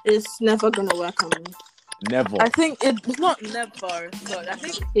 it's never gonna work on me. Never. I think it's not never, but I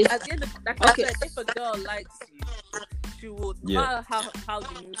think at the end of, like I said, if a girl likes you, she will, no matter how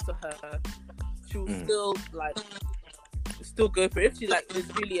you move to her, she will still go for it if she like is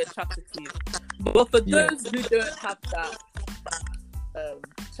really attracted to you. But for those who don't have that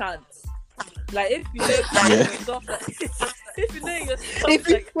chance, like if you know yourself, if you know yourself, If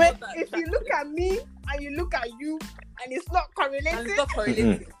you if you look at me and you look at you and it's not correlated, and it's not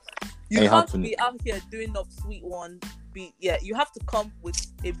correlated. You Ain't can't happening. be out here doing up sweet one. You have to come with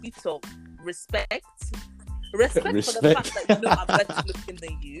a bit of respect. Respect for the fact that you know I'm better looking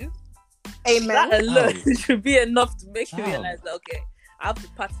than you. amen. That alone should be enough to make you realize that, okay, I have to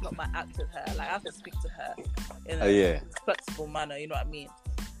pattern up my act with her. Like, I have to speak to her in a respectful manner. You know what I mean?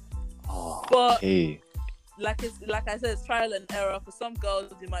 Oh, But hey. like I said, it's trial and error. For some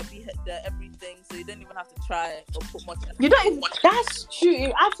girls, you might be there everything, so you don't even have to try or put much effort. You don't even. That's true.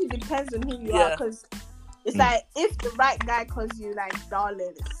 It actually depends on who you are, because it's like if the right guy calls you like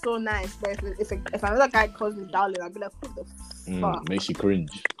darling, it's so nice. But if another guy calls me darling, I'll be like, what the fuck? Makes you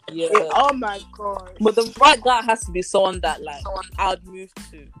cringe. Yeah. Oh my god. But the right guy has to be someone that like I'd move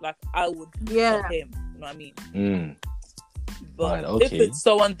to. Like I would for him. You know what I mean? But if it's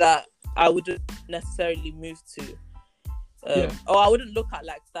someone that I wouldn't necessarily move to, or I wouldn't look at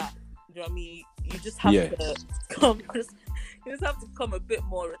like that. You know what I mean? You just have to come. You just have to come a bit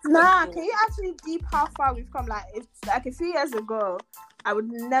more respectful. Nah, can you actually deep how far we've come? Like, it's like a few years ago, I would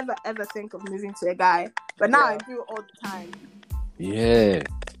never ever think of moving to a guy, but now I do all the time. Yeah.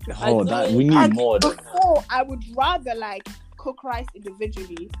 Oh, that we need more. Before, I would rather like cook rice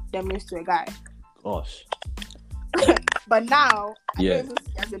individually than move to a guy. Gosh. But now, I don't even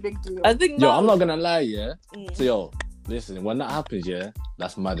see it as a big deal. I think I'm not gonna lie, So listen, when that happens,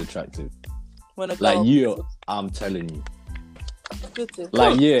 that's mad attractive. When a like girl, you, I'm telling you.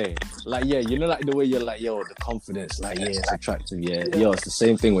 Like you know, like the way you're like, the confidence, like it's attractive, it's the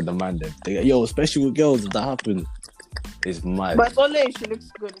same thing with the man then. Especially with girls, if that happens, it's mad. But it's only if she looks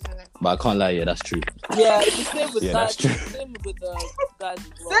good, isn't it? But I can't lie, that's true. Yeah, it's the same with guys. That's true. It's the same with guys as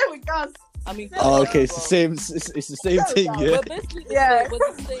well. Same with us. I mean, okay, it's the same. It's the same thing, yeah. We're basically we're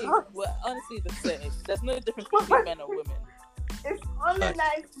the same. We're honestly the same. There's no difference between men and women. It's only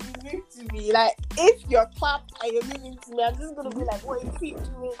nice to be to me. Like, if you're clapped and you're moving to me, I'm just gonna be like, what is he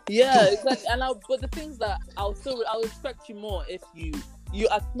doing? Yeah, exactly. But the things that I'll respect you more if you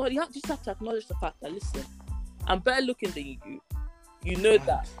acknowledge. You just have to acknowledge the fact that, listen, I'm better looking than you. You know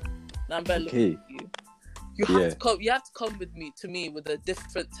that. And I'm better looking than you. You have to come. You have to come to me with a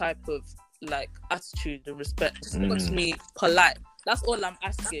different type of like attitude and respect. Just talk to me polite. That's all I'm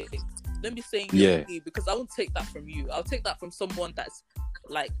asking. Don't be saying me, because I won't take that from you. I'll take that from someone that's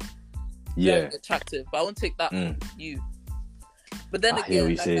like very attractive, but I won't take that from you. But then again,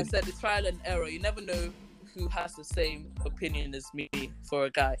 like I said, it's trial and error. You never know who has the same opinion as me for a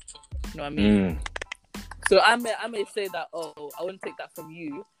guy. You know what I mean? So I may say that, I wouldn't take that from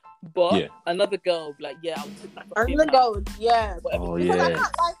you, But another girl will be like, yeah, I'll take that. Another girl would, whatever. Oh, because I yeah.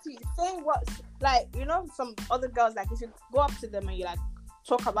 can't lie to you. Saying what, like, you know, some other girls, like, if you go up to them and you like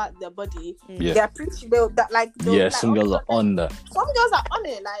talk about their body, they're pretty that like. Yeah, like, some girls are on that. Some girls are on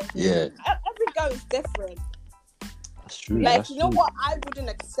it. Like, every girl is different. That's true. Like, that's you know true. what I wouldn't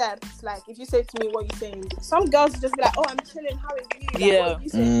accept? Like, if you say to me what you're saying, some girls just be like, oh, I'm chilling, how is you? Like, what are you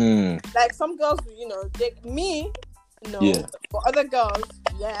saying? Like, some girls, you know, no. But other girls,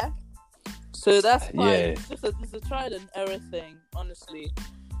 So that's fine. Yeah. It's just it's a trial and error thing, honestly.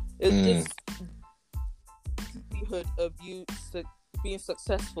 It's just likelihood of you being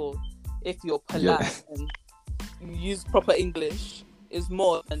successful if you're polite and you use proper English is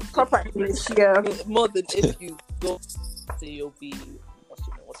more than proper English, more than if you go say you'll be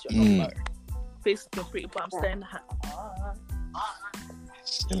what's your number? Basically pretty, but I'm saying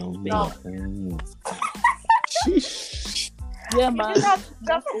Sheesh. yeah, man.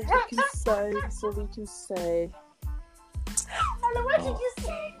 That's all we can say. That's all we can say. Hello, what did you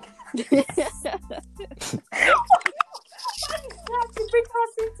say?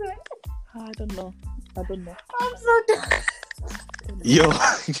 I don't know. I'm so done. Yo.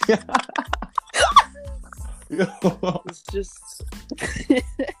 Yo. It's just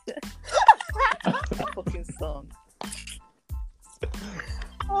fucking song.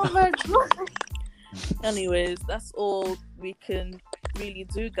 Oh my god. Anyways, that's all we can really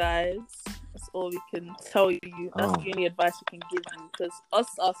do, guys. That's all we can tell you. That's the only advice we can give you, because us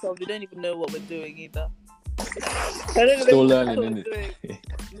ourselves, we don't even know what we're doing either. Still learning, innit?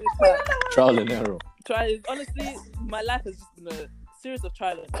 Trial and error. Honestly, my life has just been a series of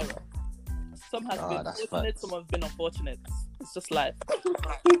trial and error. Some has been fortunate, some have been unfortunate. It's just life.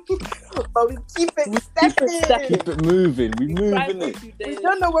 But we keep it stepping. Keep it moving. We moving it. We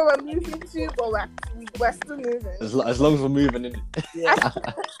don't know where we're moving to, but we're still moving. As long as we're moving, innit? Yeah.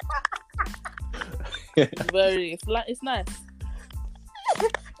 It's nice.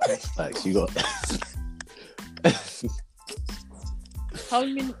 Thanks, you got.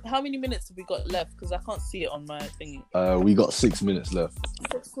 How many minutes have we got left? Because I can't see it on my thingy. We got 6 minutes left.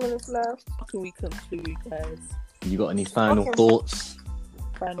 6 minutes left. How can we conclude, guys? You got any final thoughts?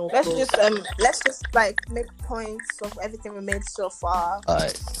 Let's just like make points of everything we made so far.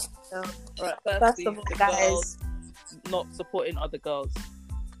 Alright. Right. First of all, guys, not supporting other girls.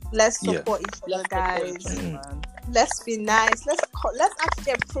 Let's support each other, guys. Let's be nice. Let's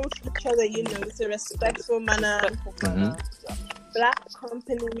actually approach each other, you know, with a respectful manner. Black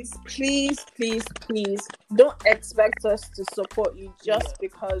companies, please don't expect us to support you just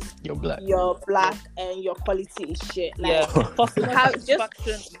because you're black and your quality is shit. Like, your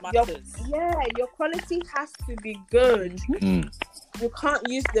quality has to be good. You can't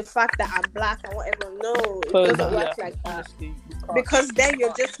use the fact that I'm black and whatever. No, it doesn't work like that. Because then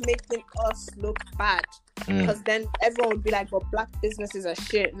you're just making us look bad. Because then everyone would be like, "Well, black businesses are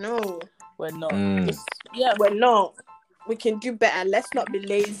shit." No, we're not. We're not. We can do better. Let's not be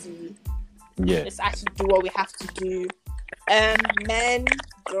lazy. Yeah. Let's actually do what we have to do. Men,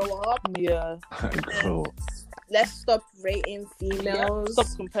 grow up. Yeah. Grow up. Let's stop rating females. Stop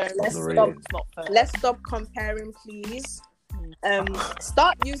comparing. Let's stop comparing, please.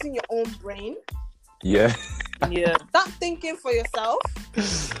 Start using your own brain. Yeah. Start thinking for yourself.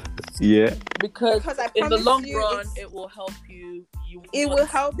 Yeah. Because in the long run, it will help you. It will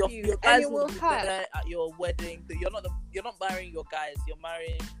help you. Your guys will be there at your wedding. You're not marrying your guys. You're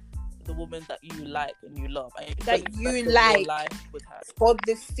marrying the woman that you like and you love. And that you like. With her. For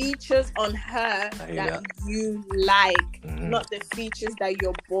the features on her that you like, not the features that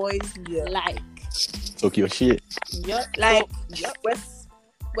your boys like. Talk your shit.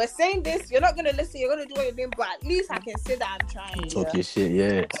 We're saying this, you're not going to listen, you're going to do what you're doing, but at least I can say that I'm trying. Talk your shit,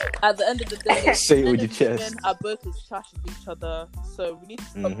 yeah. At the end of the day, say it with your chest. Are both as trash as each other, so we need to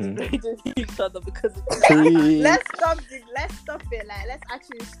stop degrading each other because let's stop it. Like, let's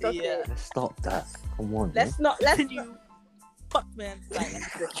actually stop it. Let's stop that. Come on. Let's man. not. Fuck, man.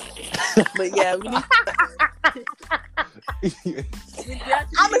 But yeah, we need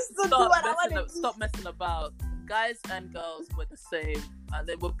to stop messing about. Guys and girls were the same, and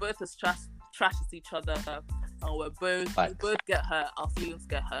they were both as trash as each other, and we both get hurt. Our feelings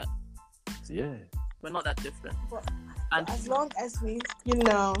get hurt. Yeah, we're not that different. And as long as we,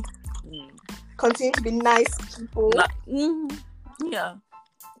 continue to be nice people, yeah.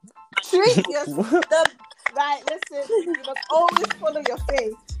 Treat yourself. Right, listen. You must always follow your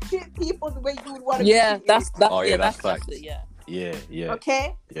faith. Treat people the way you would want to be treated. That's fact. Yeah.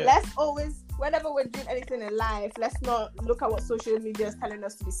 Okay. Yeah. Let's always, whenever we're doing anything in life, let's not look at what social media is telling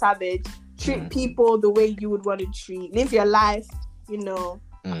us to be savage. Treat people the way you would want to treat. Live your life,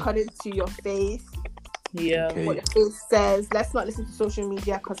 according to your faith. Yeah. Okay. What your faith says. Let's not listen to social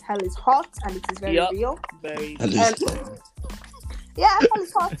media because hell is hot and it is very real. Very. At least, Yeah, hell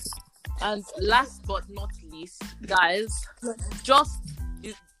is hot. And last but not least, guys, just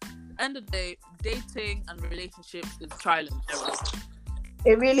end of the day, dating and relationships is trial and error.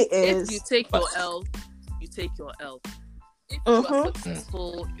 It really is. If you take your L, you take your L. If you are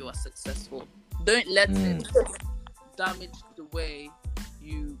successful, you are successful. Don't let it damage the way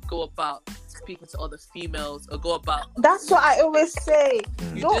you go about speaking to other females or go about. That's what I always say.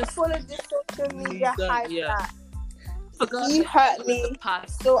 You Don't just- follow this social media hype. yeah. You hurt me, The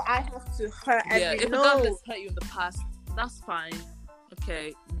past. so I have to hurt Yeah, every if a no. girl has hurt you in the past, that's fine.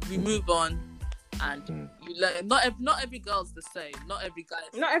 Okay, we move on, and you learn. Not every girl's the same. Not every guy.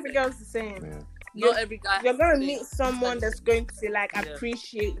 Not every girl's the same. yeah. Not every guy. You're has gonna the meet same. someone that's going to like Yeah.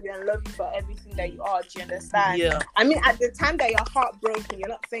 appreciate you and love you for everything that you are. Do you understand? Yeah. I mean, at the time that you're heartbroken, you're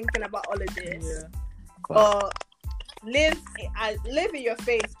not thinking about all of this. Yeah. Or live in your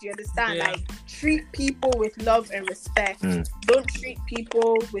faith. Do you understand? Yeah. Like treat people with love and respect. Don't treat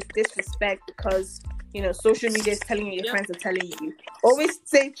people with disrespect because social media is telling you, your friends are telling you. Always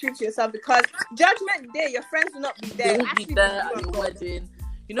stay true to yourself because judgment day, your friends will not be there. They will be Actually, there you at and your God. wedding.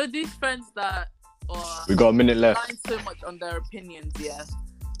 You know these friends that are We got a minute left. relying so much on their opinions. Yeah.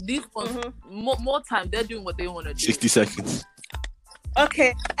 These ones, more time, they're doing what they want to do. 60 seconds.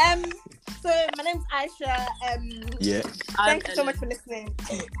 Okay. So my name's Aisha. Yeah. Thank you so much for listening.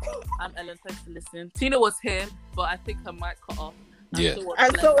 I'm Ellen. Thanks for listening. Tina was here, but I think her mic cut off. Yeah.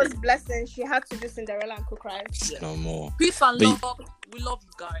 And so was Blessing. She had to do Cinderella and cook rice. No more. Peace and But- love. We love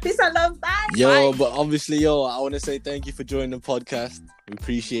you guys. Peace and love. Bye. Yo, Bye. but obviously, I want to say thank you for joining the podcast. We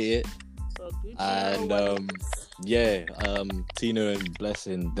appreciate it. So good. And Tina and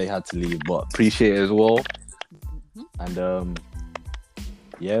Blessing, they had to leave, but appreciate it as well. And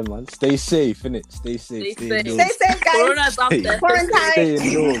yeah, man, stay safe, innit? Stay safe. Stay safe. indoors. Stay safe, guys. Corona's out there. Quarantine. Stay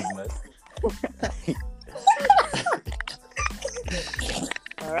indoors, man.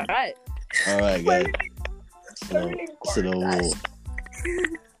 All right. All right, guys. So the war.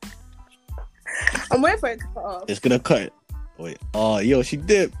 I'm waiting for it to cut off. It's gonna cut. Wait. Oh, yo, she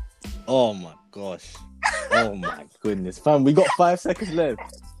dipped. Oh my gosh. Oh my goodness, fam. We got 5 seconds left.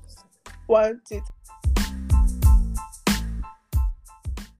 1, 2, 3.